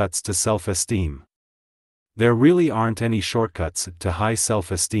shortcuts to self-esteem. There really aren't any shortcuts to high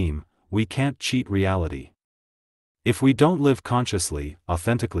self-esteem. We can't cheat reality. If we don't live consciously,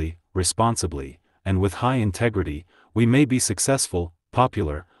 authentically, responsibly, and with high integrity, we may be successful,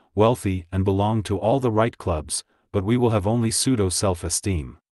 popular, wealthy, and belong to all the right clubs, but we will have only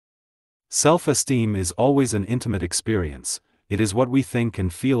pseudo-self-esteem. Self-esteem is always an intimate experience. It is what we think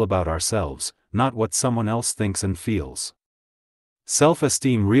and feel about ourselves, not what someone else thinks and feels.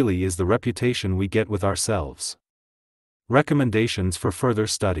 Self-esteem really is the reputation we get with ourselves. Recommendations for further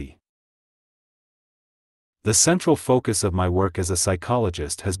study. The central focus of my work as a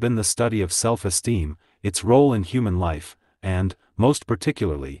psychologist has been the study of self-esteem, its role in human life, and, most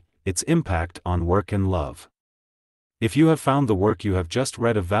particularly, its impact on work and love. If you have found the work you have just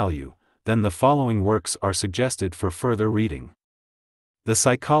read of value, then the following works are suggested for further reading. The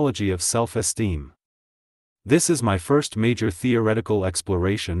Psychology of Self-Esteem. This is my first major theoretical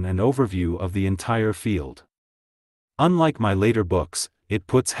exploration and overview of the entire field. Unlike my later books, it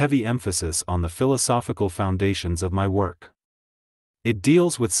puts heavy emphasis on the philosophical foundations of my work. It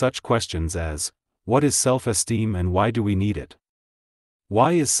deals with such questions as, what is self-esteem and why do we need it?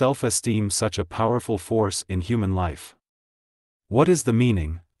 Why is self-esteem such a powerful force in human life? What is the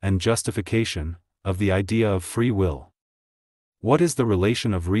meaning, and justification, of the idea of free will? What is the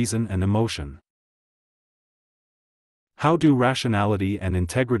relation of reason and emotion? How do rationality and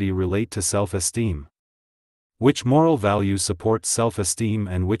integrity relate to self-esteem? Which moral values support self-esteem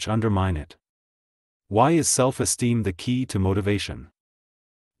and which undermine it? Why is self-esteem the key to motivation?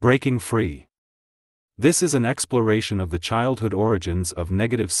 Breaking free. This is an exploration of the childhood origins of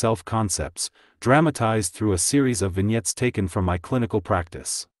negative self-concepts, dramatized through a series of vignettes taken from my clinical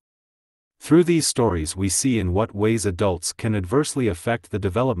practice. Through these stories we see in what ways adults can adversely affect the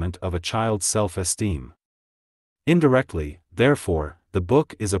development of a child's self-esteem. Indirectly, therefore, the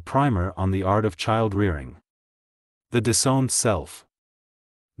book is a primer on the art of child rearing. The Disowned Self.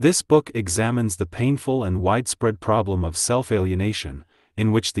 This book examines the painful and widespread problem of self-alienation,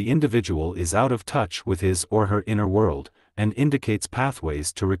 in which the individual is out of touch with his or her inner world, and indicates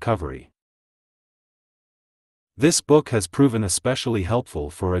pathways to recovery. This book has proven especially helpful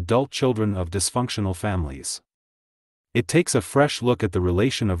for adult children of dysfunctional families. It takes a fresh look at the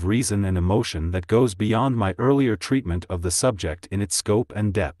relation of reason and emotion that goes beyond my earlier treatment of the subject in its scope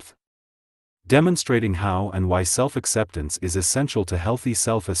and depth. Demonstrating how and why self-acceptance is essential to healthy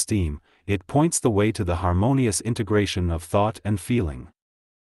self-esteem, it points the way to the harmonious integration of thought and feeling.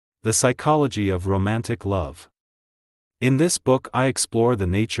 The psychology of romantic love. In this book I explore the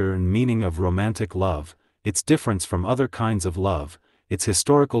nature and meaning of romantic love, its difference from other kinds of love, its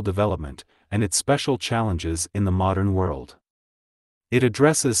historical development, and its special challenges in the modern world. It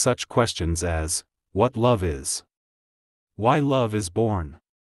addresses such questions as, what love is? Why love is born?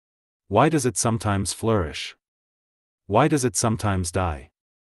 Why does it sometimes flourish? Why does it sometimes die?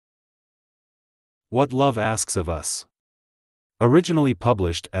 What love asks of us. Originally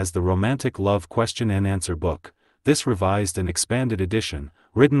published as the Romantic Love Question and Answer book, this revised and expanded edition,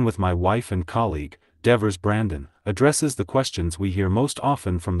 written with my wife and colleague, Nathaniel Branden, addresses the questions we hear most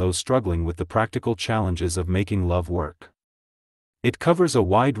often from those struggling with the practical challenges of making love work. It covers a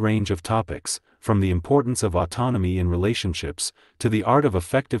wide range of topics, from the importance of autonomy in relationships, to the art of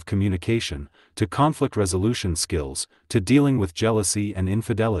effective communication, to conflict resolution skills, to dealing with jealousy and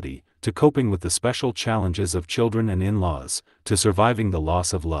infidelity, to coping with the special challenges of children and in-laws, to surviving the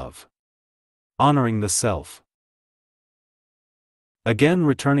loss of love. Honoring the self. Again,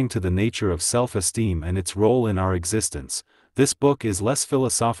 returning to the nature of self-esteem and its role in our existence, this book is less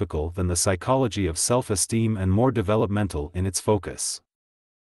philosophical than the psychology of self-esteem and more developmental in its focus.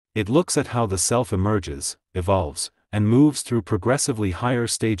 It looks at how the self emerges, evolves, and moves through progressively higher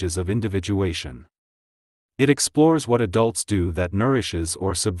stages of individuation. It explores what adults do that nourishes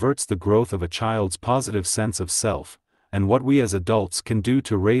or subverts the growth of a child's positive sense of self, and what we as adults can do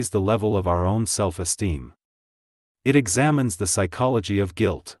to raise the level of our own self-esteem. It examines the psychology of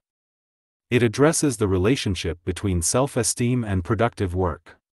guilt. It addresses the relationship between self-esteem and productive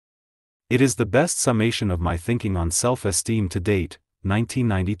work. It is the best summation of my thinking on self-esteem to date,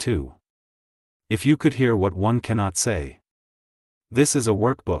 1992. If you could hear what one cannot say. This is a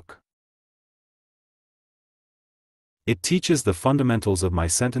workbook. It teaches the fundamentals of my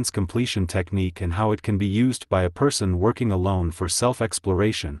sentence completion technique and how it can be used by a person working alone for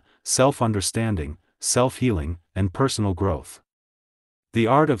self-exploration, self-understanding, self-healing, and personal growth. The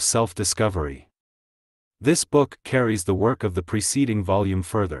art of self-discovery. This book carries the work of the preceding volume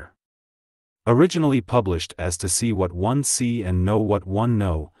further. Originally published as To See What One See and Know What One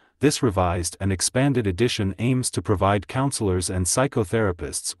Know, this revised and expanded edition aims to provide counselors and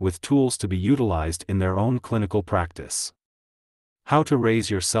psychotherapists with tools to be utilized in their own clinical practice. How to raise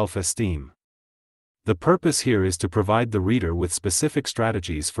your self-esteem. The purpose here is to provide the reader with specific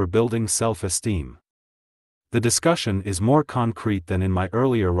strategies for building self-esteem. The discussion is more concrete than in my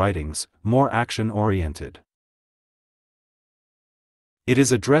earlier writings, more action-oriented. It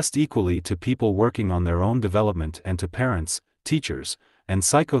is addressed equally to people working on their own development and to parents, teachers, and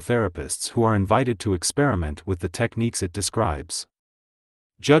psychotherapists who are invited to experiment with the techniques it describes.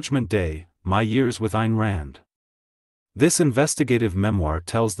 Judgment Day, My Years with Ayn Rand. This investigative memoir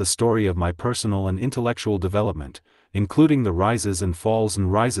tells the story of my personal and intellectual development, including the rises and falls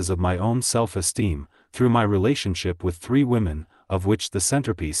and rises of my own self-esteem, through my relationship with 3 women, of which the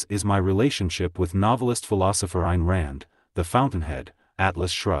centerpiece is my relationship with novelist-philosopher Ayn Rand, the fountainhead,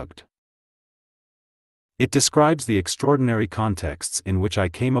 Atlas Shrugged. It describes the extraordinary contexts in which I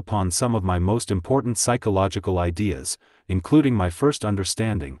came upon some of my most important psychological ideas, including my first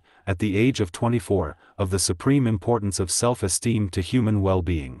understanding, at the age of 24, of the supreme importance of self-esteem to human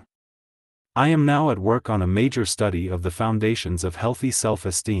well-being. I am now at work on a major study of the foundations of healthy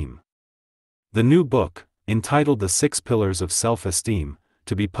self-esteem. The new book, entitled The 6 Pillars of Self-Esteem,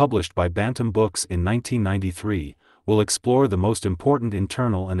 to be published by Bantam Books in 1993, will explore the most important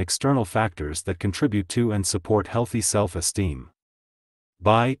internal and external factors that contribute to and support healthy self-esteem.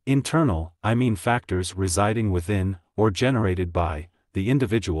 By internal, I mean factors residing within, or generated by, the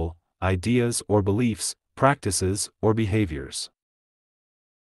individual, ideas or beliefs, practices or behaviors.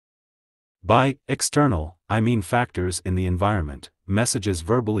 By external, I mean factors in the environment, messages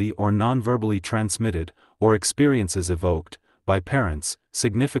verbally or non-verbally transmitted, or experiences evoked, by parents,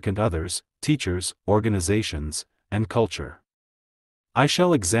 significant others, teachers, organizations, and culture. I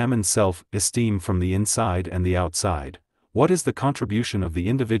shall examine self-esteem from the inside and the outside. What is the contribution of the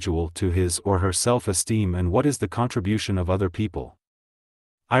individual to his or her self-esteem and what is the contribution of other people?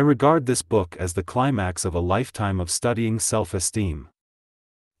 I regard this book as the climax of a lifetime of studying self-esteem.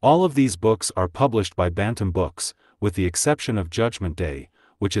 All of these books are published by Bantam Books, with the exception of Judgment Day,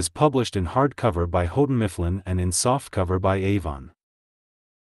 which is published in hardcover by Houghton Mifflin and in softcover by Avon.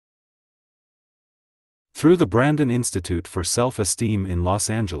 Through the Branden Institute for Self-Esteem in Los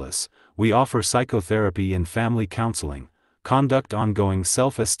Angeles, we offer psychotherapy and family counseling, conduct ongoing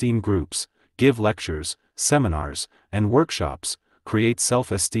self-esteem groups, give lectures, seminars, and workshops, create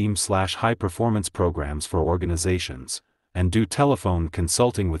self-esteem/high-performance programs for organizations, and do telephone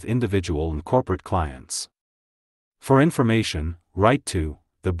consulting with individual and corporate clients. For information, write to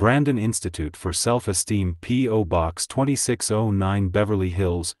the Branden Institute for Self-Esteem, P.O. Box 2609, Beverly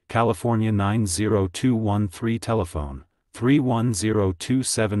Hills, California 90213. Telephone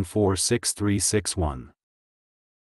 310-274-6361.